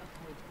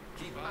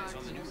 Keep eyes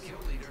on the new kill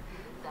leader.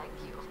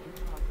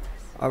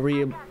 Are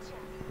we?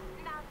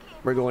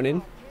 We're going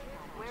in?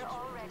 We're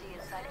already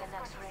inside the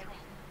next ring.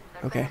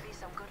 There Okay. better be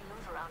some good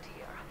loot around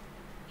here.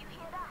 You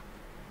hear that?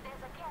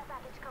 There's a care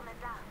package coming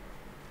down.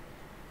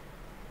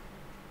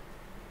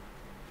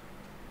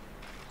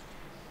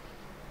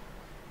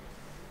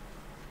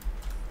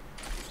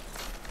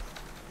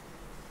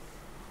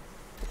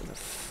 The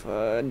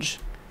fudge.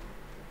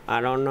 I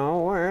don't know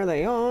where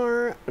they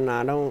are, and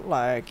I don't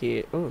like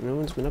it. Oh, no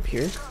one's been up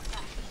here.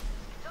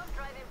 Don't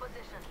drive in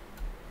position.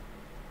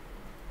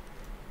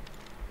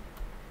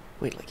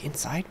 Wait, like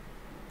inside?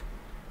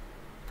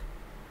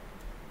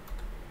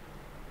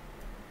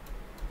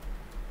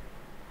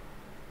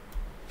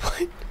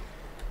 What? I'm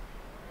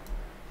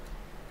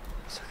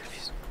so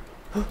confused.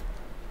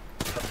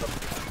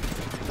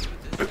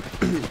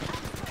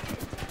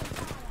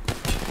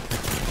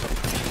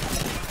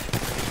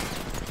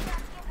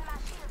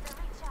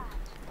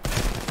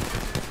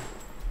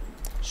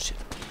 Shit.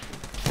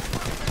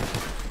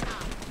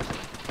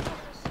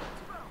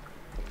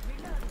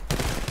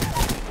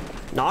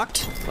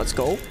 Knocked. Let's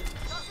go.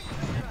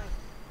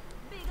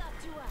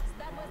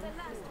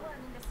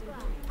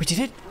 We did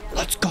it.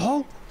 Let's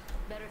go.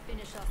 Better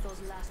finish off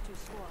those last 2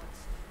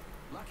 squads.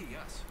 Lucky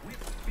us. We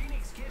have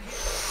Phoenix Kid here.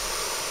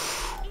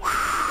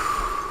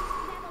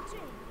 Level 3.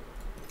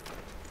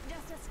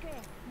 Just a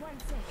scrape. 1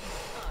 second.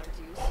 Aren't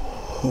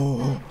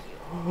you?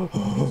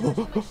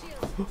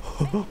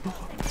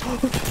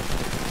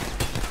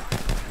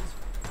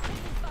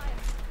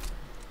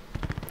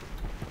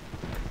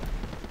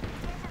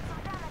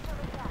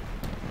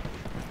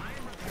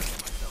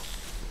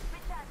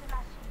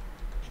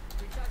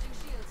 Recharging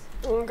shields.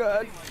 Oh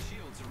god. My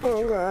shields are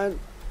Oh god.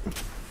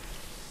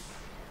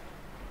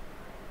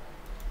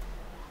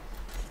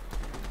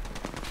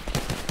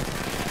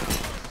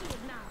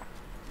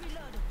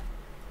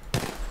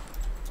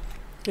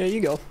 There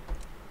you go.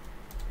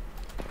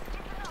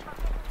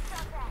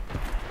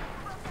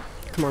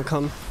 Come on,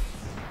 come.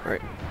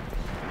 Alright.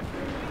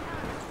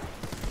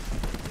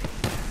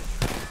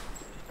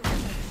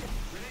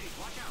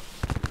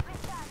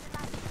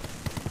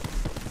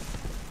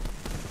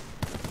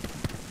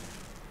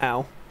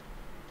 Ow.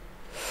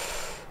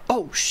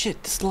 Oh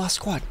shit, this is the last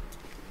squad.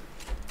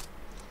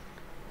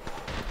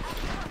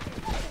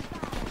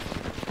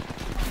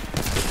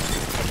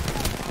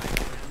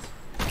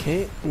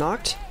 Okay,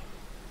 knocked.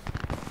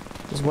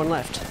 There's one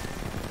left.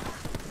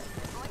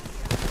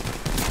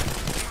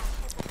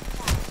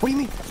 What do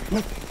you mean?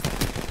 No.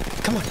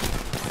 Come on.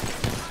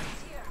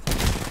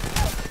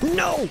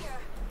 No!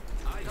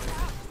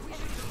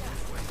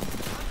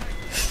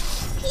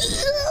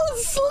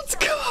 Yes! Let's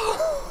go!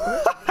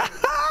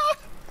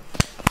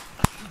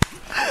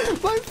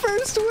 My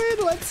first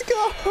win! Let's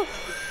go!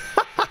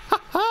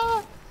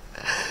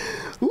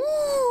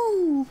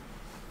 Woo!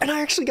 And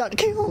I actually got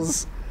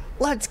kills!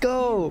 Let's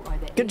go!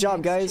 Good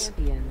job, guys.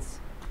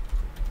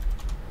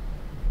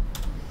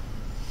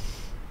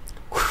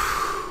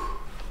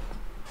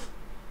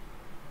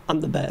 I'm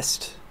the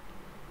best.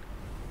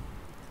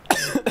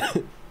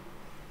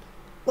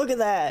 Look at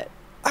that.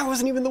 I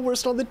wasn't even the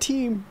worst on the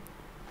team.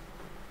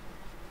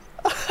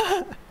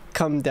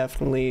 Come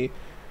definitely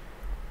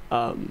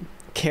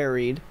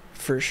carried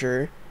for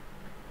sure.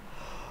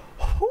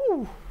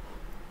 Whew.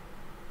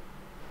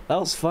 That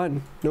was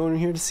fun. No one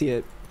here to see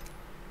it.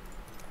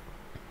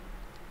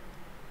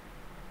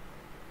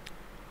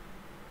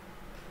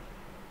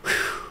 Whew.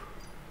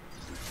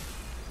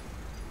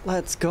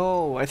 Let's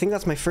go. I think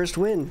that's my first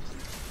win.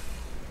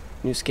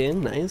 New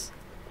skin, nice.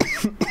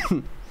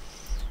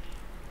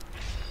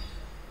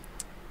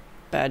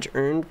 Badge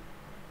earned.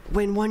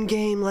 Win one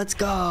game, let's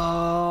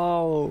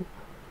go.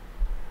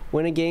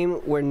 Win a game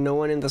where no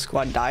one in the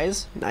squad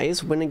dies,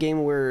 nice. Win a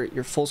game where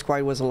your full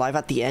squad was alive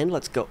at the end,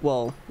 let's go.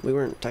 Well, we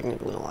weren't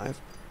technically alive.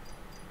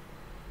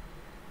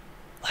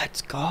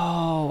 Let's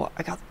go.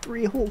 I got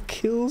 3 whole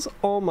kills,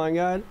 oh my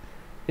god.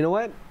 You know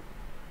what?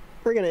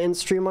 We're gonna end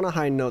stream on a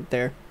high note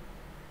there.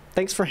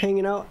 Thanks for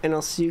hanging out, and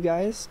I'll see you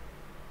guys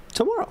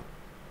tomorrow.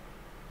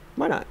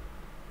 Why not?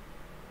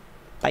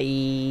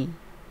 Bye.